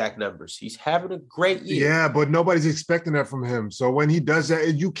same exact numbers. He's having a great year. Yeah, but nobody's expecting that from him. So when he does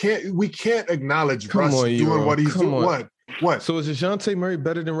that, we can't acknowledge Russ doing what he's doing. What? So is DeJounte Murray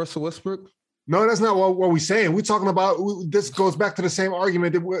better than Russell Westbrook? No, that's not what we're saying. We're talking about this goes back to the same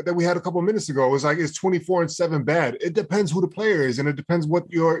argument that we had a couple of minutes ago. It was like, is 24-7 bad? It depends who the player is, and it depends what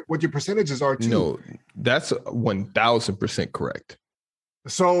your percentages are too. No, that's 1,000% correct.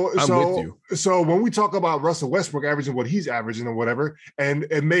 So I'm with you. So when we talk about Russell Westbrook averaging what he's averaging or whatever, and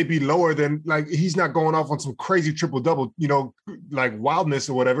it may be lower than, like, he's not going off on some crazy triple-double, like wildness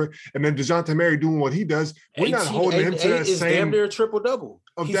or whatever, and then DeJounte Murray doing what he does, we're not holding him to that is same... damn near triple-double.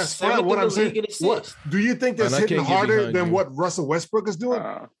 That's fine. What I'm saying, do you think that's hitting harder than what Russell Westbrook is doing?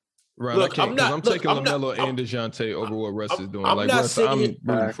 Right, look, I'm taking LaMelo and DeJounte over what Russ is doing. I'm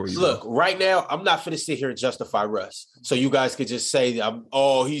rooting for you. Look, right now, I'm not finna sit here and justify Russ. So you guys could just say, he's no, I'm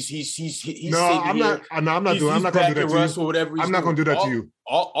not gonna do that Russ to you. Whatever I'm not gonna do that to you.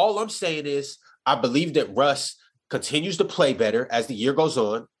 All I'm saying is, I believe that Russ continues to play better as the year goes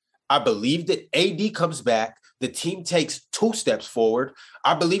on. I believe that AD comes back. The team takes 2 steps forward.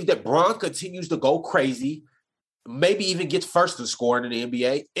 I believe that Bron continues to go crazy. Maybe even gets first in scoring in the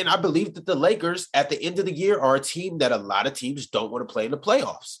NBA. And I believe that the Lakers at the end of the year are a team that a lot of teams don't want to play in the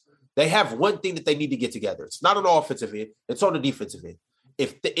playoffs. They have one thing that they need to get together. It's not on the offensive end. It's on the defensive end.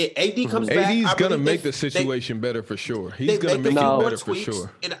 If AD comes back, AD's going to make the situation better for sure. He's going to make it better for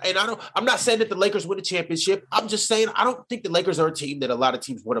sure. And I'm not saying that the Lakers win the championship. I'm just saying I don't think the Lakers are a team that a lot of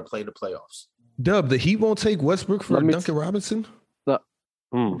teams want to play in the playoffs. Dub, the Heat won't take Westbrook for Duncan Robinson?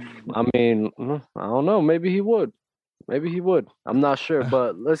 I mean, I don't know. Maybe he would. I'm not sure.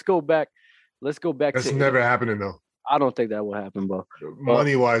 But let's go back. That's never happening, though. I don't think that will happen, bro.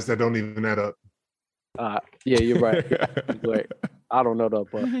 Money-wise, that don't even add up. Yeah, you're right. I don't know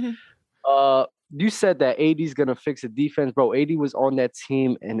that, but you said that AD's gonna fix the defense, bro. AD was on that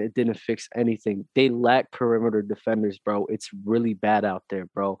team and it didn't fix anything. They lack perimeter defenders, bro. It's really bad out there,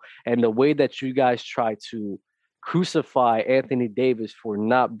 bro. And the way that you guys try to crucify Anthony Davis for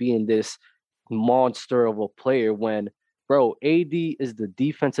not being this monster of a player when, bro, AD is the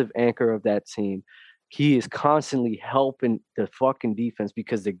defensive anchor of that team. He is constantly helping the fucking defense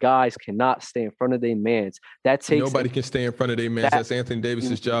because the guys cannot stay in front of their mans. Nobody can stay in front of their mans. That's Anthony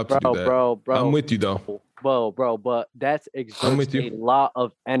Davis's job to do that. Bro. I'm with you though. Bro, but that's exerts a lot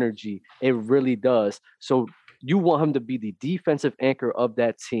of energy. It really does. So you want him to be the defensive anchor of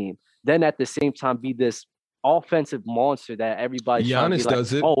that team. Then at the same time be this offensive monster that everybody Giannis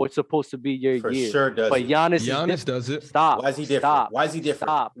does it. Oh, it's supposed to be your For year. Sure does but it. Giannis does it. Stop. Why is he different? Why is he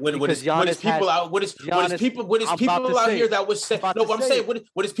different? Stop. When is people out here that would say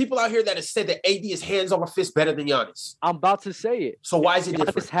when is people out here that has said that AD is hands over fist better than Giannis? I'm about to say it. So why is it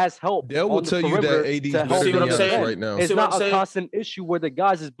different? Giannis has help. They will tell you that AD is better than Giannis right now. It's not a constant issue where the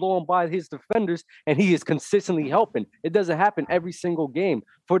guys is blowing by his defenders and he is consistently helping. It doesn't happen every single game.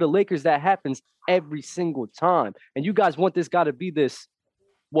 For the Lakers, that happens every single time. And you guys want this guy to be this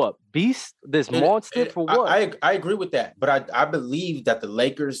beast, this monster for what? I agree with that, but I believe that the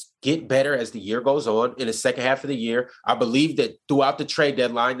Lakers get better as the year goes on in the second half of the year. I believe that throughout the trade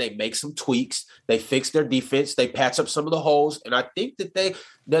deadline, they make some tweaks, they fix their defense, they patch up some of the holes, and I think that they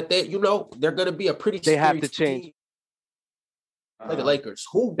they're going to be a pretty. They have to change. Play the Lakers.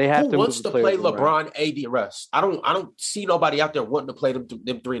 Who wants to play LeBron, AD, Russ? I don't see nobody out there wanting to play them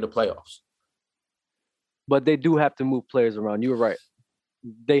three in the playoffs. But they do have to move players around. You're right.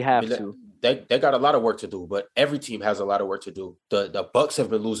 They have to. They got a lot of work to do, but every team has a lot of work to do. The Bucks have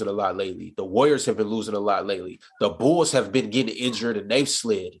been losing a lot lately. The Warriors have been losing a lot lately. The Bulls have been getting injured and they've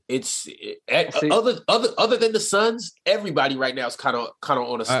slid. Other than the Suns, everybody right now is kind of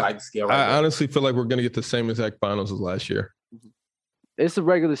on a sliding scale. I honestly feel like we're going to get the same exact finals as last year. It's a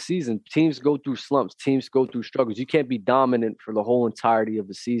regular season. Teams go through slumps. Teams go through struggles. You can't be dominant for the whole entirety of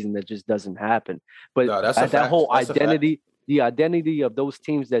the season. That just doesn't happen. But that whole identity, the identity of those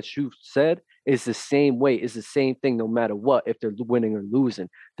teams that you said is the same way. It's the same thing no matter what, if they're winning or losing.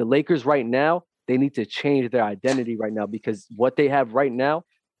 The Lakers right now, they need to change their identity right now because what they have right now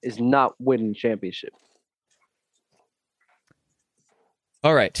is not winning championship.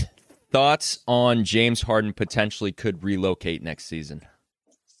 All right. Thoughts on James Harden potentially could relocate next season?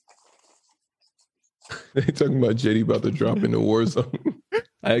 They talking about JD about to drop in the war zone.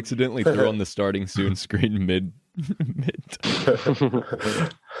 I accidentally threw on the starting soon screen mid.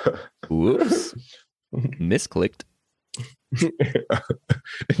 Whoops. Misclicked.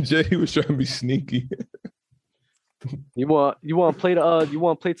 JD was trying to be sneaky. You want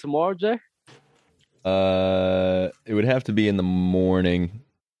to play tomorrow, Jay? It would have to be in the morning.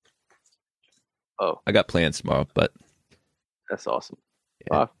 Oh, I got plans tomorrow, but that's awesome.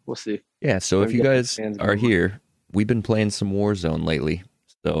 Yeah. We'll see. Yeah, so if you guys are here, we've been playing some Warzone lately,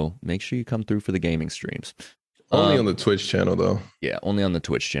 so make sure you come through for the gaming streams. Only on the Twitch channel, though. Yeah, only on the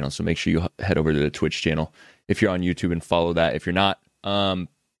Twitch channel, so make sure you head over to the Twitch channel if you're on YouTube and follow that. If you're not,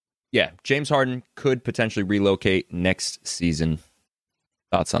 James Harden could potentially relocate next season.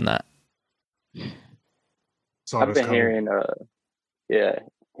 Thoughts on that? I've been hearing Yeah,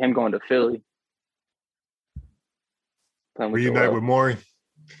 him going to Philly. Reunite with Maury.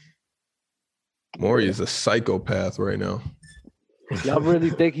 Maury is a psychopath right now. Y'all really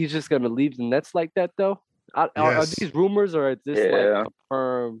think he's just gonna leave the Nets like that though? Are these rumors or is this like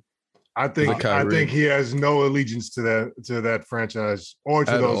confirmed? I think he has no allegiance to that franchise or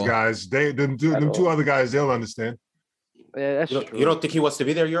to those guys. Them two other guys, they'll understand. Yeah, that's true. You don't think he wants to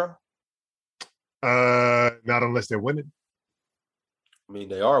be there, Euro? Not unless they're winning. I mean,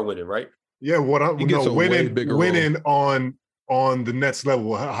 they are winning, right? Yeah, winning on the Nets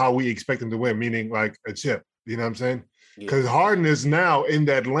level, how we expect them to win, meaning like a chip. You know what I'm saying? Because Harden is now in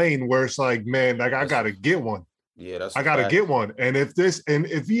that lane where it's like, man, like I gotta get one. Yeah, I gotta get one. And if there's any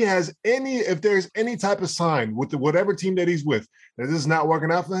type of sign with whatever team that he's with that this is not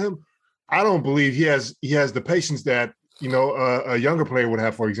working out for him, I don't believe he has the patience that a younger player would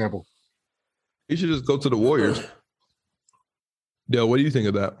have, for example. He should just go to the Warriors. Dale, what do you think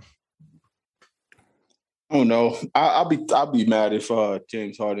of that? Oh no, I'll be mad if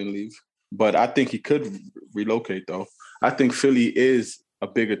James Harden leaves, but I think he could relocate though. I think Philly is a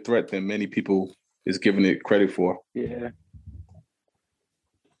bigger threat than many people is giving it credit for. Yeah.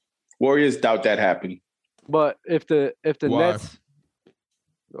 Warriors doubt that happened. But if the Nets,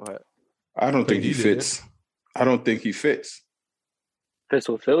 go ahead. I don't think he fits. I don't think he fits. Fits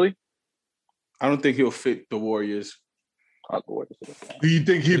with Philly? I don't think he'll fit the Warriors. Do you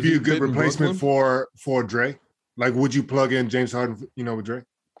think he'd be a good replacement for Dre? Like, would you plug in James Harden, with Dre?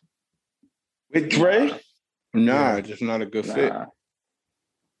 With Dre? Nah, just not a good fit.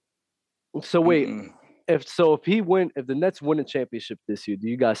 So wait, if the Nets win a championship this year, do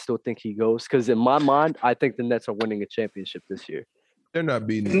you guys still think he goes? Because in my mind, I think the Nets are winning a championship this year. They're not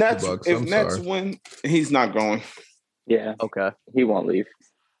beating the Bucks. If Nets win, he's not going. Yeah. Okay. He won't leave.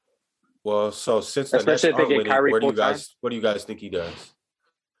 Well, so since the Nets aren't winning, what do you guys think he does?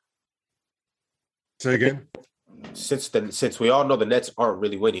 Say again. Since we all know the Nets aren't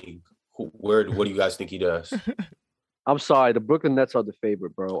really winning, what do you guys think he does? I'm sorry, the Brooklyn Nets are the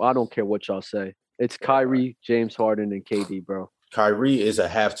favorite, bro. I don't care what y'all say. It's Kyrie, James Harden, and KD, bro. Kyrie is a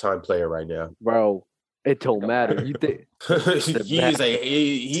halftime player right now, bro. It don't matter. You think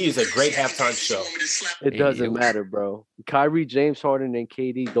he is a great halftime show. It doesn't matter, bro. Kyrie, James Harden, and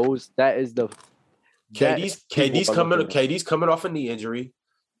KD. KD's coming off a knee injury.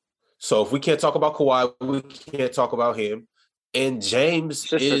 So if we can't talk about Kawhi, we can't talk about him. And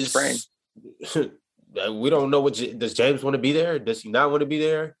James is. We don't know does James want to be there? Does he not want to be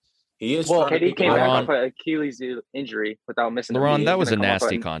there? He is. Well, KD came back off an Achilles injury without missing. LeBron, that was a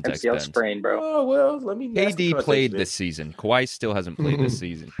nasty context. MCL sprain, bro. Oh well, let me. KD played this season. Kawhi still hasn't played this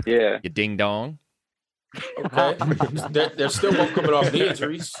season. Yeah, you ding dong. Okay, they're still both coming off knee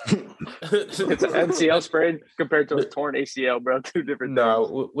injuries. It's an MCL sprain compared to a torn ACL, bro. Two different.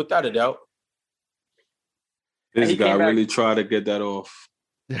 No, without a doubt. This guy really tried to get that off.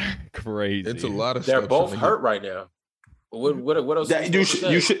 Crazy. It's a lot of. They're both hurt right now. What else? You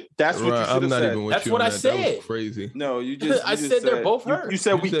should. That's what you should have said. That's what I said. That was crazy. No, you just. I said they're both hurt. You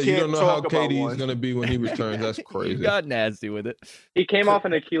said we can't. You don't know how KD is going to be when he returns. That's crazy. You got nasty with it. He came off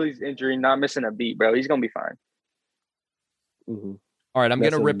an Achilles injury, not missing a beat, bro. He's gonna be fine. Mm-hmm. All right, I'm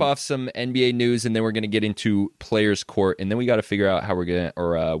going to rip off some NBA news, and then we're going to get into Players Court, and then we got to figure out how we're going to,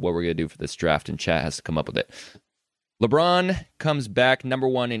 or what we're going to do for this draft, and chat has to come up with it. LeBron comes back number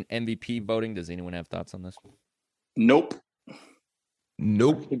one in MVP voting. Does anyone have thoughts on this? Nope.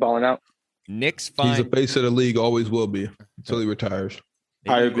 He balling out. Knicks fine. He's the face of the league, always will be until he retires.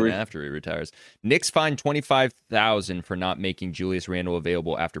 Maybe I agree. even after he retires. Knicks fined $25,000 for not making Julius Randle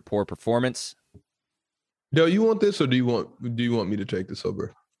available after poor performance. Yo, you want this, or do you want me to take this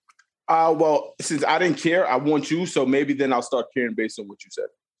over? Well, since I didn't care, I want you, so maybe then I'll start caring based on what you said.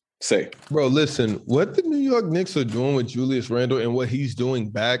 Say. Bro, listen, what the New York Knicks are doing with Julius Randle and what he's doing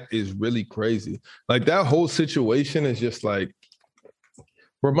back is really crazy. Like, that whole situation is just like,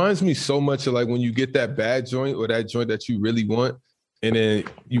 reminds me so much of like when you get that bad joint or that joint that you really want, and then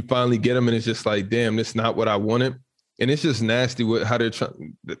you finally get them and it's just like, damn, that's not what I wanted. And it's just nasty with how they're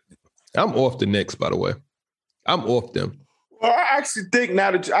trying. I'm off the Knicks, by the way. I'm off them. Well, I actually think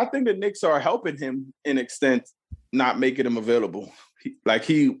I think the Knicks are helping him in extent, not making him available.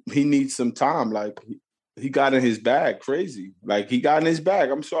 He needs some time. Like he got in his bag crazy. Like he got in his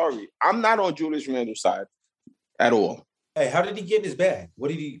bag. I'm sorry. I'm not on Julius Randle's side at all. Hey, how did he get in his bag? What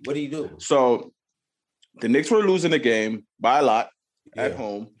did he do? So the Knicks were losing the game by a lot at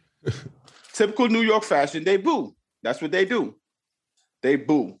home. Typical New York fashion, they boo. That's what they do. They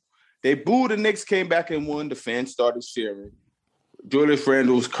boo. They booed, the Knicks came back and won. The fans started cheering. Julius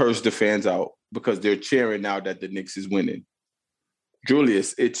Randle's cursed the fans out because they're cheering now that the Knicks is winning.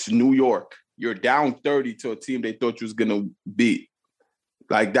 Julius, it's New York. You're down 30 to a team they thought you was gonna beat.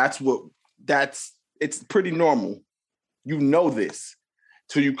 Like it's pretty normal. You know this.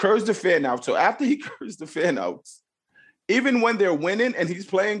 So you curse the fan out. So after he cursed the fan outs, even when they're winning and he's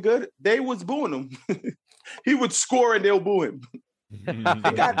playing good, they was booing him. He would score and they'll boo him.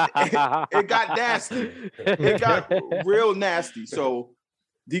 It got nasty. It got real nasty. So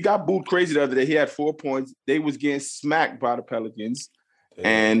he got booed crazy the other day. He had 4 points. They was getting smacked by the Pelicans.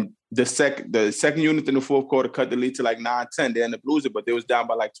 And the second unit in the fourth quarter cut the lead to like 9-10. They ended up losing, but they was down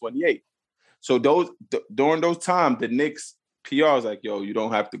by like 28. So during those times, the Knicks PR was like, yo, you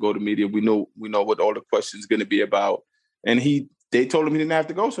don't have to go to media. We know what all the questions going to be about. And they told him he didn't have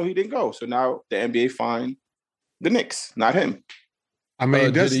to go, so he didn't go. So now the NBA fined the Knicks, not him. I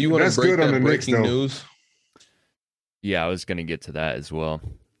mean, that's good on the Knicks, though. News? Yeah, I was going to get to that as well.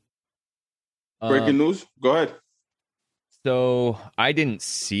 Breaking news? Go ahead. So I didn't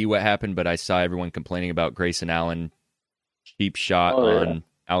see what happened, but I saw everyone complaining about Grayson Allen cheap shot on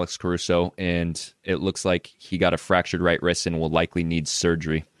Alex Caruso, and it looks like he got a fractured right wrist and will likely need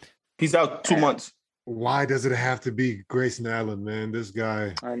surgery. He's out 2 months. Why does it have to be Grayson Allen, man? This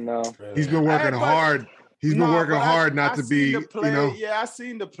guy. I know. He's been working hard. He's been working hard not to be, Yeah, I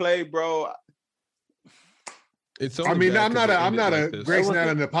seen the play, bro. I'm not a Grayson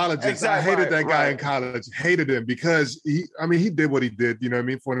Allen apologist. Exactly, I hated that guy in college. Hated him because he did what he did,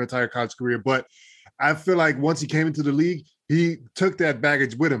 for an entire college career. But I feel like once he came into the league, he took that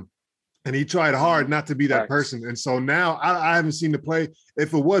baggage with him. And he tried hard not to be that person. And so now I haven't seen the play.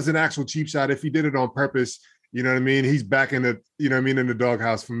 If it was an actual cheap shot, if he did it on purpose, he's back in the, in the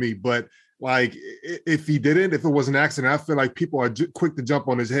doghouse for me. But like, if he didn't, if it was an accident, I feel like people are quick to jump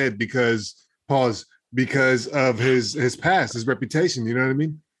on his head because of his past, his reputation. You know what I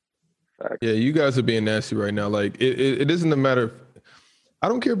mean? Yeah, you guys are being nasty right now. Like, it isn't a matter. I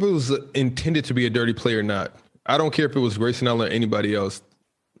don't care if it was intended to be a dirty play or not. I don't care if it was Grayson Allen or anybody else.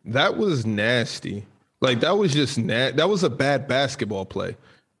 That was nasty. Like, that was just that was a bad basketball play.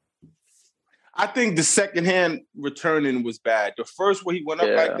 I think the second hand returning was bad. The first where he went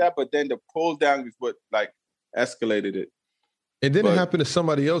up like that, but then the pull down is what like escalated it. It didn't happen to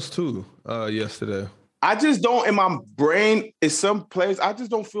somebody else too yesterday. I just don't, in my brain, is some players, I just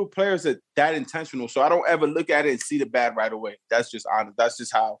don't feel players that intentional. So I don't ever look at it and see the bad right away. That's just honest. That's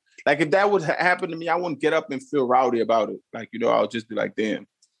just how, like, if that would happen to me, I wouldn't get up and feel rowdy about it. Like, I'll just be like, damn.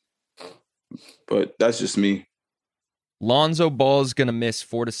 But that's just me. Lonzo Ball's going to miss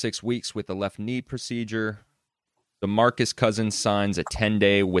 4 to 6 weeks with a left knee procedure. DeMarcus Cousins signs a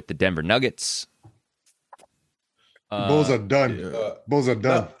 10-day with the Denver Nuggets. Bulls are done. Bulls are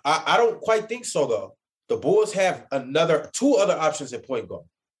done. No, I don't quite think so, though. The Bulls have two other options at point guard.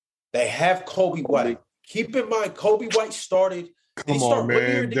 They have Kobe White. Keep in mind, Kobe White started. Did he start 1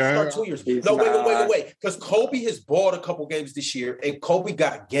 year? Did he start 2 years? No, wait. Because Kobe has balled a couple games this year, and Kobe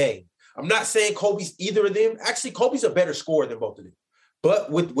got game. I'm not saying Kobe's either of them. Actually, Kobe's a better scorer than both of them. But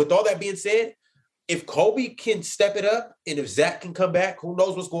with all that being said, if Kobe can step it up, and if Zach can come back, who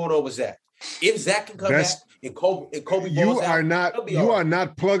knows what's going on with Zach? If Zach can come back and Kobe balls are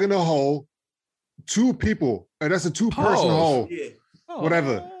not plugging a hole. Two people, and that's a two-person hole. Yeah.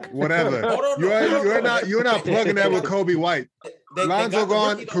 Whatever. You're not plugging that with Kobe White. Lonzo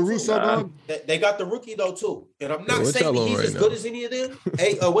gone, Caruso gone. They got the rookie though too, and I'm not saying that he's as good as any of them.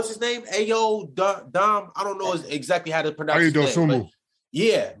 What's his name? Ayo Dom. I don't know exactly how to pronounce his name.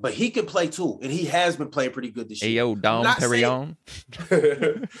 Yeah, but he can play too, and he has been playing pretty good this year. Ayo Dom Perignon.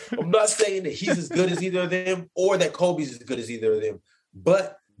 I'm not saying that he's as good as either of them, or that Kobe's as good as either of them,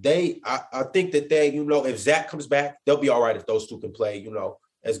 but I think that if Zach comes back, they'll be all right if those two can play,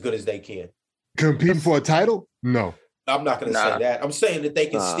 as good as they can. Competing for a title? No. I'm not going to say that. I'm saying that they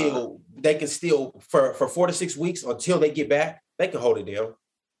can still for 4 to 6 weeks until they get back, they can hold it down.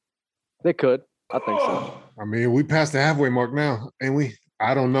 They could. I think so. I mean, we passed the halfway mark now, ain't we?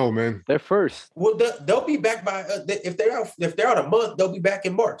 I don't know, man. They're first. Well, they'll be back by if they're out a month, they'll be back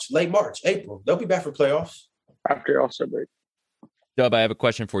in late March, April. They'll be back for playoffs after All-Star break. Dub, I have a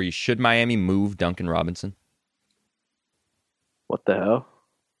question for you. Should Miami move Duncan Robinson? What the hell?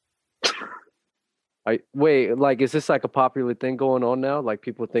 Is this like a popular thing going on now? Like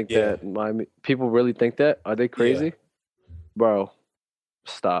people think that Miami people really think that? Are they crazy? Yeah. Bro,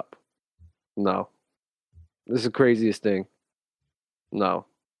 stop. No. This is the craziest thing. No.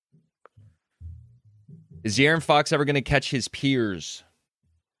 Is De'Aaron Fox ever going to catch his peers?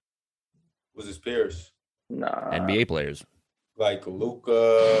 Who's his peers? Nah. NBA players. Like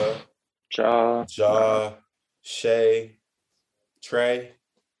Luka, Ja, Shea, Trey.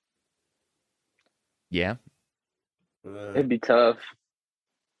 Yeah. It'd be tough.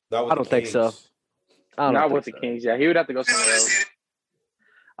 I don't think so. Not with the Kings. Yeah, he would have to go somewhere else.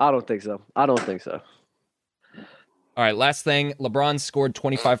 I don't think so. All right, last thing. LeBron scored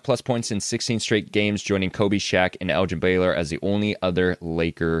 25-plus points in 16 straight games, joining Kobe, Shaq, and Elgin Baylor as the only other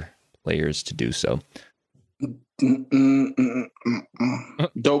Laker players to do so.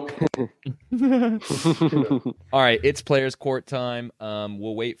 Dope. All right, it's players' court time.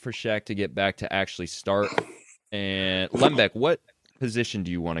 We'll wait for Shaq to get back to actually start. And Lembeck, what position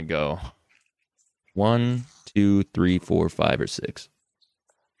do you want to go? 1, 2, 3, 4, 5, or 6?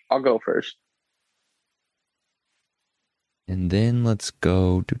 I'll go first. And then let's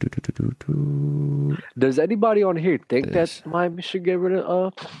go. Does anybody on here think that Miami should get rid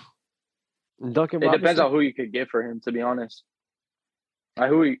of Duncan Robinson? It depends on who you could get for him, to be honest.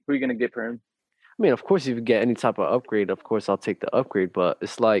 Who are you going to get for him? I mean, of course, if you get any type of upgrade, of course, I'll take the upgrade. But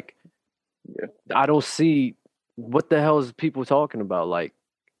it's like, I don't see what the hell is people talking about. Like,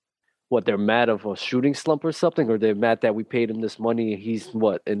 what, they're mad of a shooting slump or something? Or they're mad that we paid him this money and he's,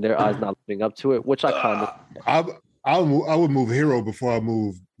 what, in their eyes, not living up to it? Which I kind of... I would move Hero before I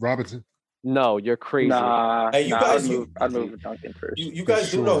move Robinson. No, you're crazy. Nah, hey, you guys, I'd move Duncan first. You guys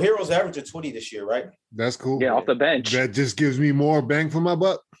do know Hero's averaging 20 this year, right? That's cool. Yeah, off the bench. That just gives me more bang for my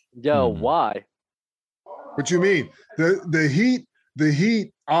buck. Yo, why? What you mean? The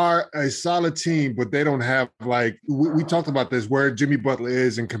Heat are a solid team, but they don't have, like, we talked about this, where Jimmy Butler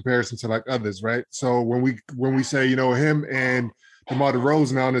is in comparison to like others, right? So when we say, him and DeMar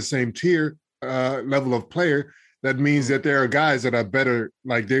DeRozan are on the same tier level of player, that means that there are guys that are better,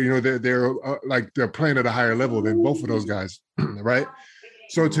 like they're playing at a higher level than both of those guys, right?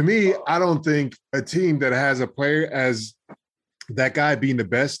 So to me, I don't think a team that has a player as that guy being the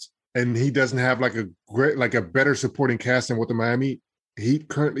best, and he doesn't have like a better supporting cast than what the Miami Heat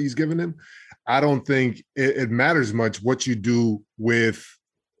currently is giving him. I don't think it matters much what you do with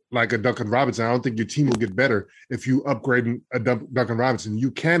like a Duncan Robinson. I don't think your team will get better if you upgrade a Duncan Robinson. You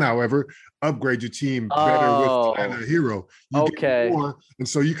can, however, upgrade your team better with a Hero. You get more, and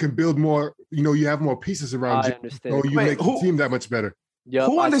so you can build more. You have more pieces around you, so you make the team that much better. Yep,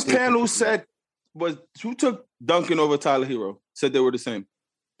 who on this panel said who took Duncan over Tyler Hero? Said they were the same.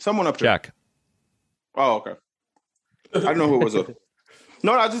 Someone up there. Jack. Oh, okay. I didn't know who it was.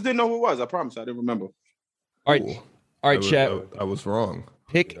 No, I just didn't know who it was. I promise, I didn't remember. All right, Chat. I was wrong.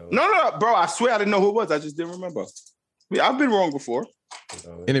 Pick. No, bro. I swear I didn't know who it was. I just didn't remember. I've been wrong before.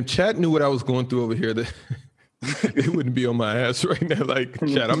 And if Chat knew what I was going through over here, they wouldn't be on my ass right now. Like,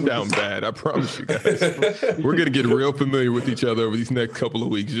 Chat, I'm down bad. I promise you guys. We're going to get real familiar with each other over these next couple of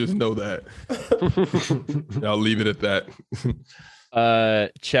weeks. Just know that. I'll leave it at that.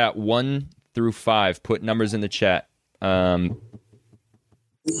 Chat 1 through 5. Put numbers in the chat.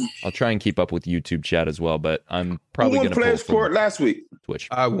 I'll try and keep up with YouTube chat as well, but I'm probably going to play court last week. Twitch.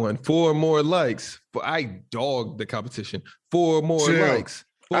 I won 4 more likes. I dogged the competition. 4 more likes.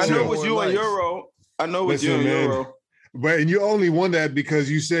 I know it was you and Euro. I know it was you and Euro. And you only won that because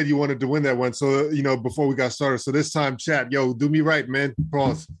you said you wanted to win that one. So, before we got started. So this time, chat, do me right, man.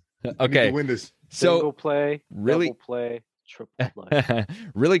 Pause. Okay. Win this. So single play, really, double play, triple play.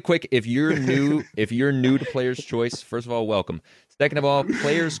 Really quick, if you're new to Player's Choice, first of all, welcome. Second of all,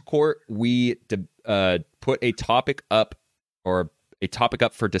 Players Court, we put a topic up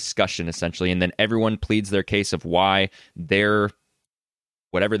for discussion, essentially, and then everyone pleads their case of why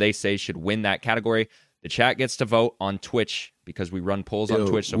whatever they say should win that category. The chat gets to vote on Twitch because we run polls on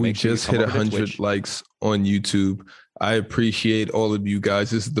Twitch. So we make sure just hit 100 likes on YouTube. I appreciate all of you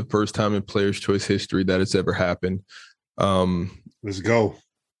guys. This is the first time in Players Choice history that it's ever happened. Let's go.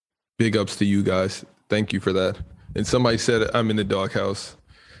 Big ups to you guys. Thank you for that. And somebody said I'm in the doghouse.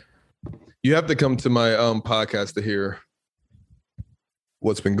 You have to come to my podcast to hear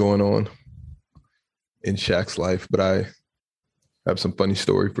what's been going on in Shaq's life, but I have some funny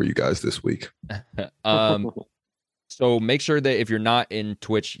story for you guys this week. So make sure that if you're not in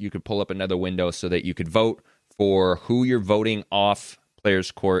Twitch, you could pull up another window so that you could vote for who you're voting off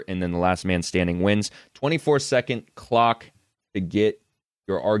Players Court, and then the last man standing wins. 24-second clock to get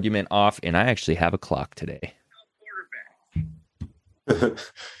your argument off, and I actually have a clock today. Let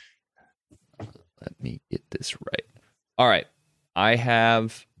me get this right. All right. I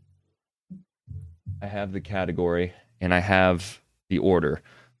have the category and I have the order.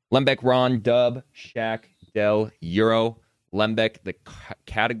 Lembeck, Ron, Dub, Shaq, Dell, Euro. Lembeck, the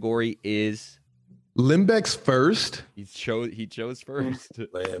category is Lembeck's first. He chose first.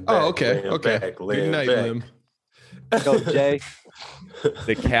 Lembeck, okay. Good night, Lim. Go, Jay.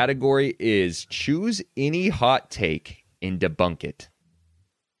 The category is choose any hot take and debunk it.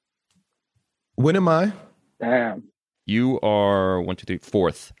 When am I? Damn. You are 1, 2, 3,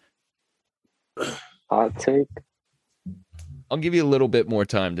 fourth. Hot take. I'll give you a little bit more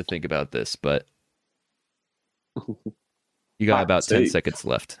time to think about this, but you got about 10 seconds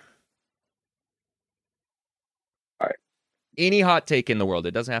left. All right. Any hot take in the world.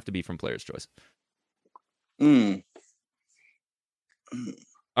 It doesn't have to be from Player's Choice. Mm.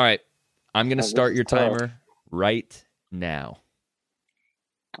 All right. I'm going to start your timer right now.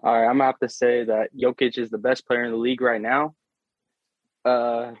 All right. I'm going to have to say that Jokic is the best player in the league right now.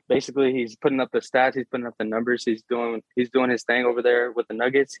 Basically, he's putting up the stats. He's putting up the numbers. He's doing his thing over there with the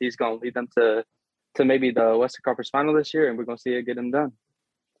Nuggets. He's going to lead them to maybe the Western Conference Final this year, and we're going to see it get him done.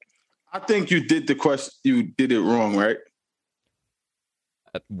 I think you did you did it wrong, right?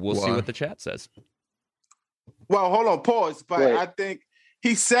 We'll see what the chat says. Well, hold on, pause. But wait. I think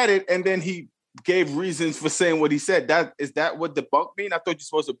he said it, and then he gave reasons for saying what he said. Is that what debunk mean? I thought you're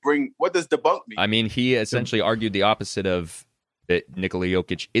supposed to bring. What does debunk mean? I mean, he essentially argued the opposite of that. Nikola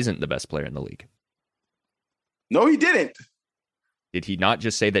Jokic isn't the best player in the league. No, he didn't. Did he not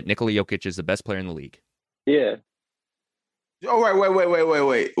just say that Nikola Jokic is the best player in the league? Yeah. Oh,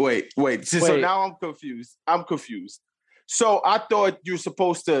 wait. So now I'm confused. So I thought you were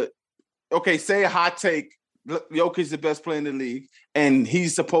supposed to, say a hot take. Jokic is the best player in the league, and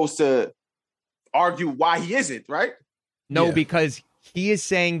he's supposed to argue why he isn't, right? No, because he is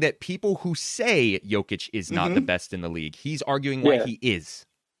saying that people who say Jokic is not the best in the league, he's arguing why he is.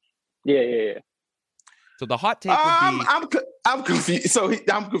 Yeah. So the hot take would be... I'm confused.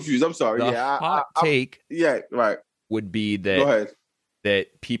 I'm confused. I'm sorry. The hot take right. would be that, go ahead,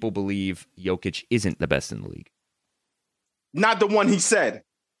 that people believe Jokic isn't the best in the league. Not the one he said.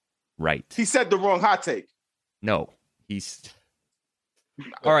 Right. He said the wrong hot take. No. He's...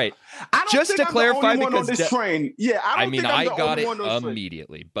 All right. Just to clarify, because on this train. Yeah, I got it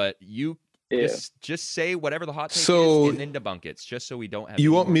immediately, but you just say whatever the hot take is and then debunk it, just so we don't have...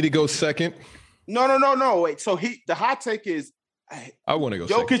 You want me to go second? No. Wait. So the hot take is, I want to go.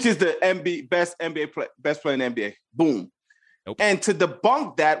 Jokic is the best player in the NBA. Boom. Nope. And to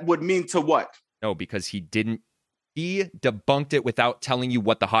debunk that would mean to what? No, because he didn't. He debunked it without telling you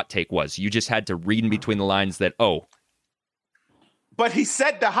what the hot take was. You just had to read in between the lines that But he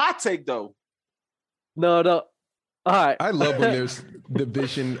said the hot take though. No. All right. I love when there's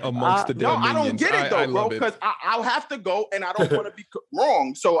division amongst the damn minions. I don't get it though, bro, because I'll have to go and I don't want to be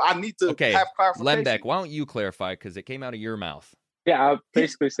wrong. So I need to have clarification. Lembeck, why don't you clarify? Because it came out of your mouth. Yeah, I'm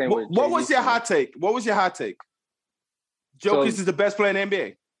basically saying what was your hot take? What was your hot take? Jokic is the best player in the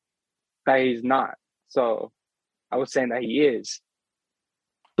NBA. That he's not. So I was saying that he is.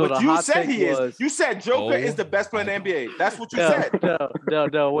 So but you said he is. You said Joker is the best player in the NBA. That's what you said.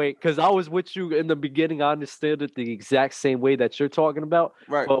 No, wait. Because I was with you in the beginning. I understood it the exact same way that you're talking about.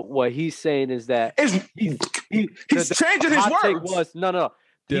 Right. But what he's saying is that he's changing his words. No.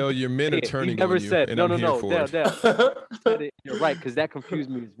 Dale, your men are turning never on you, said, and no, I'm here for it. You're right, because that confused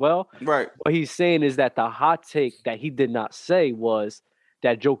me as well. Right. What he's saying is that the hot take that he did not say was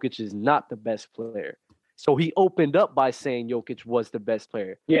that Jokic is not the best player. So he opened up by saying Jokic was the best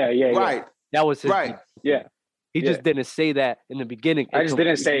player. Yeah. Right. That was his Yeah. He just didn't say that in the beginning. I just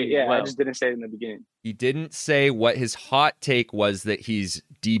didn't say it in the beginning. He didn't say what his hot take was that he's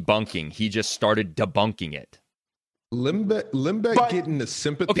debunking. He just started debunking it. Limbeck getting the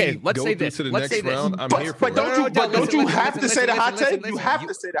sympathy. Okay, let's say this. To the let's next say this. round. I'm here for but don't you have to say the hot take? You have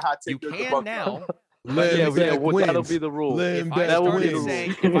to say the hot take. You can now. That'll be the rule.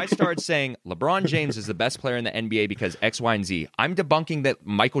 If I start saying LeBron James is the best player in the NBA because X, Y, and Z, I'm debunking that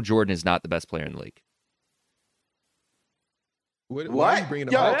Michael Jordan is not the best player in the league. Why are you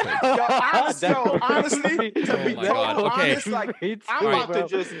bringing up honestly, to be honest, like I'm about to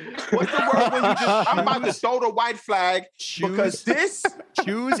just what's the word when you just I'm about to throw the white flag because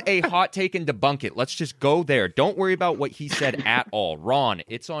choose a hot take and debunk it. Let's just go there. Don't worry about what he said at all. Ron,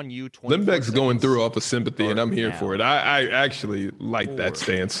 it's on you. Limbeck's going through off of sympathy, and I'm here for it. I actually like that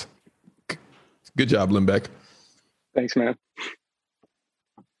stance. Good job, Limbeck. Thanks, man.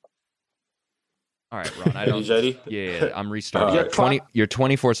 All right, Ron. I don't. You ready? Yeah, I'm restarting. Your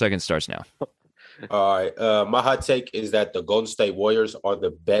 24 seconds starts now. All right. My hot take is that the Golden State Warriors are the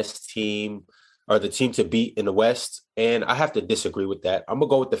best team, or the team to beat in the West, and I have to disagree with that. I'm gonna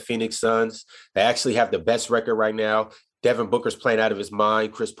go with the Phoenix Suns. They actually have the best record right now. Devin Booker's playing out of his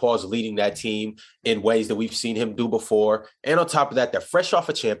mind. Chris Paul's leading that team in ways that we've seen him do before. And on top of that, they're fresh off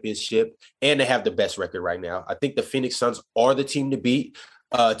a championship, and they have the best record right now. I think the Phoenix Suns are the team to beat.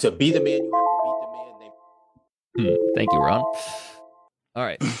 To be the man, you have to beat the man. Thank you, Ron. All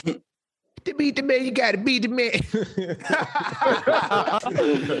right. To beat the man, you gotta beat the man.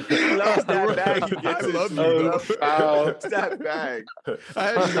 Loves that bag. I love you. Loves that bag. I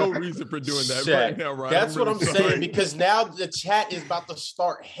have no reason for doing that right now, Ryan. That's what I'm saying, because now the chat is about to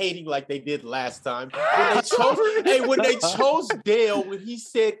start hating like they did last time. When they chose Dale, when he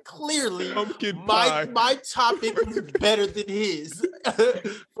said clearly my topic was better than his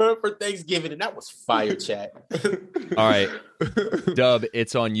for Thanksgiving, and that was fire, chat. All right. Dub,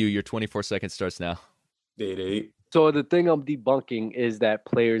 it's on you. Your 24 seconds starts now. So the thing I'm debunking is that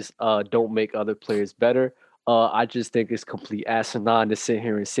players don't make other players better. I just think it's complete asinine to sit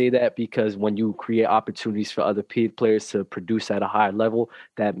here and say that, because when you create opportunities for other players to produce at a higher level,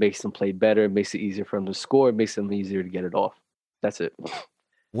 that makes them play better. It makes it easier for them to score. It makes them easier to get it off. That's it.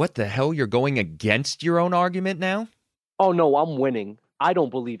 What the hell? You're going against your own argument now? Oh, no, I'm winning. I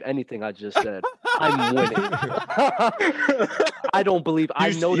don't believe anything I just said. I'm winning. I don't believe. I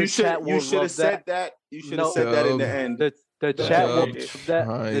know the chat will love that. You should have said that. You should have said that in the end. The chat will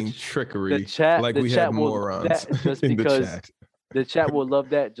that. Trickery. The chat, like the we chat have will morons just in because the chat. The chat will love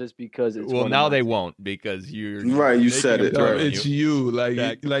that just because it's. Well, now they won't, because you're right. You said it. Right. It's you.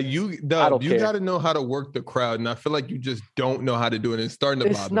 You got to know how to work the crowd, and I feel like you just don't know how to do it. It's starting to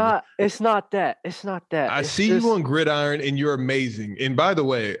bother me. It's not that. It's not that. I see you on Gridiron, and you're amazing. And by the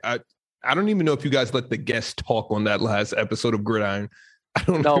way, I don't even know if you guys let the guests talk on that last episode of Gridiron. I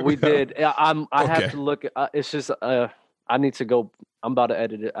don't know. No, we did. I have to look. It's just I need to go. I'm about to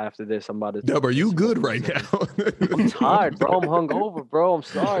edit it after this. I'm about to. Dub, are you good right now? I'm tired, bro. I'm hungover, bro. I'm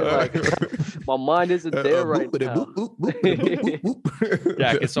sorry. Like my mind isn't there right now.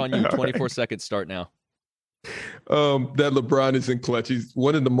 Jack, it's on you. 24 seconds. Start now. That LeBron is in clutch. He's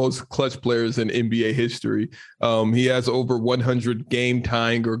one of the most clutch players in NBA history. He has over 100 game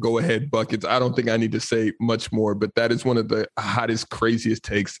tying or go ahead buckets. I don't think I need to say much more, but that is one of the hottest, craziest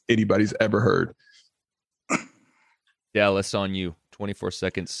takes anybody's ever heard. Dallas, on you. 24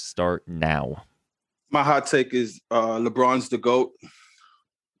 seconds. Start now. My hot take is LeBron's the GOAT.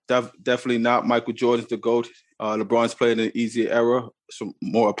 Definitely not. Michael Jordan's the GOAT. LeBron's played an easier era, some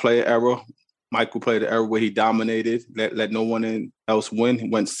more player era. Michael played the era where he dominated, let no one else win. He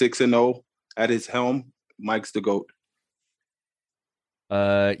went 6-0 at his helm. Mike's the GOAT.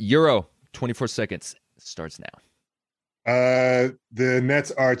 Euro, 24 seconds. Starts now. The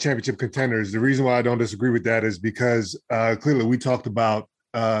Nets are championship contenders. The reason why I don't disagree with that is because clearly we talked about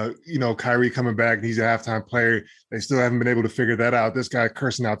Kyrie coming back and he's a halftime player. They still haven't been able to figure that out. This guy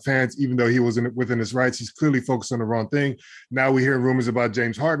cursing out fans, even though he wasn't within his rights. He's clearly focused on the wrong thing. Now we hear rumors about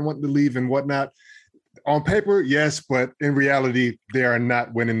James Harden wanting to leave and whatnot. On paper, yes, but in reality, they are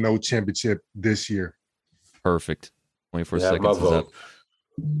not winning no championship this year. Perfect. 24 seconds is up.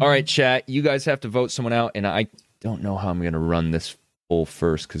 All right, chat. You guys have to vote someone out, and I don't know how I'm going to run this poll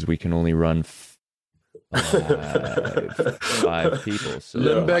first because we can only run five people. So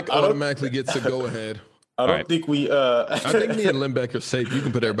Limbeck automatically gets to go ahead. I don't think we. I think me and Limbeck are safe. You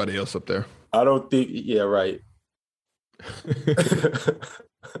can put everybody else up there. I don't think. Yeah, right.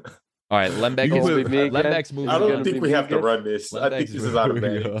 All right, Lembeck's moving. I don't think we have to run this. I think this is out of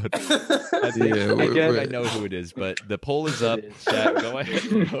bed. I know who it is, but the poll is up. Chat, go ahead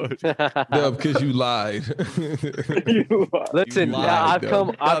and vote. No, because you lied. Listen, I've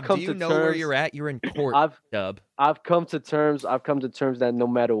come do you to know terms where you're at? You're in court, Dub. I've come to terms that no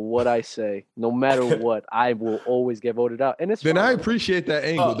matter what I say, no matter what, I will always get voted out. And it's then fine. I appreciate that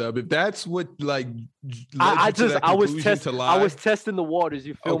angle, Dub. If that's what I was testing the waters.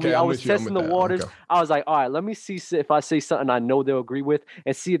 You feel me? I was testing the waters. Okay. I was like, all right, let me see if I say something I know they'll agree with,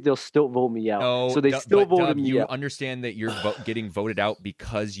 and see if they'll still vote me out. No, so they still voted me out. You understand that you're getting voted out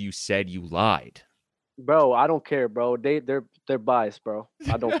because you said you lied. Bro, I don't care, bro. They're biased, bro.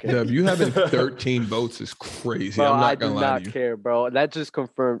 I don't care. You having 13 votes is crazy. Bro, I'm not gonna lie to you. I do not care, bro. That just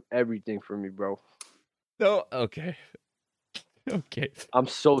confirmed everything for me, bro. No, okay. Okay. I'm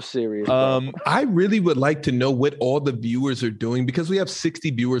so serious. Bro. I really would like to know what all the viewers are doing because we have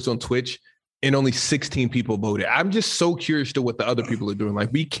 60 viewers on Twitch and only 16 people voted. I'm just so curious to what the other people are doing.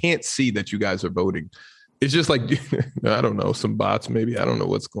 Like, we can't see that you guys are voting. It's just like, I don't know, some bots maybe. I don't know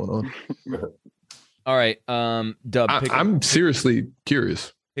what's going on. All right, Dub. I'm seriously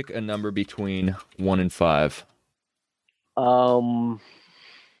curious. Pick a number between 1 and 5. 2.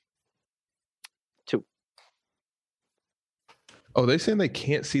 Oh, they're saying they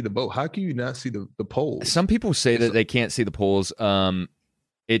can't see the vote. How can you not see the polls? Some people say that they can't see the polls.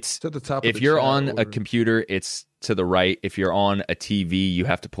 It's to the top. If you're on a computer, it's to the right. If you're on a TV, you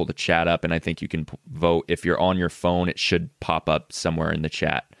have to pull the chat up, and I think you can vote. If you're on your phone, it should pop up somewhere in the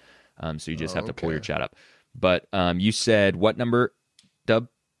chat. So you just have to pull your chat up. But you said what number, Dub?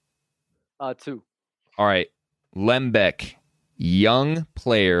 2. All right. Lembeck, young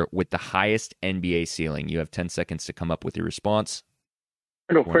player with the highest NBA ceiling. You have 10 seconds to come up with your response.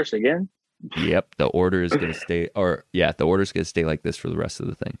 I go first again. Yep. The order is going to stay, the order is going to stay like this for the rest of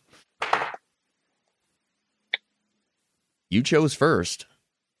the thing. You chose first.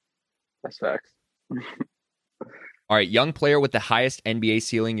 That's facts. All right. Young player with the highest NBA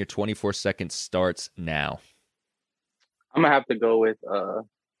ceiling. Your 24 seconds starts now. I'm going to have to go with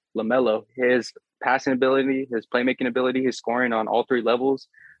LaMelo. His passing ability, his playmaking ability, his scoring on all 3 levels.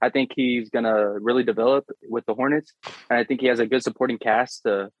 I think he's going to really develop with the Hornets. And I think he has a good supporting cast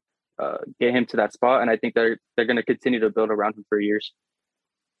to get him to that spot. And I think they're going to continue to build around him for years.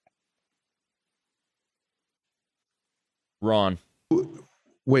 Ron.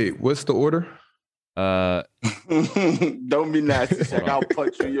 Wait, what's the order? Don't be nasty, Shaq. I'll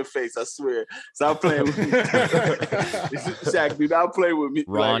punch you in your face. I swear. Stop playing with me. Shaq, do not play with me.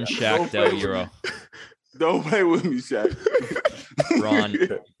 Ron, Shaq, Del Euro. Don't play with me, Shaq. Ron,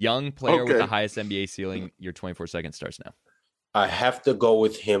 young player with the highest NBA ceiling. Your 24 seconds starts now. I have to go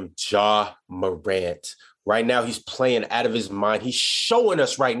with him, Ja Morant. Right now, he's playing out of his mind. He's showing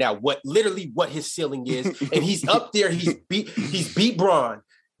us right now what his ceiling is, and he's up there. He's beat Bron.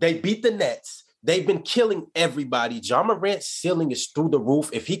 They beat the Nets. They've been killing everybody. Ja Morant's ceiling is through the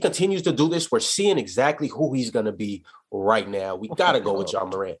roof. If he continues to do this, we're seeing exactly who he's going to be right now. We got to go with Ja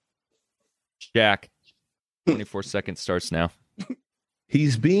Morant. Shaq, 24 seconds starts now.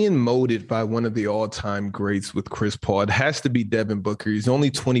 He's being molded by one of the all-time greats with Chris Paul. It has to be Devin Booker. He's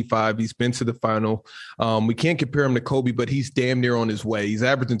only 25. He's been to the final. We can't compare him to Kobe, but he's damn near on his way. He's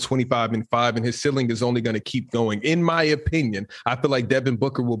averaging 25 and 5, and his ceiling is only going to keep going. In my opinion, I feel like Devin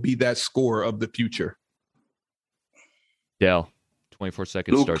Booker will be that scorer of the future. Dell, 24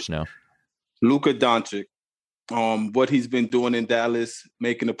 seconds starts now. Luka Doncic. What he's been doing in Dallas,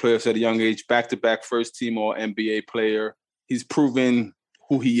 making the playoffs at a young age, back-to-back first-team All-NBA player. He's proven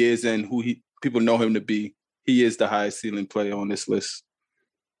who he is and who people know him to be. He is the highest ceiling player on this list.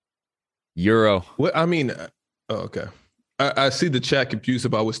 Euro. Well, I mean, okay. I see the chat confused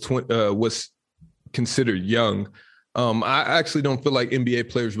about what's considered young. I actually don't feel like NBA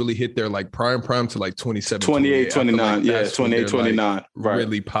players really hit their like prime to like 27, 28, 29. Yeah, 28, 29. Like right.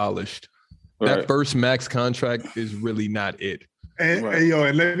 Really polished. Right. That first max contract is really not it. And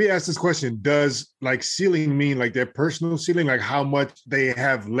let me ask this question. Does like ceiling mean like their personal ceiling, like how much they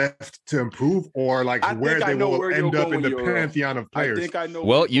have left to improve, or like where they will end up in the pantheon of players? I think I know.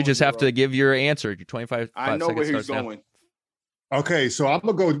 Well, you just have to give your answer. Your 25 I know where he's going. Okay, so I'm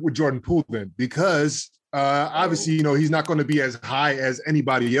going to go with Jordan Poole then, because obviously, he's not going to be as high as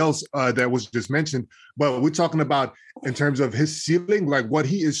anybody else that was just mentioned. But we're talking about in terms of his ceiling, like what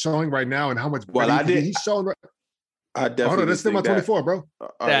he is showing right now and how much he's showing right. I definitely. Hold on, that's still my 24, bro.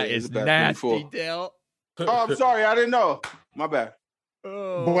 That is nasty, Dale. Oh, I'm sorry, I didn't know. My bad.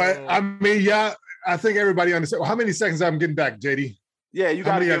 But I mean, yeah, I think everybody understands. How many seconds I'm getting back, JD? Yeah, you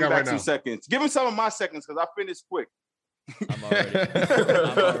got to give him back 2 seconds. Give him some of my seconds because I finished quick. I'm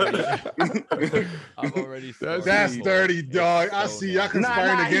already. That's dirty, dog. I see y'all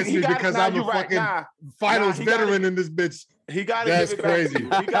conspiring against me because I'm a fucking finals veteran in this bitch. He got to give it crazy.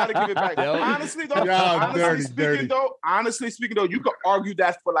 back. He got to give it back. Honestly speaking, though, you could argue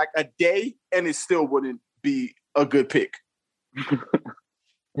that for like a day, and it still wouldn't be a good pick.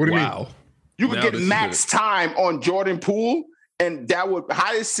 What do you mean? You could get max time on Jordan Poole, and that would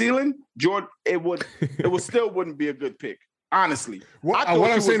highest ceiling. It still wouldn't be a good pick. Honestly, what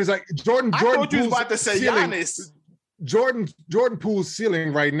I'm saying is like Jordan. I thought you was about to say Giannis. Jordan Poole's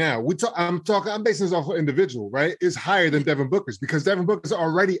ceiling right now. I'm basing this off of individual, right? Is higher than Devin Booker's because Devin Booker's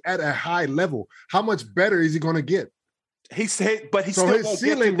already at a high level. How much better is he going to get? His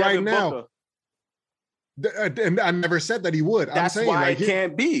ceiling right now. And I never said that he would. That's why it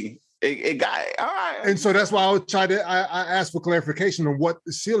can't be. It got all right. And so that's why I asked for clarification on what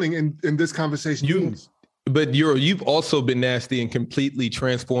the ceiling in this conversation means. But you've also been nasty and completely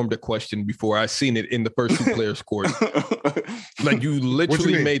transformed a question before. I seen it in the first 2 players' scores. Like you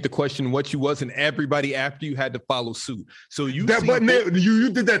literally made the question what you was, and everybody after you had to follow suit. So you did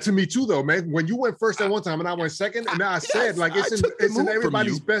that to me too, though, man. When you went first at one time and I went second, and I said like it's in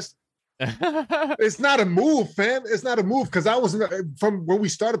everybody's best. It's not a move, fam. It's not a move because I wasn't from when we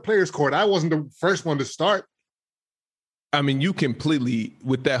started Players Court. I wasn't the first one to start. I mean, you completely,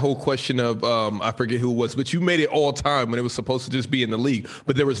 with that whole question of, I forget who it was, but you made it all time when it was supposed to just be in the league,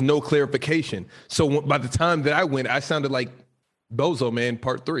 but there was no clarification. So by the time that I went, I sounded like Bozo, man,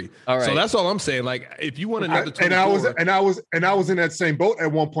 part 3. All right. So that's all I'm saying. Like, if you want another 24, and I was in that same boat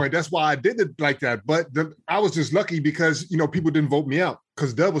at one point. That's why I did it like that. But I was just lucky because people didn't vote me out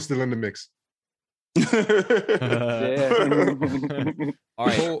because Dub was still in the mix. All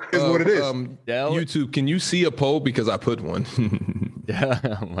right, is what it is. Dell, YouTube, can you see a poll because I put one?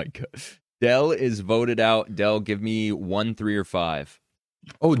 Oh my god, Dell is voted out. Dell, give me 1, 3, or 5.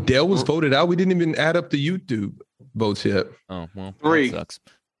 Oh, Dell was voted out. We didn't even add up the YouTube votes yet. Oh well, 3. That sucks.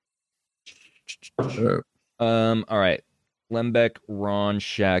 All right, Lembeck, Ron,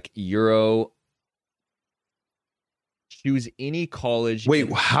 Shaq, Euro. Choose any college. Wait,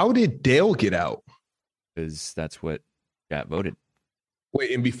 how did Dale get out? Because that's what got voted.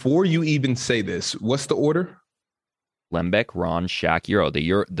 Wait, and before you even say this, what's the order? Lembeck, Ron, Shaq, Euro.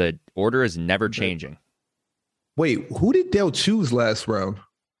 The order is never changing. Wait, who did Dale choose last round?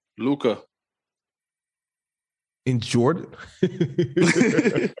 Luka. In Jordan?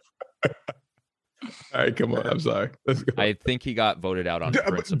 All right, come on. I'm sorry. Let's go. I think he got voted out on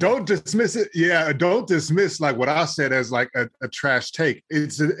principle. Don't dismiss it. Yeah, don't dismiss like what I said as like a trash take.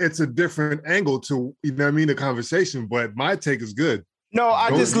 It's a different angle to the conversation. But my take is good. No, I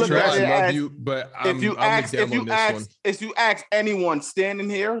just look at it as if you ask anyone standing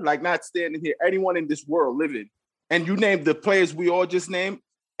here, like not standing here, anyone in this world living, and you name the players we all just named,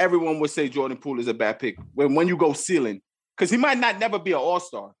 everyone would say Jordan Poole is a bad pick. When you go ceiling, because he might not never be an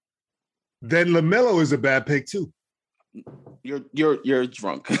all-star. Then LaMelo is a bad pick too. You're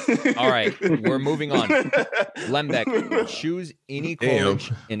drunk. All right, we're moving on. Lembeck, choose any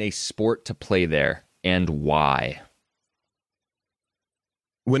college in a sport to play there and why.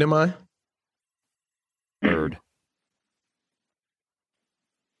 When am I? 3rd.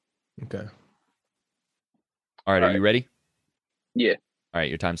 Okay. All right, are you ready? Yeah. All right,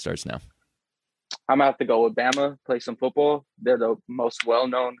 your time starts now. I'm gonna have to go with Bama. Play some football. They're the most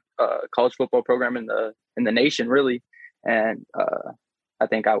well-known college football program in the nation, really, and I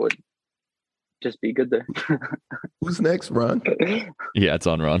think I would just be good there. Who's next, Ron? Yeah, it's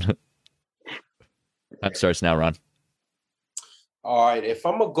on Ron. Time starts now, Ron. All right, if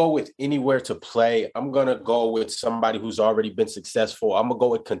I'm going to go with anywhere to play, I'm going to go with somebody who's already been successful. I'm going to go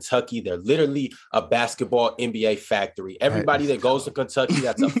with Kentucky. They're literally a basketball NBA factory. Everybody that goes to Kentucky,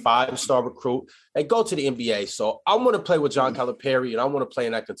 that's a 5-star recruit. They go to the NBA. So I want to play with John Calipari, and I want to play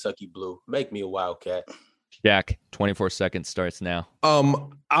in that Kentucky blue. Make me a Wildcat. Jack, 24 seconds starts now.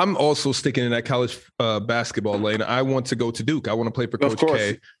 I'm also sticking in that college basketball lane. I want to go to Duke. I want to play for Coach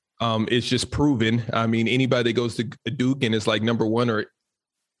K. It's just proven. I mean, anybody that goes to Duke and is like number 1 or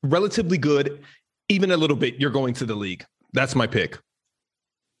relatively good, even a little bit, you're going to the league. That's my pick.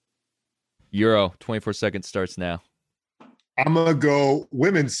 Euro, 24 seconds starts now. I'm going to go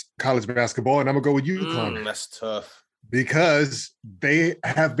women's college basketball, and I'm going to go with UConn. That's tough. Because they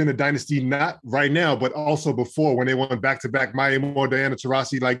have been a dynasty, not right now, but also before when they won back-to-back. Maya Moore, Diana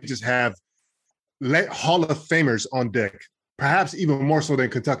Taurasi, like just have Hall of Famers on deck. Perhaps even more so than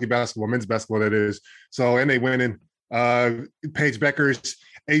Kentucky basketball, men's basketball, that is. So, and they went in Paige Beckers,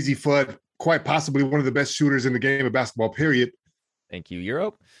 AZ Fudd, quite possibly one of the best shooters in the game of basketball, period. Thank you,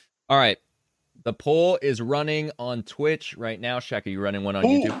 Euro. All right. The poll is running on Twitch right now. Shaq, are you running one on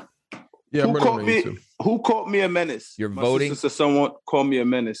YouTube? Yeah, I'm running on YouTube. Who called me a menace? You're voting? Someone called me a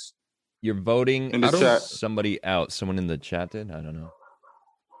menace. You're voting in the chat. Somebody out. Someone in the chat did? I don't know.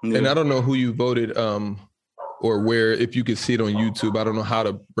 Yeah. And I don't know who you voted or where, if you can see it on YouTube. I don't know how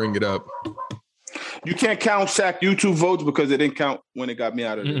to bring it up. You can't count Shaq YouTube votes because it didn't count when it got me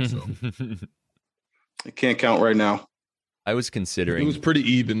out of there. So it can't count right now. I was considering. It was pretty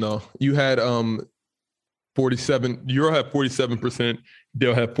even though. You had 47. Euro had 47%.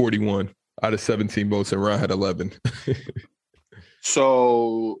 Dale had 41 out of 17 votes, and Ron had 11.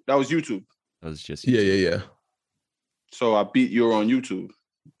 So that was YouTube. That was just YouTube. Yeah. So I beat Euro on YouTube.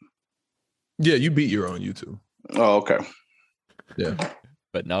 Yeah, you beat Euro on YouTube. Oh, okay. Yeah.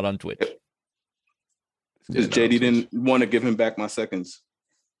 But not on Twitch. Because JD didn't want to give him back my seconds.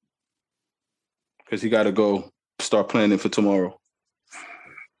 Because he got to go start planning for tomorrow.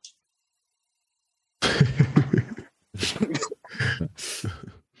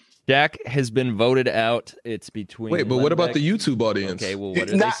 Jack has been voted out. It's between. Wait, but what about the YouTube audience? Okay, well, what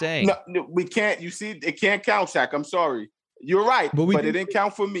are they saying? No, we can't. You see, it can't count, Shaq. I'm sorry. You're right, but it didn't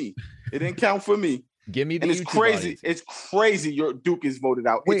count for me. It didn't count for me. Give me the and it's YouTube crazy. audience. It's crazy. Your Duke is voted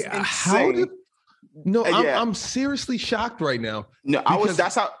out. Wait, it's insane. I'm seriously shocked right now. No,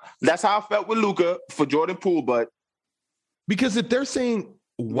 that's how I felt with Luka for Jordan Poole, but because if they're saying,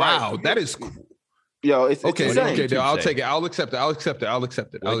 "Wow, that is cool," Yo, it's okay. insane. Okay, I'll take it. I'll accept it. What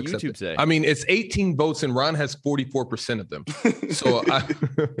YouTube say? I mean, it's 18 votes and Ron has 44% of them. So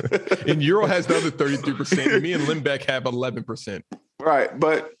and Euro has the other 33%. And me and Limbeck have 11%. Right,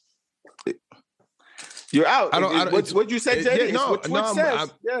 but you're out. What'd you say, JD? Yeah, what Twitch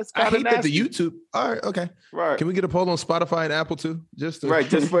says. I hate that the YouTube. All right, okay. Right. Can we get a poll on Spotify and Apple too? Just for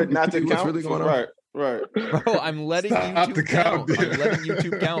it not to count. Really going on? Right. Bro, I'm letting YouTube count. I'm letting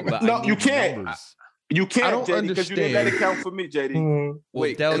YouTube count. But no, you can't. You can't, JD, because you didn't let it count for me, JD.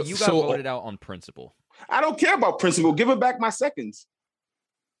 Well, Del, you got voted out on principle. I don't care about principle. Give it back my seconds.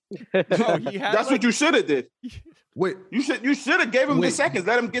 That's what you should have did. Wait, you should have gave him the seconds.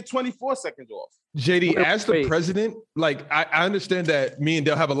 Let him get 24 seconds off. JD, as the president, like I understand that me and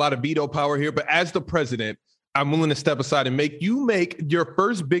Del have a lot of veto power here, but as the president, I'm willing to step aside and make your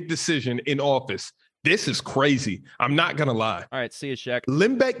first big decision in office. This is crazy. I'm not going to lie. All right, see you, Shaq.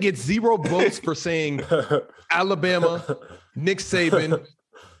 Limbeck gets 0 votes for saying Alabama, Nick Saban.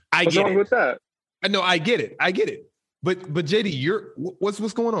 What's wrong with that? No, I get it. But JD,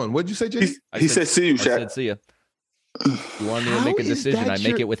 what's going on? What'd you say, JD? He said see you, Shaq. I said see you. You want me to make a decision, I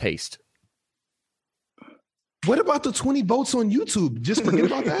make it with haste. What about the 20 votes on YouTube? Just forget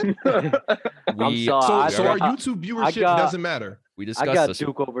about that. I'm sorry. So our YouTube viewership doesn't matter. We discussed I got this.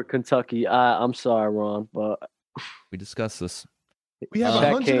 Duke over Kentucky. I'm sorry, Ron, but we discussed this. We have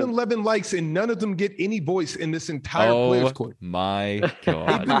 111 likes and none of them get any voice in this entire players court. My God.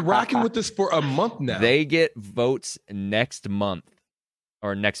 They've been rocking with this for a month now. They get votes next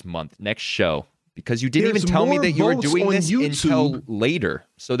show. Because you didn't even tell me that you were doing this until later.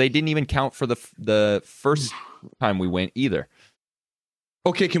 So they didn't even count for the first time we went either.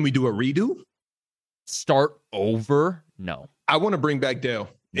 Okay, can we do a redo? Start over? No. I want to bring back Dale.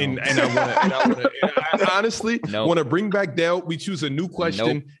 No. And I honestly want to bring back Dale. We choose a new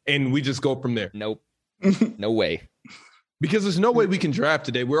question and we just go from there. Nope. No way. Because there's no way we can draft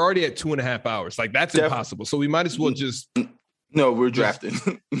today. We're already at 2.5 hours. Like that's impossible. So we might as well just we're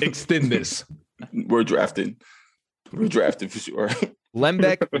drafting. Extend this. We're drafting for sure.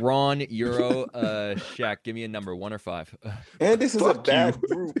 Lembeck, Ron, Euro, Shaq. Give me a number, 1 or 5. And this is a bad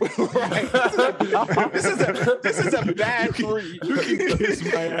group. Right. This is a bad 3. You can kiss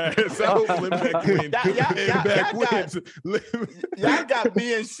my ass. I hope Lembeck wins. Y'all got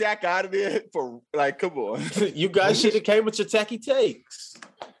me and Shaq out of there for come on. You guys should have came with your tacky takes.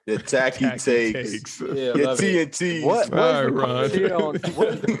 The tacky takes. Yeah, your TNTs. What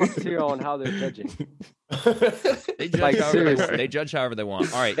is the criteria on how they're judging? They judge however they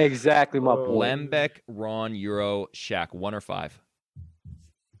want. All right. Exactly my point. Lembeck, Ron, Euro, Shaq. 1 or 5?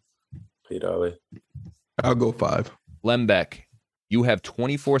 I'll go 5. Lembeck, you have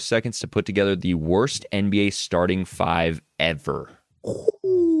 24 seconds to put together the worst NBA starting 5 ever.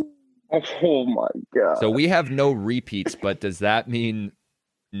 Oh my God. So we have no repeats, but does that mean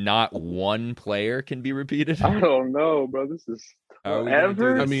not one player can be repeated? I don't know, bro. This is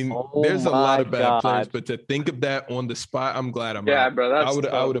ever. I mean, there's a lot of bad players, but to think of that on the spot, I'm glad I'm out. Bro.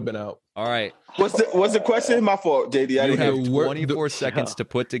 I would have been out. All right. What's the question? My fault, JD. You have 24 seconds to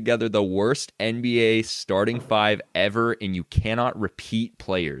put together the worst NBA starting 5 ever, and you cannot repeat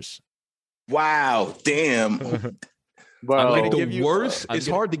players. Wow. Damn. Bro, like the worst, it's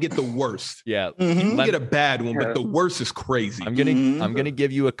hard to get the worst. Yeah. You can get a bad one, but the worst is crazy. I'm gonna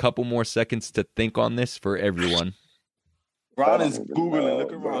give you a couple more seconds to think on this for everyone. Ron is Googling.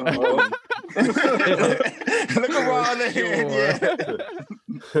 Look around. Look around there.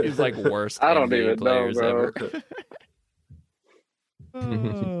 Yeah. He's like worst I don't NBA even players know,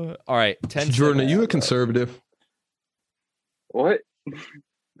 ever. All right. 10 Jordan, are you a conservative? What?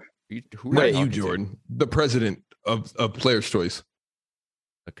 Not you, Jordan. The president of Players' Choice.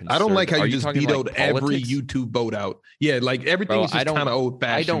 I don't like how you just vetoed every YouTube vote out. Yeah, like everything is just kind of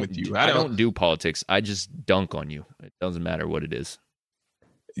old-fashioned with you. I don't do politics. I just dunk on you. It doesn't matter what it is.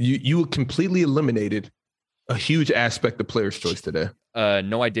 You completely eliminated a huge aspect of Players' Choice today.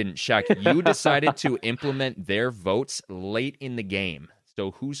 No, I didn't. Shaq, you decided to implement their votes late in the game.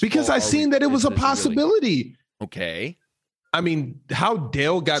 So because I seen that it was a possibility. Really? Okay. I mean, how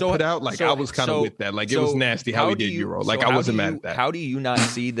Dale got put out, I was kind of with that. Like, it was nasty how he did Euro. Like, I wasn't mad at that. How do you not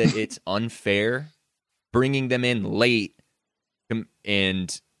see that it's unfair bringing them in late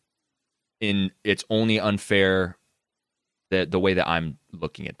and it's only unfair the way that I'm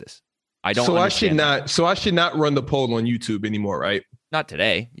looking at this? I don't I should not run the poll on YouTube anymore, right? Not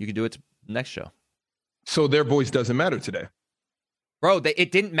today. You can do it next show. So their voice doesn't matter today. Bro,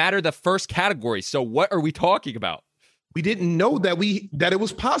 it didn't matter the first category. So what are we talking about? We didn't know that it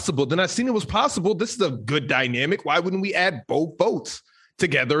was possible. Then I seen it was possible. This is a good dynamic. Why wouldn't we add both votes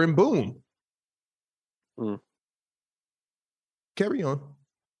together and boom? Carry on.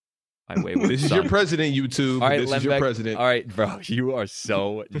 This is your president, YouTube. All right, this is your president. All right, bro. You are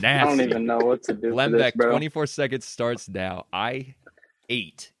so nasty. I don't even know what to do. Lembeck, bro. 24 seconds starts now. I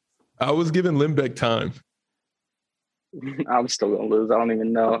was giving Lembeck time. I'm still gonna lose. I don't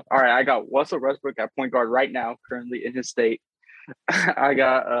even know. All right, I got Russell Westbrook at point guard right now, currently in his state. I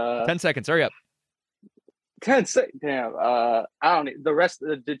got 10 seconds. Hurry up. 10 seconds. Damn. I don't need the rest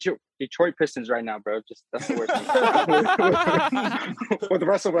of the Detroit Pistons right now, bro. Just that's the worst thing. With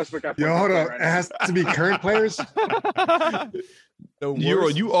Russell Westbrook at point Yo, hold guard up. right It has to be current players.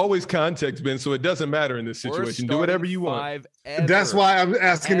 You always context, Ben, so it doesn't matter in this situation. Do whatever you want. That's why I'm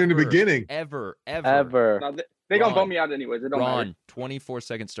asking in the beginning. Ever. No, they're going to bump me out anyways. It don't matter. 24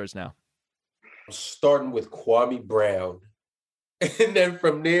 seconds starts now. I'm starting with Kwame Brown. And then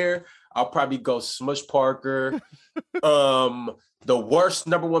from there, I'll probably go Smush Parker. The worst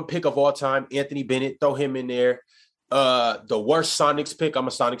number one pick of all time, Anthony Bennett. Throw him in there. The worst Sonics pick, I'm a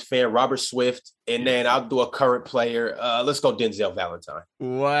Sonics fan, Robert Swift. And then I'll do a current player. Let's go Denzel Valentine.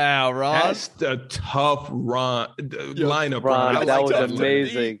 Wow, Ron. That's a tough lineup. Ron, that was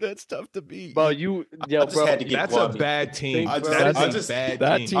amazing. That's tough to beat. Bro, that's a bad team.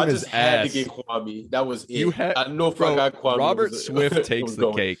 That team is had to get Kwame. That was it. I know if I got Kwame. Robert Swift takes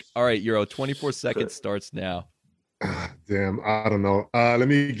the cake. All right, Euro, 24 seconds starts now. Damn, I don't know. Let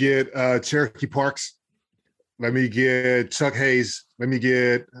me get Cherokee Parks. Let me get Chuck Hayes. Let me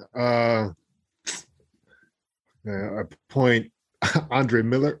get a point Andre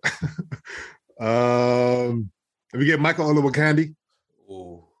Miller. Let me get Michael Olowokandi.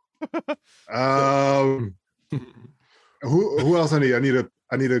 Who else I need?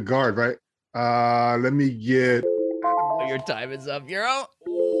 I need a guard, right? Let me get. Your time is up, Euro.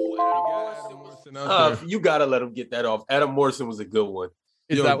 You gotta let him get that off. Adam Morrison was a good one.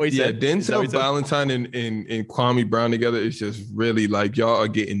 Is that what he said? Denzel Valentine and Kwame Brown together is just really like y'all are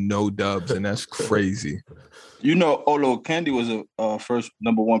getting no dubs, and that's crazy. You know, Olowokandi was a first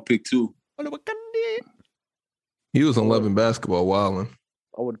number one pick too. He was on Love and Basketball wilding.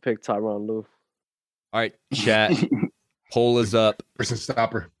 I would have picked Tyronn Lue. All right, chat. Poll is up. Person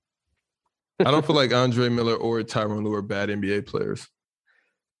stopper. I don't feel like Andre Miller or Tyronn Lue are bad NBA players.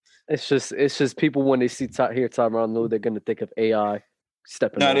 It's just people when they see hear Tyronn Lue, they're gonna think of AI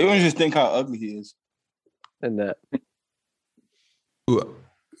stepping. Nah, they just think how ugly he is. And that. Ooh,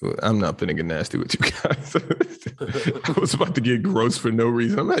 I'm not finna get nasty with you guys. I was about to get gross for no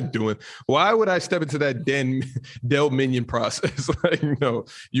reason. I'm not doing. Why would I step into that Dell Minion process? Like, no,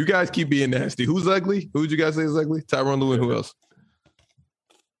 you guys keep being nasty. Who's ugly? Who would you guys say is ugly? Tyronn Lue and who else?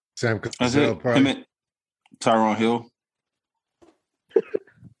 Sam Cassell, probably. Tyronn Hill.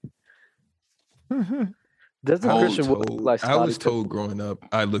 Doesn't Christian look like I was told growing up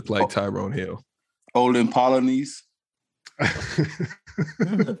I looked like Tyronn Hill. Olin Polonese.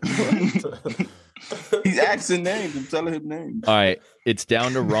 He's asking names. I'm telling him names. All right, it's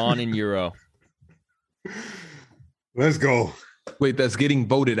down to Ron and Euro. Let's go. Wait, that's getting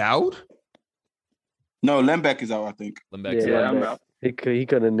voted out? No, Lembeck is out, I think. Lembeck's I'm out. He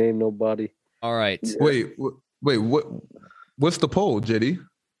couldn't name nobody. All right. Yeah. Wait, what's the poll, JD?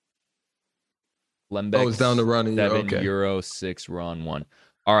 Lembeck. It's down to Ron and Euro. 7, okay. Euro 6, Ron 1.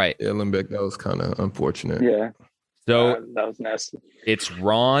 All right. Yeah, Lembeck, that was kind of unfortunate. Yeah. So that was nasty. It's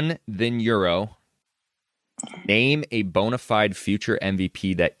Ron, then Euro. Name a bona fide future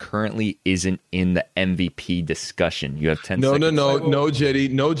MVP that currently isn't in the MVP discussion. You have 10 seconds. No,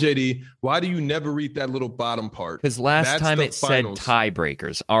 JD. Why do you never read that little bottom part? Because last time it said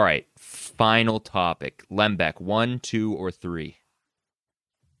tiebreakers. All right. Final topic. Lembeck, 1, 2, or 3?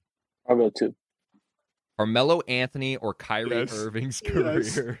 I'll go 2. Carmelo Anthony or Kyrie Irving's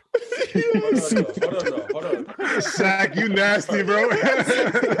career? Hold on. Zach, you nasty, bro.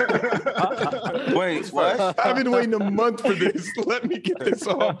 Wait, what? I've been waiting a month for this. Let me get this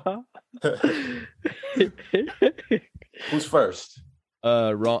off. Who's first?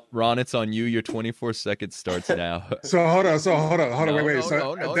 Ron, it's on you. Your 24 seconds starts now. So hold on. Wait.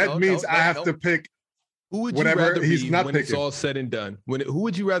 That means I have to pick who would whatever you rather he's be not when picking. It's all said and done? Who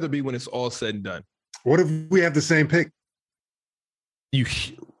would you rather be when it's all said and done? What if we have the same pick?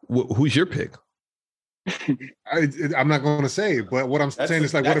 Who's your pick? I'm not going to say, but what I'm saying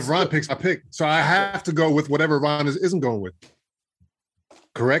is like, what if Ron picks my pick? So I have to go with whatever Ron isn't going with.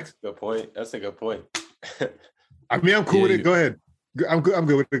 Correct? Good point. That's a good point. I mean, I'm cool with it. Go ahead. I'm good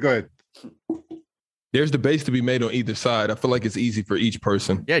with it. Go ahead. There's debates to be made on either side. I feel like it's easy for each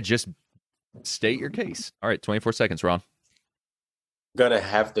person. Yeah, just state your case. All right, 24 seconds, Ron. Gonna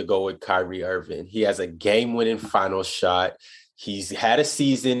have to go with Kyrie Irving. He has a game-winning final shot. He's had a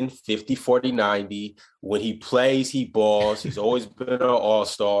season 50, 40, 90. When he plays, he balls. He's always been an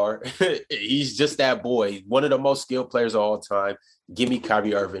all-star. He's just that boy. One of the most skilled players of all time. Give me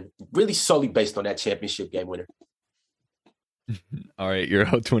Kyrie Irving. Really solely based on that championship game winner. All right, your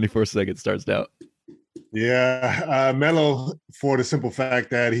 24 seconds starts out. Yeah, Melo, for the simple fact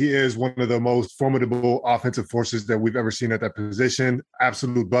that he is one of the most formidable offensive forces that we've ever seen at that position.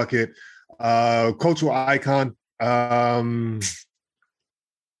 Absolute bucket. Cultural icon. Yeah,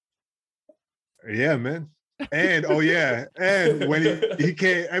 man. And and when he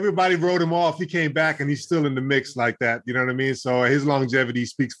came, everybody wrote him off. He came back and he's still in the mix like that. You know what I mean? So his longevity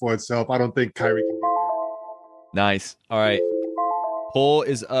speaks for itself. I don't think Kyrie can get there. Nice. All right. Poll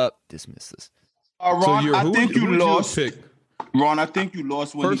is up. Dismiss this. Ron, so I think you lost. Ron, I think you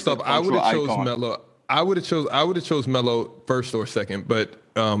lost. When first off, I would have chose Melo. I would have chose Melo first or second, but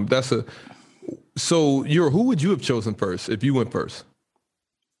that's a. So who would you have chosen first if you went first?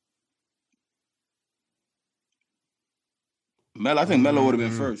 Melo, I think Melo would have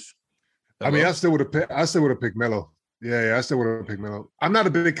been first. I mean, I still would have picked Melo. Yeah, I still would have picked Melo. I'm not a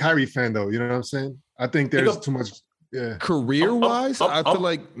big Kyrie fan though. You know what I'm saying? I think there's too much. Yeah. Career-wise, I feel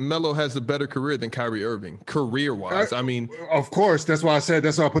like Melo has a better career than Kyrie Irving. Career-wise, I mean, of course, that's why I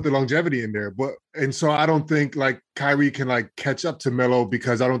put the longevity in there. And so I don't think like Kyrie can like catch up to Melo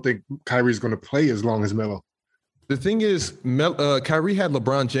because I don't think Kyrie's going to play as long as Melo. The thing is, Kyrie had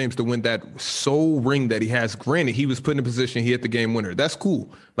LeBron James to win that sole ring that he has. Granted, he was put in a position, he hit the game winner. That's cool.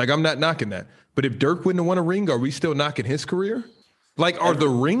 Like, I'm not knocking that. But if Dirk wouldn't have won a ring, are we still knocking his career? Like, are the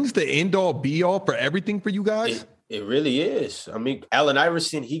rings the end-all, be-all for everything for you guys? It really is. I mean, Allen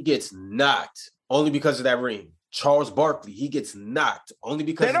Iverson, he gets knocked only because of that ring. Charles Barkley, he gets knocked only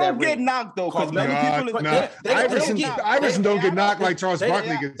because of that ring. They don't get knocked, though, because many people... Iverson don't get knocked like Charles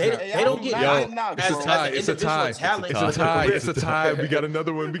Barkley gets knocked. They don't get knocked. It's a tie. We got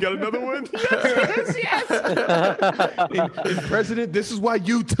another one. Yes. In President, this is why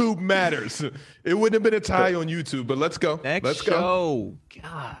YouTube matters. It wouldn't have been a tie on YouTube, but let's go. Let's go.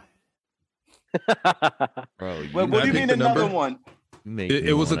 God. Bro, what do you mean another one?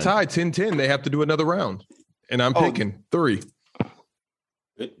 It was a tie, 10-10. They have to do another round. And I'm picking 3.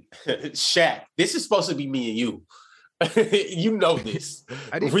 Shaq, this is supposed to be me and you. You know this.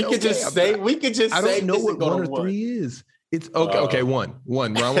 We could just say I don't know what 1 or 3 is. It's okay, 1.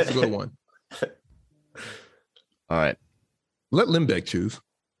 Ron wants to go to 1. All right. Let Limbeck choose.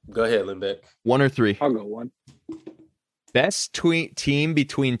 Go ahead, Limbeck. 1 or 3. I'll go 1. Best team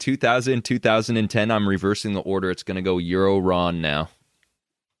between 2000 and 2010. I'm reversing the order. It's going to go Euro Ron now.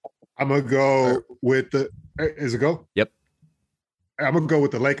 I'm going to go with the... Is it go? Yep. I'm going to go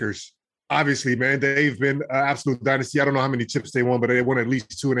with the Lakers. Obviously, man, they've been an absolute dynasty. I don't know how many chips they won, but they won at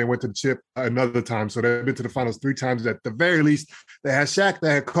least 2, and they went to the chip another time. So they've been to the finals 3 times. At the very least, they had Shaq,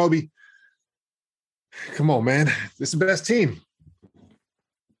 they had Kobe. Come on, man. This is the best team.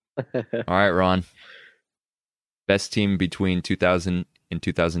 All right, Ron. Best team between 2000 and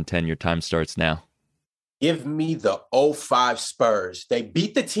 2010. Your time starts now. Give me the 05 Spurs. They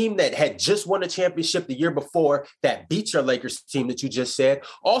beat the team that had just won a championship the year before that beat your Lakers team that you just said.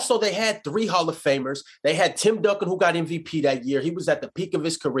 Also, they had 3 Hall of Famers. They had Tim Duncan, who got MVP that year. He was at the peak of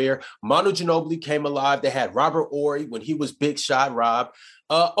his career. Manu Ginobili came alive. They had Robert Horry when he was Big Shot Rob.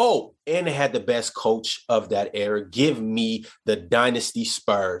 And they had the best coach of that era. Give me the Dynasty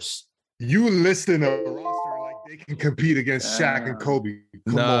Spurs. You listing a roster like they can compete against Shaq and Kobe.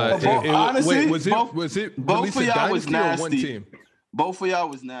 Honestly, was it both of y'all was nasty. One team? Both of y'all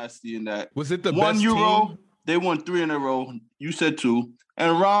was nasty in that. Was it the 1 best Euro? Team? They won 3 in a row. You said 2.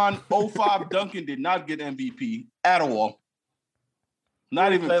 And Ron, 05 Duncan did not get MVP at all.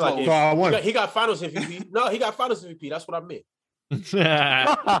 Not even close. Like so I won. He got Finals MVP. No, he got Finals MVP. That's what I meant.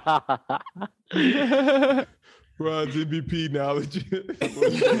 Ron's MVP knowledge.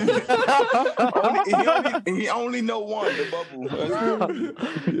 he only know 1, the bubble.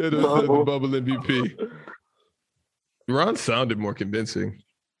 The bubble MVP. Ron sounded more convincing.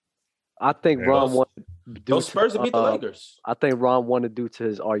 I think Ron wanted those Spurs to beat the Lakers. I think Ron wanted due to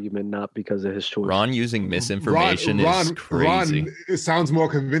his argument, not because of his choice. Ron using misinformation is crazy. Ron, it sounds more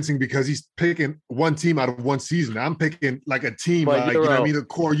convincing because he's picking one team out of one season. I'm picking like a team, like, you know what I mean, a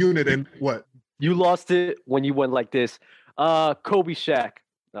core unit. And what? You lost it when you went like this. Kobe Shaq.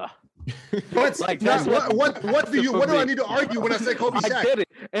 What do I need to argue when I say Kobe Shaq? I get it,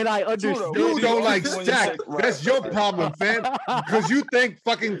 and I understand. You don't like Shaq. That's your problem, fam. Because you think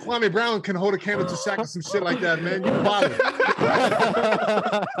fucking Kwame Brown can hold a candle to Shaq or some shit like that, man. You bother.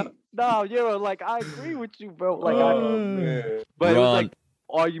 No, like I agree with you, bro. Like, but it was like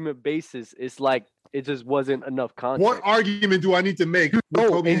argument basis. It's like It just wasn't enough content. What argument do I need to make?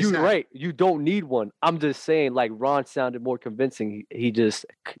 No, and you're right. You don't need one. I'm just saying, like, Ron sounded more convincing. He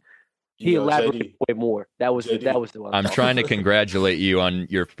elaborated way more. That was the one. I'm trying to congratulate you on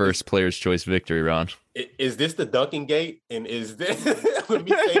your first Player's Choice victory, Ron. Is this the dunking gate? And is this when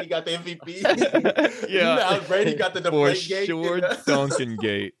me saying he got the MVP? Yeah, Brady got the deflate gate. For sure, dunking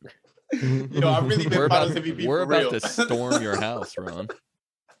gate. Yo, I really been Finals MVP. We're for about real. to storm your house, Ron.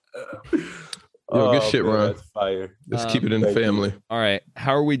 Yo, good shit, man, Ron. that's fire. Let's keep it in the family. All right,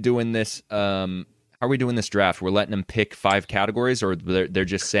 how are we doing this? How are we doing this draft? We're letting them pick 5 categories, or they're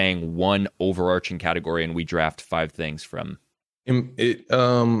just saying one overarching category, and we draft 5 things from.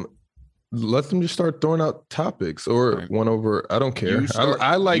 Let them just start throwing out topics or one over. I don't care.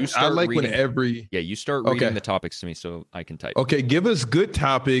 I like reading, when every. Yeah, you start reading the topics to me so I can type. Okay, give us good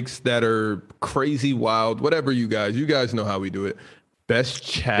topics that are crazy, wild, whatever you guys know how we do it. Best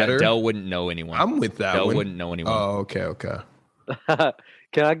chatter. Dell wouldn't know anyone. I'm with that Dell one. wouldn't know anyone. Oh, okay.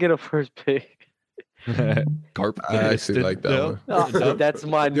 Can I get a first pick? Carp. I actually like that one. No, that's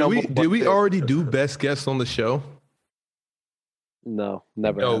my number. Did we already do best guest on the show? No,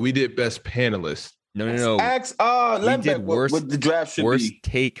 never. No, we did best panelist. No. Ask we did worst, what the draft should worst be.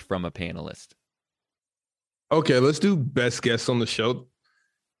 take from a panelist. Okay, let's do best guest on the show.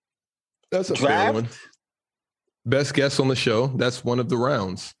 That's a fair one. Best guest on the show. That's one of the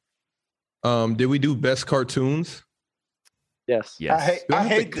rounds. Did we do best cartoons? Yes. I hate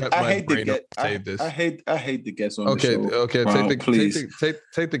the guest on the show. Okay.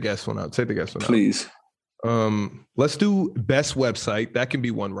 Take the guest one out. Take the guest one out. Please. Let's do best website. That can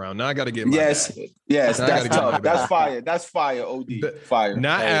be one round. Now I got to get my yes. That's tough. That's fire. That's fire. Od fire.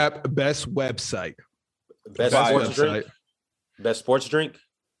 Not app. Best website. Best sports drink. Best sports drink.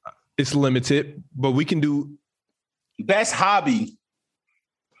 It's limited, but we can do best hobby.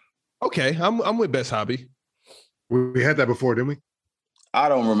 Okay, I'm with best hobby. We had that before, didn't we? I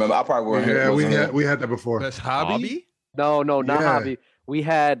don't remember. I probably weren't here. We had that before. Best hobby? No, not hobby. We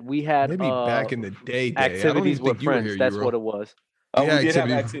had maybe back in the day. Activities with friends. That's what it was. Oh, we did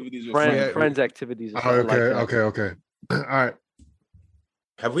have activities with friends. Friends activities. Okay. All right.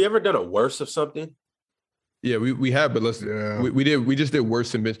 Have we ever done a worst of something? Yeah, we have, but let's. Yeah. We just did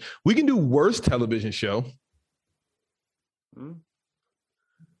worst in. We can do worst television show.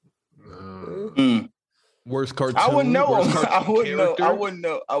 Worst cartoon. I wouldn't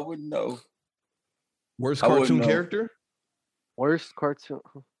know. I wouldn't know. Worst cartoon character. Worst cartoon.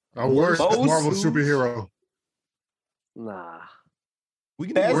 Worst Marvel superhero. Nah. We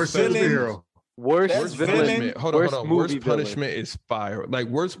can do worst superhero. Worst villain. Hold on. Worst punishment is fire. Like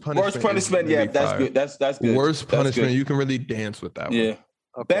worst punishment. Worst punishment. Yeah, that's good. That's good. Worst punishment. You can really dance with that one. Yeah.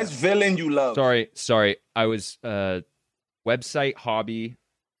 Okay. Best villain you love. Sorry. I was website, hobby,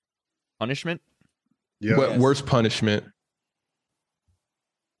 punishment. Yeah. Worst punishment.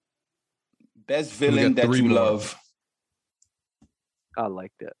 Best villain that you love. I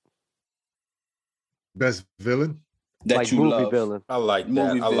like that. Best villain that like you movie love. Villain. I like that.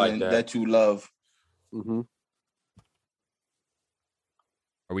 Movie villain that you love. Mm-hmm.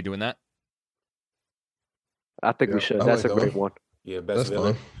 Are we doing that? I think we should. That's a great one. Yeah, best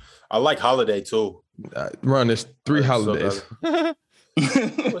villain. Fun. I like holiday too. Ron, there's 3 holidays.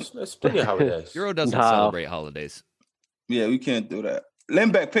 There's plenty of holidays. Euro doesn't celebrate holidays. Yeah, we can't do that.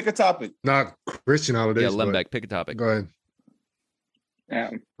 Lembeck, pick a topic. Not Christian holidays. Yeah, Lembeck, pick a topic. Go ahead. Yeah.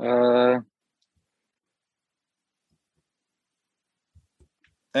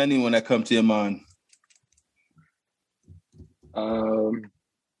 Anyone that comes to your mind.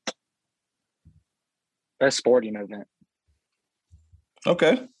 Best sporting event.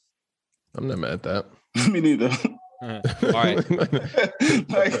 Okay. I'm not mad at that. Me neither. All right.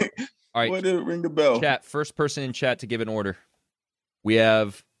 All right. What did it ring the bell? Chat. First person in chat to give an order. We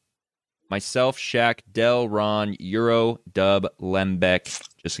have myself, Shaq, Dell, Ron, Euro, Dub, Lembeck.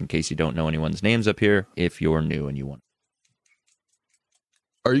 Just in case you don't know anyone's names up here, if you're new and you want.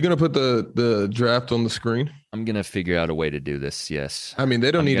 Are you going to put the draft on the screen? I'm going to figure out a way to do this, yes. I mean,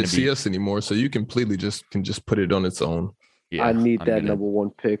 they don't need to see us anymore, so you completely can just put it on its own. Yeah, I need that number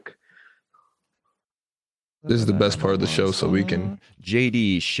 1 pick. This is the best part of the show, so we can...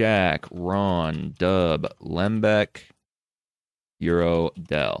 JD, Shaq, Ron, Dub, Lembeck, Euro,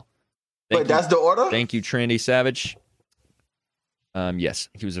 Dell. Wait, that's the order? Thank you, Trinity Savage. Yes,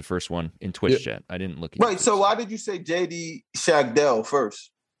 he was the first one in Twitch chat. I didn't look at Wait, so why did you say JD Shaq Dell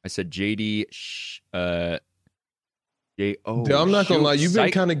first? I said JD I'm not gonna lie, you've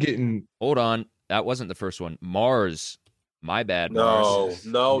been kind of getting... Hold on. That wasn't the first one. Mars My bad, No, Mars.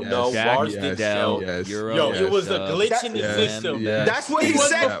 no. Jack, Mars did Dell, yes. Euro, Yo, it was a Dub, glitch in the system. yes. That's what he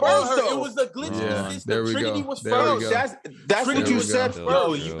said Before first, her, though. it was a glitch in the system. There we Trinity go. was There we first. go. That's Trinity what you was said go.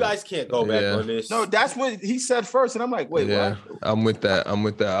 first. Yo, you guys can't go back on this. No, that's what he said first, and I'm like, wait, what? I'm with that.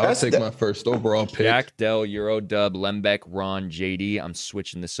 I'll take my first overall pick. Jack, Dell, Euro, Dub, Lembeck, Ron, JD. I'm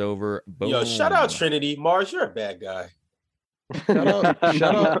switching this over. Boom. Yo, shout out Trinity. Mars, you're a bad guy. Shout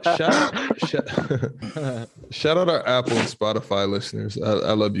out our Apple and Spotify listeners.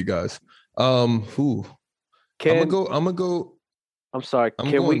 I love you guys. I'm gonna go. I'm sorry. I'm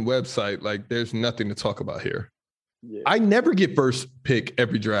going website. Like, there's nothing to talk about here. Yeah. I never get first pick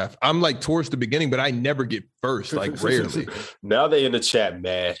every draft. I'm like towards the beginning, but I never get first. Like, rarely. Now they in the chat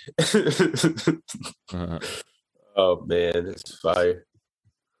mad. Oh man, it's fire.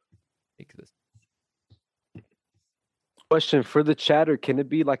 Take this. Question for the chatter: can it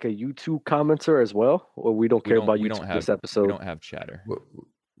be like a YouTube commenter as well, or we don't care about YouTube this episode? We don't have chatter. What?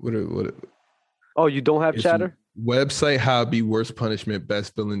 Oh, you don't have chatter? Website hobby, worst punishment,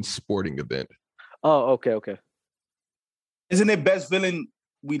 best villain, sporting event. Oh, okay. Isn't it best villain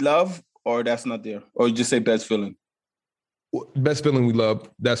we love, or that's not there? Or you just say best villain? Best villain we love.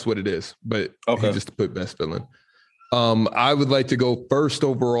 That's what it is. But just to put best villain. I would like to go first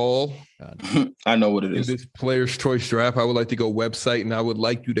overall. I know what it is. In this player's choice draft, I would like to go website, and I would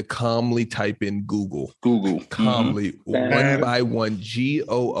like you to calmly type in Google. Calmly, one by one,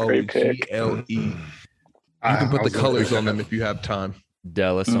 GOOGLE. You can put the colors on them if you have time.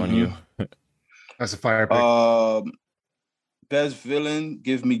 Dallas on you. That's a fire pick. Best villain,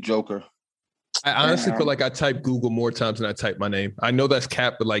 give me Joker. I honestly feel like I type Google more times than I type my name. I know that's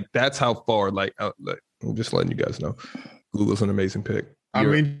cap, but like that's how far. Like I'm just letting you guys know. Google's an amazing pick. I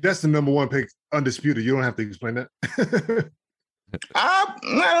mean, that's the number one pick, undisputed. You don't have to explain that. I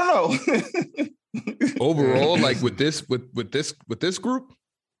don't know. Overall, like with this group,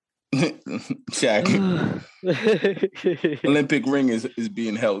 Shaq. Olympic ring is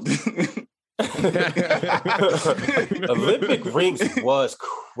being held. Olympic rings was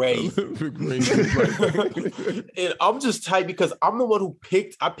crazy. And I'm just tight because I'm the one who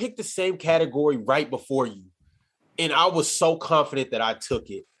picked the same category right before you. And I was so confident that I took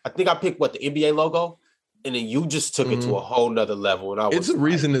it. I think I picked the NBA logo, and then you just took it to a whole nother level. And it's a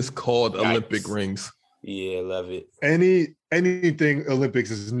reason it's called Olympic rings. Yeah, love it. Anything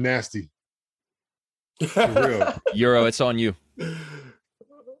Olympics is nasty. For real. Euro, it's on you.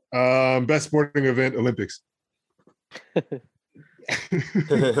 Best sporting event, Olympics. Way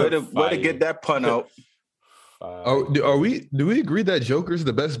to get that pun out. Do we agree that Joker's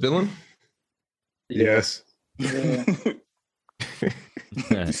the best villain? Yes. Yeah.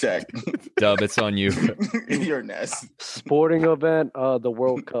 Shaq. Dub, it's on you. You're nasty. Sporting event, the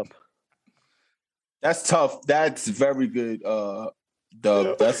World Cup. That's tough. That's very good, Dub.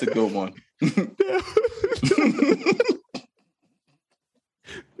 That's a good one.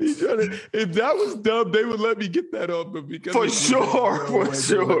 If that was Dub, they would let me get that off. But because for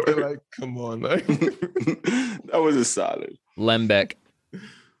sure. Like, come on, like. That was a solid. Lembeck.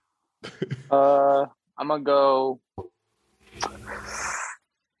 I'm gonna go.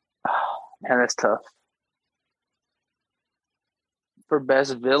 Man, that's tough. For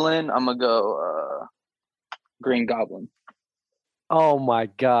best villain, I'm gonna go Green Goblin. Oh my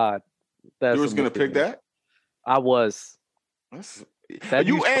God. You was gonna pick that? I was.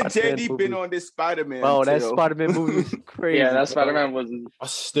 You and JD been on this Spider-Man. Oh, that Spider-Man movie was crazy. Yeah, that Spider-Man was. I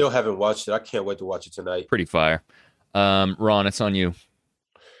still haven't watched it. I can't wait to watch it tonight. Pretty fire. Ron, it's on you.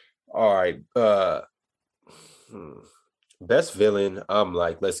 All right. Best villain. I'm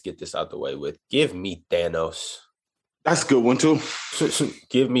like, let's get this out the way with. Give me Thanos. That's a good one too.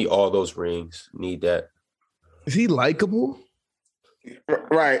 Give me all those rings. Need that. Is he likable?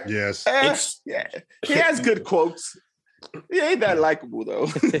 Right. Yes. Yeah. He has good quotes. He ain't that likable though.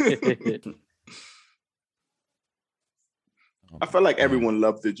 I felt like everyone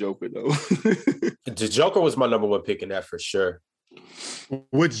loved the Joker though. The Joker was my number one pick in that for sure.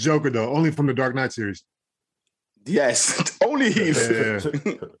 Which Joker though? Only from the Dark Knight series. Yes, only he. Yeah.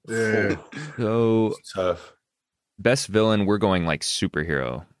 So it's tough. Best villain, we're going like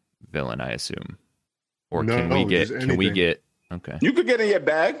superhero villain, I assume. Or can we get okay. You could get in your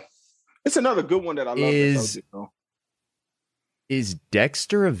bag. It's another good one that I love. Is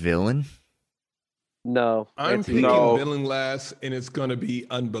Dexter a villain? No. I'm picking villain last, and it's gonna be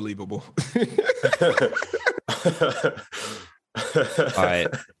unbelievable. All right.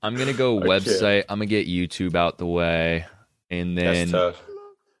 I'm gonna go website. I'm gonna get YouTube out the way. And then I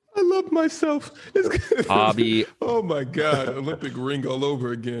love myself. Hobby. Oh my God. Olympic ring all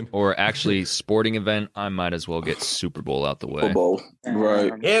over again. Or actually, sporting event. I might as well get Super Bowl out the way. Super Bowl.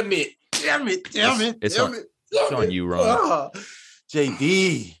 Right. Damn it. It's on you, Ron.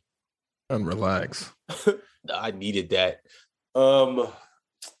 JD. And relax. I needed that.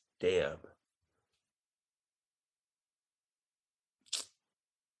 Damn.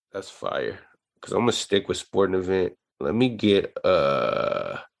 That's fire. Because I'm gonna stick with sporting event. Let me get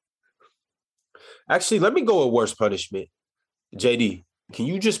actually, let me go with worst punishment. JD, can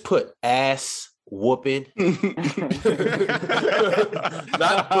you just put ass whooping? Not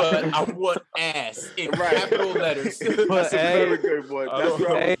but I want ass in capital letters. That's a very good one. That's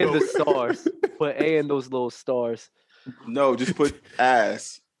right. A in the stars. Put A in those little stars. No, just put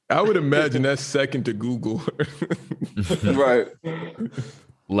ass. I would imagine that's second to Google. Right.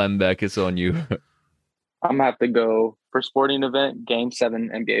 Lembeck, it's on you. I'm gonna have to go for sporting event, Game 7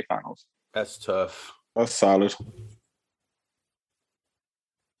 NBA Finals. That's tough. That's solid.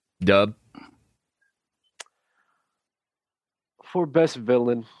 Dub. For best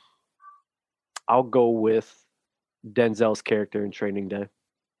villain, I'll go with Denzel's character in Training Day.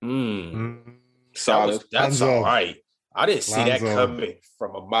 Solid. That's all right. I didn't see that coming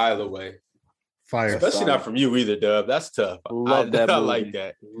from a mile away. Fire. Especially not from you either, Dub. That's tough. Love that movie. I like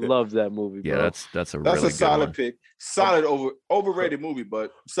that. Love that movie, bro. Yeah, that's a really good solid one. pick. Solid overrated movie,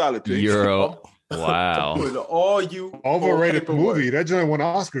 but solid pick. Euro. Wow. All you Overrated movie. That joint won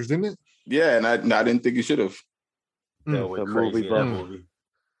Oscars, didn't it? Yeah, and I didn't think it should have. That went The crazy movie, in that bro. movie.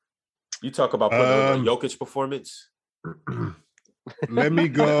 You talk about putting on a Jokic performance. Let me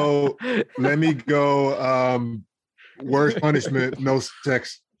go. Worst punishment, no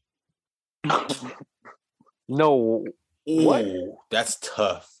sex. No. What? Ooh, that's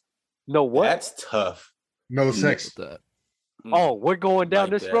tough. No what? That's tough. No sex. Oh, we're going down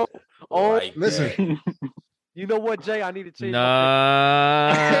Like this that. road. Oh, Like Listen. you know what, Jay? I need to change.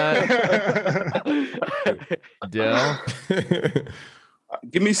 Dell.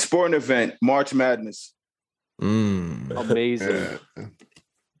 Give me sporting event, March Madness. Amazing.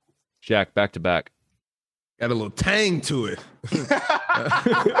 Shaq, back to back. Got a little tang to it.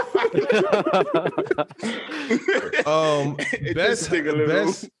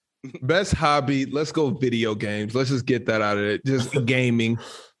 Best hobby. Let's go video games. Let's just get that out of it. Just gaming.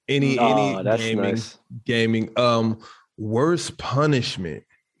 Any that's gaming. nice. Gaming. Worst punishment.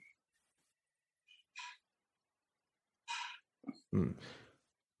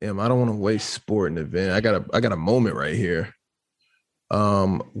 Damn, I don't want to waste sport and event. I got a moment right here.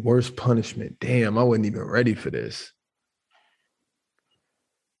 Worst punishment. Damn, I wasn't even ready for this.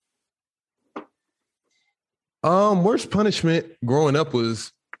 Worst punishment growing up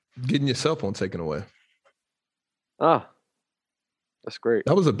was getting your cell phone taken away. Ah, that's great.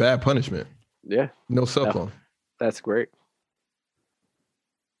 That was a bad punishment. Yeah. No cell phone. That's great.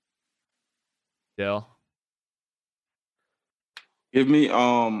 Dell. Give me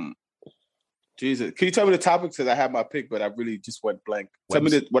Jesus. Can you tell me the topics? Because I have my pick, but I really just went blank. Tell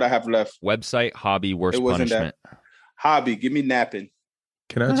me what I have left. Website, hobby, worst It wasn't punishment. Hobby. Give me napping.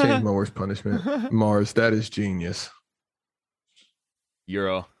 Can I change my worst punishment? Mars, that is genius.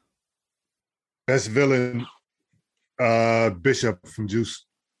 Euro. Best villain, Bishop from Juice.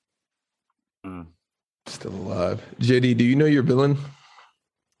 Still alive. JD, do you know your villain?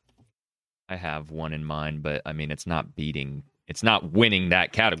 I have one in mind, but I mean, it's not winning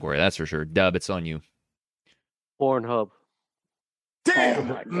that category. That's for sure. Dub, it's on you. Pornhub. Damn. Oh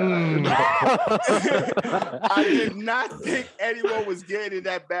my God. I did not think anyone was getting in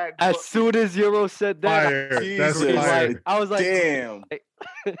that bag. As soon as Euro said that, Fire. That's Jesus. fire. I was like, Damn.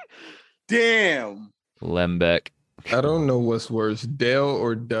 Damn. Lembeck. I don't know what's worse, Dale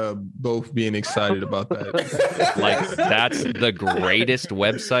or Dub, both being excited about that. Like, that's the greatest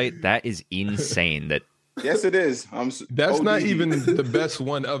website. That is insane. Yes, it is. That's OD. not even the best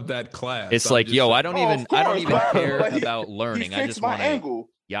one of that class. It's I'm like, just yo, saying. I don't even care But about learning. I just my want to, angle.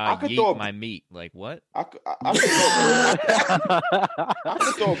 yeah, I could yeet throw my meat. Like, what? I could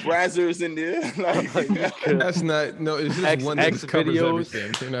throw brazzers in there. Like, That's not, no, it's just one that covers videos.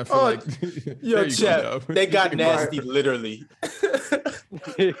 everything. And I feel like, Yo, there you go, Chef, Dub. they got nasty literally.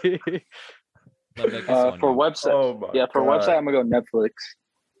 Lembeck, it's on For you. website, for website, I'm gonna go Netflix.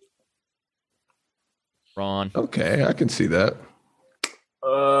 Ron. Okay, I can see that.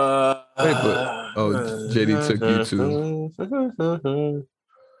 Wait, but JD took you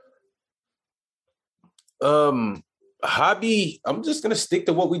to. Hobby. I'm just gonna stick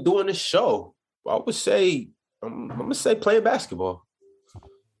to what we do on the show. I would say I'm gonna say playing basketball.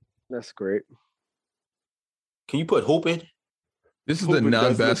 That's great. Can you put hooping? This is the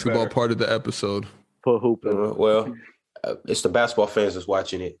non-basketball part of the episode. For hooping. Well, it's the basketball fans that's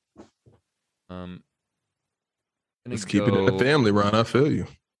watching it. Let's keep it in the family, Ron. I feel you.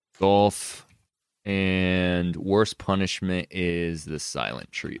 Golf. And worst punishment is the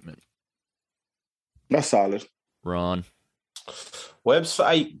silent treatment. That's solid. Ron.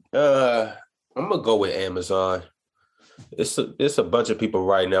 Website. I'm gonna go with Amazon. It's a bunch of people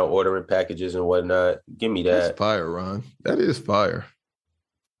right now ordering packages and whatnot. Give me that. That's fire, Ron. That is fire.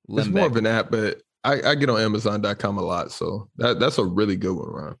 It's more of an app, but I get on Amazon.com a lot, so that's a really good one,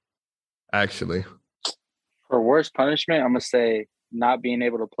 Ron. Actually. For worst punishment, I'm gonna say not being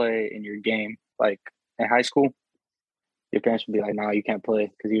able to play in your game. Like in high school, your parents would be like, "No, you can't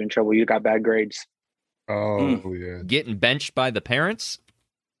play because you're in trouble. You got bad grades." Oh yeah. Getting benched by the parents?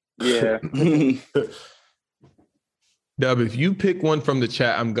 Yeah. Dub, if you pick one from the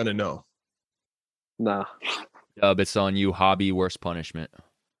chat, I'm gonna know. Nah. Dub, it's on you. Hobby, worst punishment.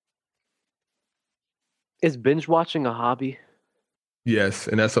 Is binge watching a hobby? Yes,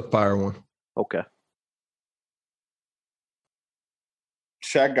 and that's a fire one. Okay.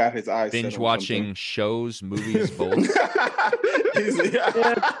 Shaq got his eyes Binge set on watching something. shows, movies, both.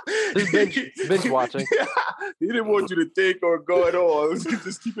 Binge watching. He didn't want you to think or go at all. Let's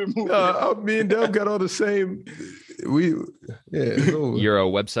just keep it moving. Me and Dub got all the same. You're a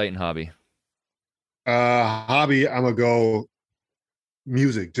website and hobby. Hobby, I'm gonna go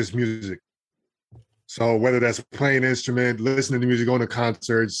music, just music. So whether that's playing an instrument, listening to music, going to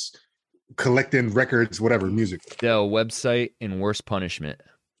concerts, collecting records, whatever, music. Dell, website and worst punishment.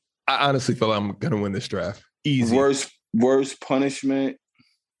 I honestly feel I'm gonna win this draft. Easy. Worst punishment.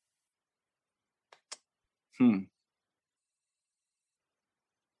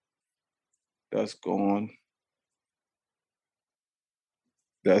 That's gone.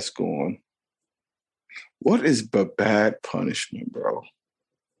 What is the bad punishment, bro?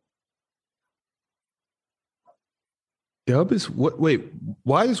 Dub is what? Wait,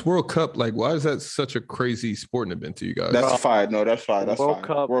 why is World Cup why is that such a crazy sporting event to you guys? That's fine. No, that's fine. That's World fine.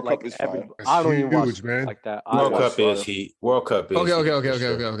 Cup, World like Cup is fine. I don't even watch huge, man. like that. World Cup is heat. World Cup is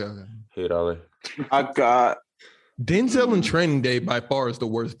Okay. heat all in. I got Denzel in Training Day by far is the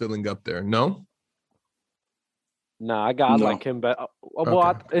worst villain up there. No. Nah, I like him better.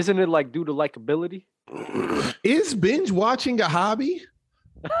 Well, isn't it like due to likability? Is binge watching a hobby?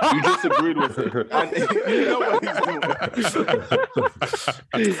 You disagreed with it. You know what he's doing.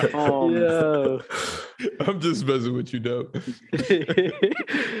 Yeah. I'm just messing with you, Dub.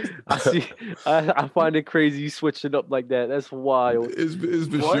 I find it crazy you switch it up like that. That's wild. It's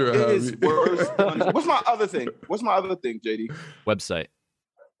for What sure a is hobby. worst punishment? What's my other thing, JD? Website.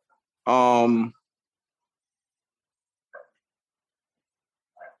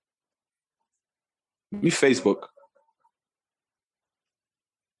 Me Facebook.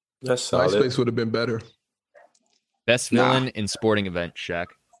 That's solid. MySpace would have been better. Best villain in sporting event, Shaq.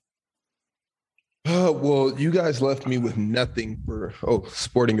 Well, you guys left me with nothing for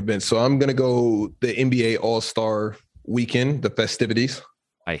sporting events. So I'm gonna go the NBA All-Star Weekend, the festivities.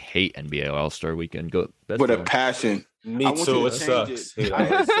 I hate NBA All-Star Weekend. Go With a passion. Me too. It sucks.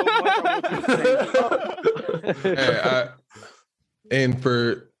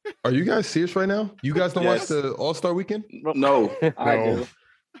 Are you guys serious right now? You guys don't watch the All-Star Weekend? No. I do.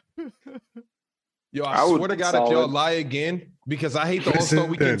 Yo, I swear to God, if y'all lie again, because I hate the All-Star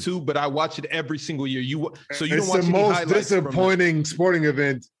Weekend too, but I watch it every single year. You don't watch any highlights. It's the most disappointing sporting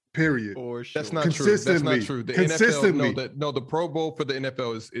event, period. That's not true. That's not true. The NFL, no, the Pro Bowl for the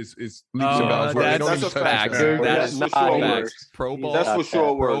NFL is leaps and bounds. That's a fact. That's not facts. Pro Bowl. That's for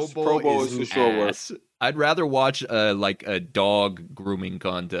sure worse. Pro Bowl is for sure worse. I'd rather watch like a dog grooming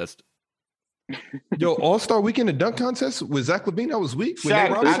contest. Yo, All-Star Weekend and dunk contest with Zach LaVine. I was weak.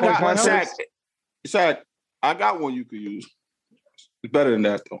 Shaq, I got one you could use. It's better than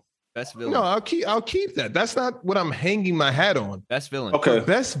that though. Best villain. No, I'll keep that. That's not what I'm hanging my hat on. Best villain. Okay. For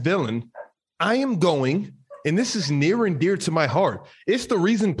best villain, I am going, and this is near and dear to my heart. It's the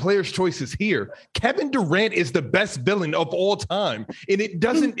reason Player's Choice is here. Kevin Durant is the best villain of all time, and it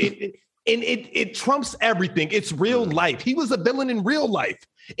doesn't. It trumps everything. It's real life. He was a villain in real life.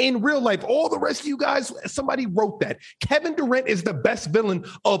 In real life, all the rest of you guys, somebody wrote that. Kevin Durant is the best villain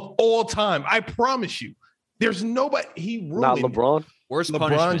of all time. I promise you. There's nobody. He ruined. Not LeBron. Worst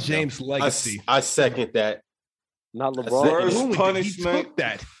LeBron James' legacy. I second that. Not LeBron. Worst punishment.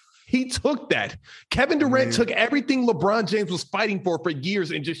 He took that. Kevin Durant took everything LeBron James was fighting for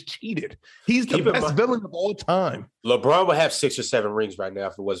years and just cheated. He's the best villain of all time. LeBron would have 6 or 7 rings right now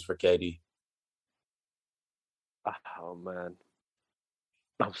if it wasn't for KD. Oh man.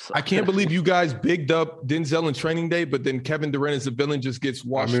 I can't believe you guys bigged up Denzel in Training Day, but then Kevin Durant as a villain just gets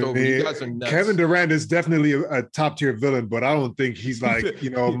washed over. You guys are nuts. Kevin Durant is definitely a top tier villain, but I don't think he's like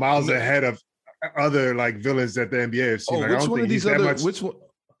miles ahead of other like villains that the NBA have seen. Like, which one of these other? Which one?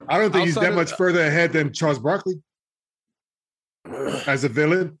 I don't think he's that much further ahead than Charles Barkley as a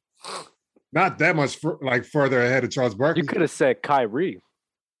villain. Not that much further ahead of Charles Barkley. You could have said Kyrie.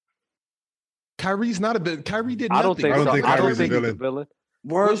 Kyrie's not a villain. Kyrie did nothing. I don't think Kyrie's a villain.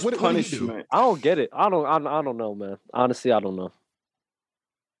 Worst punishment. I don't get it. I don't know, man. Honestly, I don't know.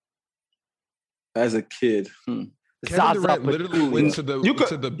 As a kid, Kevin Durant literally went to the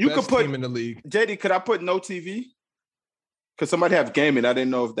best team in the league. JD, could I put no TV? Because somebody have gaming. I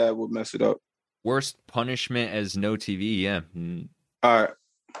didn't know if that would mess it up. Worst punishment as no TV. Yeah. All right.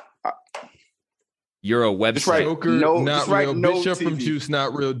 You're a website. Right. Joker, not real. Bishop from Juice,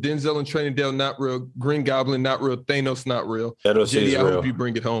 not real. Denzel and Training Day, not real. Green Goblin, not real. Thanos, not real. JD, I hope you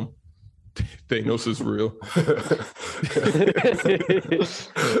bring it home. Thanos is real.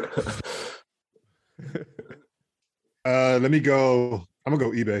 Let me go. I'm gonna go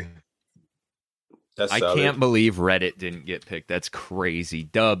eBay. I can't believe Reddit didn't get picked. That's crazy.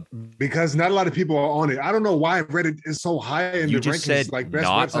 Dub. Because not a lot of people are on it. I don't know why Reddit is so high in the rankings. Said like best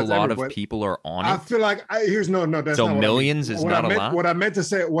not websites a lot ever, of people are on it. I feel like that's so not what millions I mean. is not a lot. What I meant to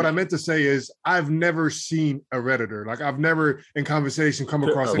say is I've never seen a Redditor. Like I've never in conversation come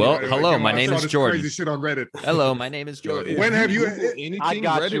across. Well, hello, my name is Jordan. Crazy shit on Reddit. Hello, my name is Jordan. When have you? I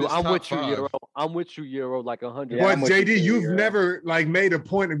got you. I'm with you, Euro. I'm with you, Euro. Like 100. But JD, you've never like made a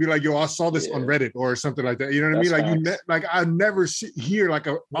point and be like, "Yo, I saw this on Reddit" or something like that. You know what I mean? Like I never hear like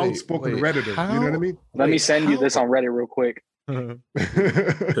a outspoken Redditor. You know what I mean? Let me send you this on Reddit real quick.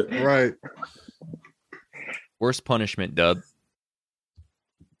 Right. Worst punishment, Dub.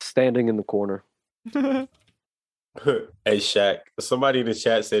 Standing in the corner. Hey, Shaq. Somebody in the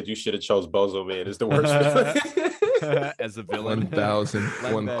chat said you should have chose Bozo Man. It's the worst. As a villain.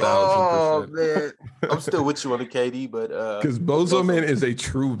 1,000%. Oh, man. I'm still with you on the KD, but because Bozo Man is a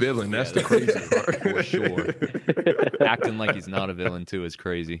true villain. That's the crazy part. For sure. Acting like he's not a villain too is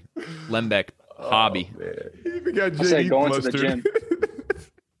crazy. Lembeck, hobby. He even got I say going to the gym.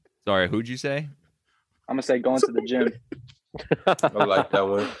 Sorry, who'd you say? I'm gonna say going to the gym. I like that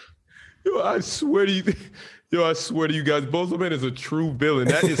one. I swear to you guys, Bozo Man is a true villain.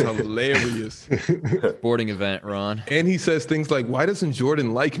 That is hilarious. Sporting event, Ron. And he says things like, "Why doesn't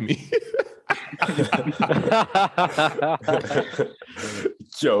Jordan like me?"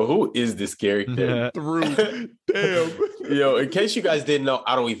 Yo, who is this character? Damn. Yo, in case you guys didn't know,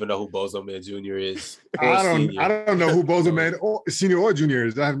 I don't even know who Bozo Man Jr. is. I don't know who Bozo Man Senior or Junior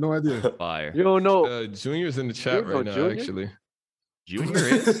is. I have no idea. Fire. You don't know. Junior's in the chat right now, actually. Junior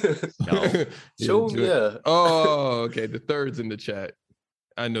is? No. Yeah. Oh, okay. The third's in the chat.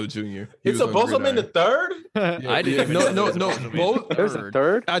 I know Junior. It's a Bozo Man the third? I didn't even know. There's a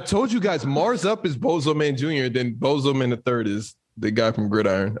third? I told you guys Mars Up is Bozo Man Jr., then Bozo Man the third is the guy from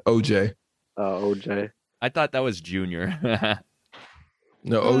Gridiron, OJ. OJ. I thought that was Junior.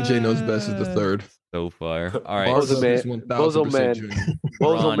 No, OJ knows best is the third. So fire. All right. Bozo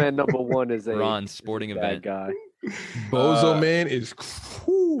Man number one is a Ron, sporting event guy. Bozo Man is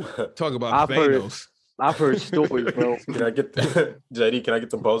talk about Thanos. I've heard stories, bro. Can I get JD? Can I get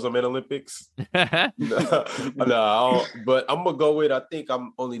the Bozo Man Olympics? No, but I'm gonna go with. I think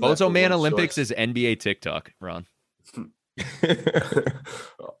I'm only Bozo Man Olympics is NBA TikTok, Ron. You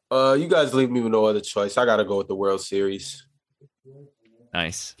guys leave me with no other choice. I gotta go with the World Series.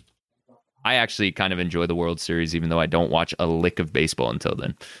 Nice. I actually kind of enjoy the World Series, even though I don't watch a lick of baseball until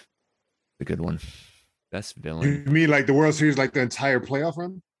then. The good one. Best villain. You mean like the World Series, like the entire playoff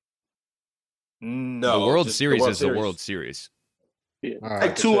run? No, the World Series is the World Series. Yeah.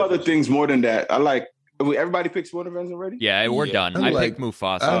 Like two other things more than that. I like. Everybody picked sporting events already. Yeah, we're done. I picked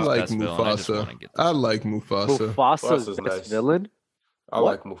Mufasa. I like Mufasa. I like Mufasa. Mufasa's nice. Villain. I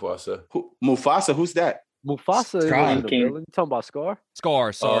like Mufasa. Mufasa? Who's that? Mufasa is the villain. You talking about Scar?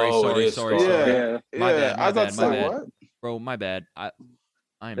 Scar. Sorry. Yeah. My bad. I thought what? Bro, my bad. I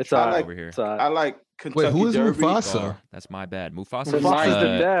am over here. I like Kentucky Wait, who is Derby. Mufasa? That's my bad. Mufasa's the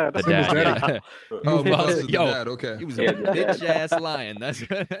dad. The dad. Yeah. Oh, Mufasa's the dad. Okay. He was a bitch ass lion. That's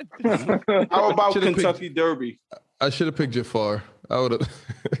How about Kentucky Derby? I should have picked Jafar. I would have.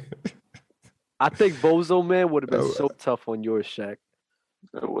 I think Bozo Man would have been so tough on yours, Shaq.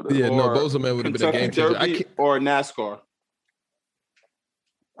 Yeah, no, Bozo Man would have been a game changer. Derby or NASCAR.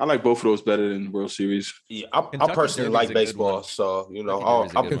 I like both of those better than World Series. Yeah, I personally like baseball, so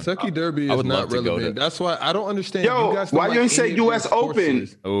Kentucky Derby is not relevant. That's why I don't understand. Yo, you guys why you didn't say U.S. Open?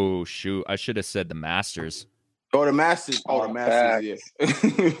 Oh shoot, I should have said the Masters. Oh, the Masters. Oh, the Masters.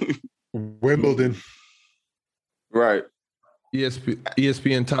 Yeah. Wimbledon. Right.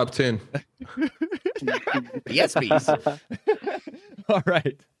 ESPN top 10. ESPs. All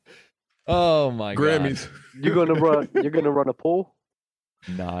right. Oh my Grammys. God. You're gonna run a poll?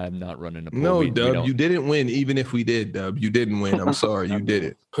 Nah, I'm not running a poll. No, Dub, you didn't win. Even if we did, Dub, you didn't win. I'm sorry, you did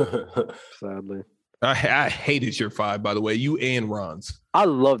it. Sadly. I hated your 5, by the way. You and Ron's. I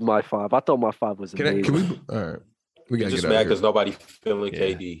loved my 5. I thought my 5 was amazing. Can we? All right, we gotta just get mad out because nobody feeling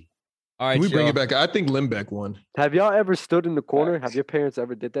KD. All right, Can we bring it back? I think Limbeck won. Have y'all ever stood in the corner? Have your parents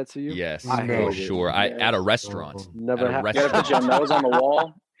ever did that to you? Yes, I for sure. At a restaurant. Never happened. You gotta put your nose on the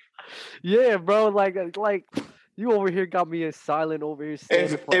wall. Yeah, bro. Like you over here got me silent over here.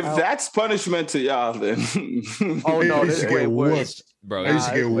 If that's punishment to y'all, then oh no, this is way worse, bro.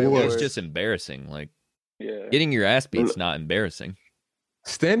 It's just embarrassing. Like, getting your ass beat's not embarrassing.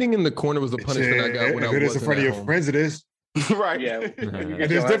 Standing in the corner was the punishment I got when I was in front of your friends. It is. Right. Yeah. And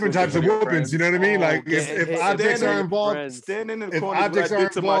there's different types of whoopings, you know what I mean? Like if objects are involved, standing in the corner, objects are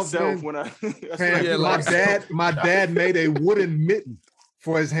to myself when my dad made a wooden mitten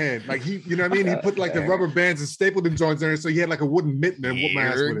for his hand. Like you know what I mean? He put like the rubber bands and stapled them joints there, so he had like a wooden mitten and whooped my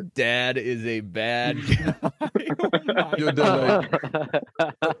ass with it. Your dad is a bad guy. Your dad,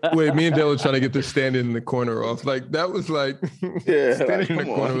 wait, me and Dale were trying to get this standing in the corner off. Like that was like, standing in the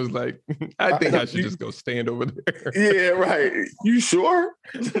corner was like, I think I should just go stand over there. Yeah, right. You sure?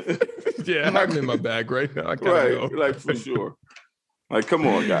 Yeah, I'm in my bag right now. I gotta go. Like for sure. Like, come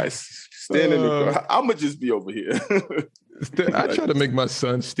on, guys. Stand in the corner. I'm gonna just be over here. I tried to make my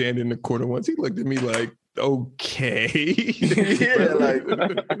son stand in the corner once. He looked at me like, okay. Yeah,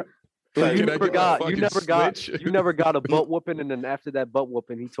 like you never got a butt whooping, and then after that butt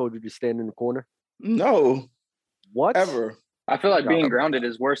whooping, he told you to stand in the corner? No. What? Ever. I feel like being grounded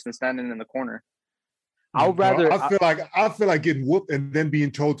is worse than standing in the corner. I feel like getting whooped and then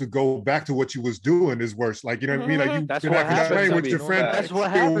being told to go back to what you was doing is worse. Like, you know what I mean? Like That's you're not playing with your friends. That's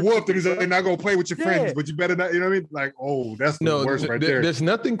what You're happens. whooped and he's like, not gonna play with your friends, but you better not. You know what I mean? Like, oh, that's the worst right there. There's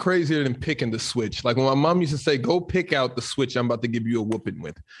nothing crazier than picking the switch. Like when my mom used to say, "Go pick out the switch I'm about to give you a whooping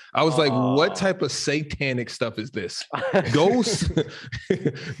with." I was like, "What type of satanic stuff is this?" Go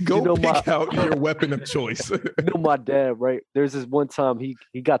pick out your weapon of choice. You know my dad, right? There's this one time he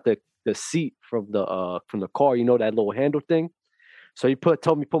got the seat from the car, you know, that little handle thing. So he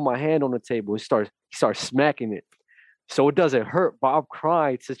told me to put my hand on the table. He starts smacking it, so it doesn't hurt. But I'm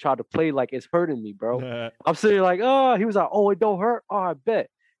crying to try to play like it's hurting me, bro. I'm sitting like, oh, he was like, oh, it don't hurt. Oh, I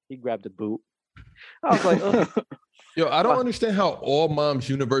bet. He grabbed the boot. I was like, Yo, I don't understand how all moms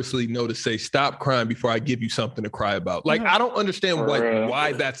universally know to say stop crying before I give you something to cry about. Like, I don't understand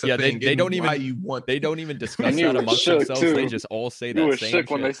why that's a thing. They don't even discuss that amongst themselves. They just all say that. You were shook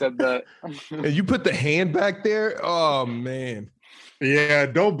when they said that. And you put the hand back there. Oh man. Yeah,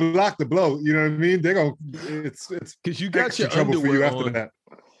 don't block the blow. You know what I mean? They're gonna. It's because you got your underwear after that.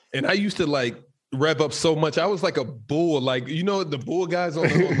 And I used to like rev up so much. I was like a bull, like, you know, the bull guys on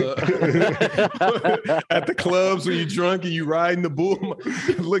the at the clubs when you're drunk and you riding the bull.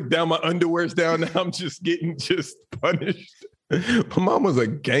 Look down, my underwear's down. Now I'm just getting punished. My mom was a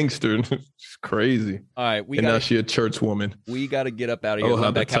gangster. It's crazy. All right, now she a church woman. We got to get up out of here.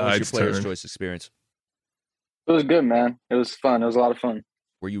 How was your player's choice experience? It was good, man. It was fun. It was a lot of fun.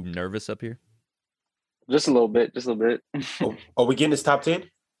 Were you nervous up here? Just a little bit. Are we getting this top 10?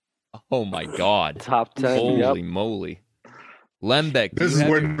 Oh my God! Top 10. Holy moly! Lembeck, this is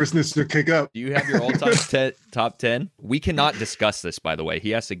where nervousness should kick up. Do you have your all-time top 10? We cannot discuss this, by the way.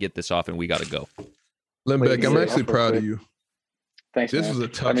 He has to get this off, and we got to go. Lembeck, I'm actually proud of you. Thanks. This man. was a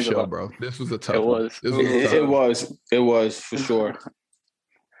tough show, bro. This was a tough. It was. It was for sure.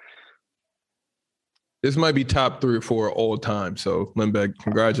 This might be top 3 or 4 all time. So, Lembeck,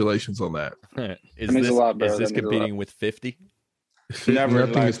 congratulations on that. Is this competing with 50? Never.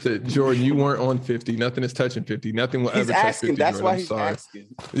 Nothing is Jordan, you weren't on 50. Nothing is touching 50. Nothing will ever touch 50. That's Jordan. why he's asking.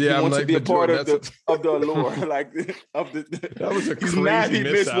 Yeah, he wants to be a part Jordan, of the allure. Like of the. That was a he's crazy mad he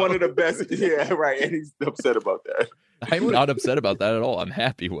missed out. one of the best. Yeah, right. And he's upset about that. I'm not upset about that at all. I'm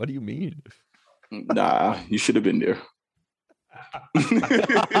happy. What do you mean? Nah, you should have been there.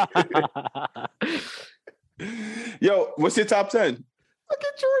 Yo, what's your top 10? Look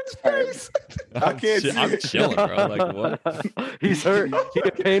at Jordan's face. I can't see I'm chilling, bro. Like, what? He's hurt. He's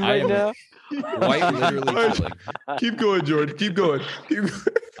in pain right now. Quite literally chilling. Keep going, Jordan. Keep going.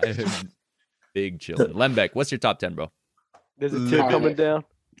 I am big chilling. Lembeck, what's your top 10, bro? There's a tear coming down.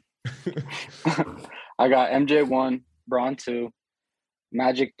 I got MJ 1, Bron 2,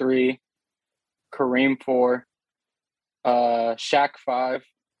 Magic 3, Kareem 4, Shaq 5,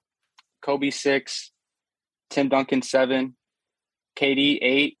 Kobe 6, Tim Duncan 7, KD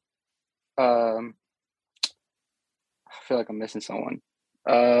 8. I feel like I'm missing someone.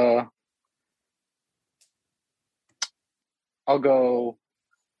 I'll go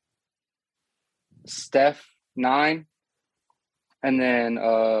Steph 9, and then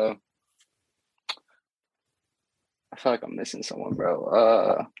I feel like I'm missing someone,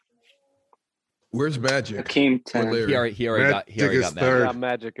 bro. Where's Magic? Hakeem 10. He already got Magic. Got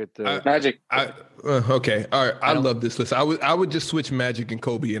Magic at the Magic. Okay, all right. I love this list. I would just switch Magic and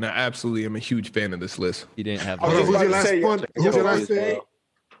Kobe, and I absolutely am a huge fan of this list. He didn't have. Who's your last one? Who's your last one?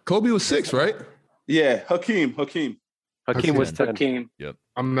 Kobe was 6, right? Yeah, Hakeem was 10. Hakeem. Yep.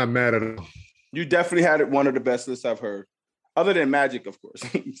 I'm not mad at him. You definitely had one of the best lists I've heard, other than Magic, of course.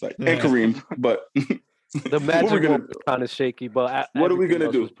 It's like and Kareem, but the Magic one was kind of shaky. But what are we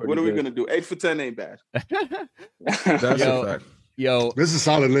gonna do? What are we gonna do? 8 for 10 ain't bad. That's a fact. Yo, this is a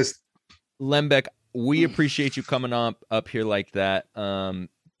solid list. Lembeck, we appreciate you coming up here like that.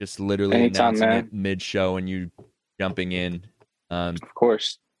 Just literally Anytime, announcing man. it mid-show and you jumping in. Of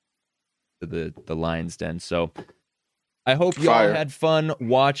course. To the Lions Den. So I hope y'all had fun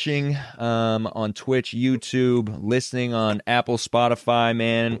watching on Twitch, YouTube, listening on Apple, Spotify,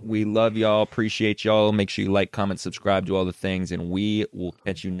 man. We love y'all. Appreciate y'all. Make sure you like, comment, subscribe, do all the things, and we will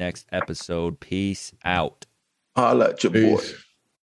catch you next episode. Peace out. Holla at your boy.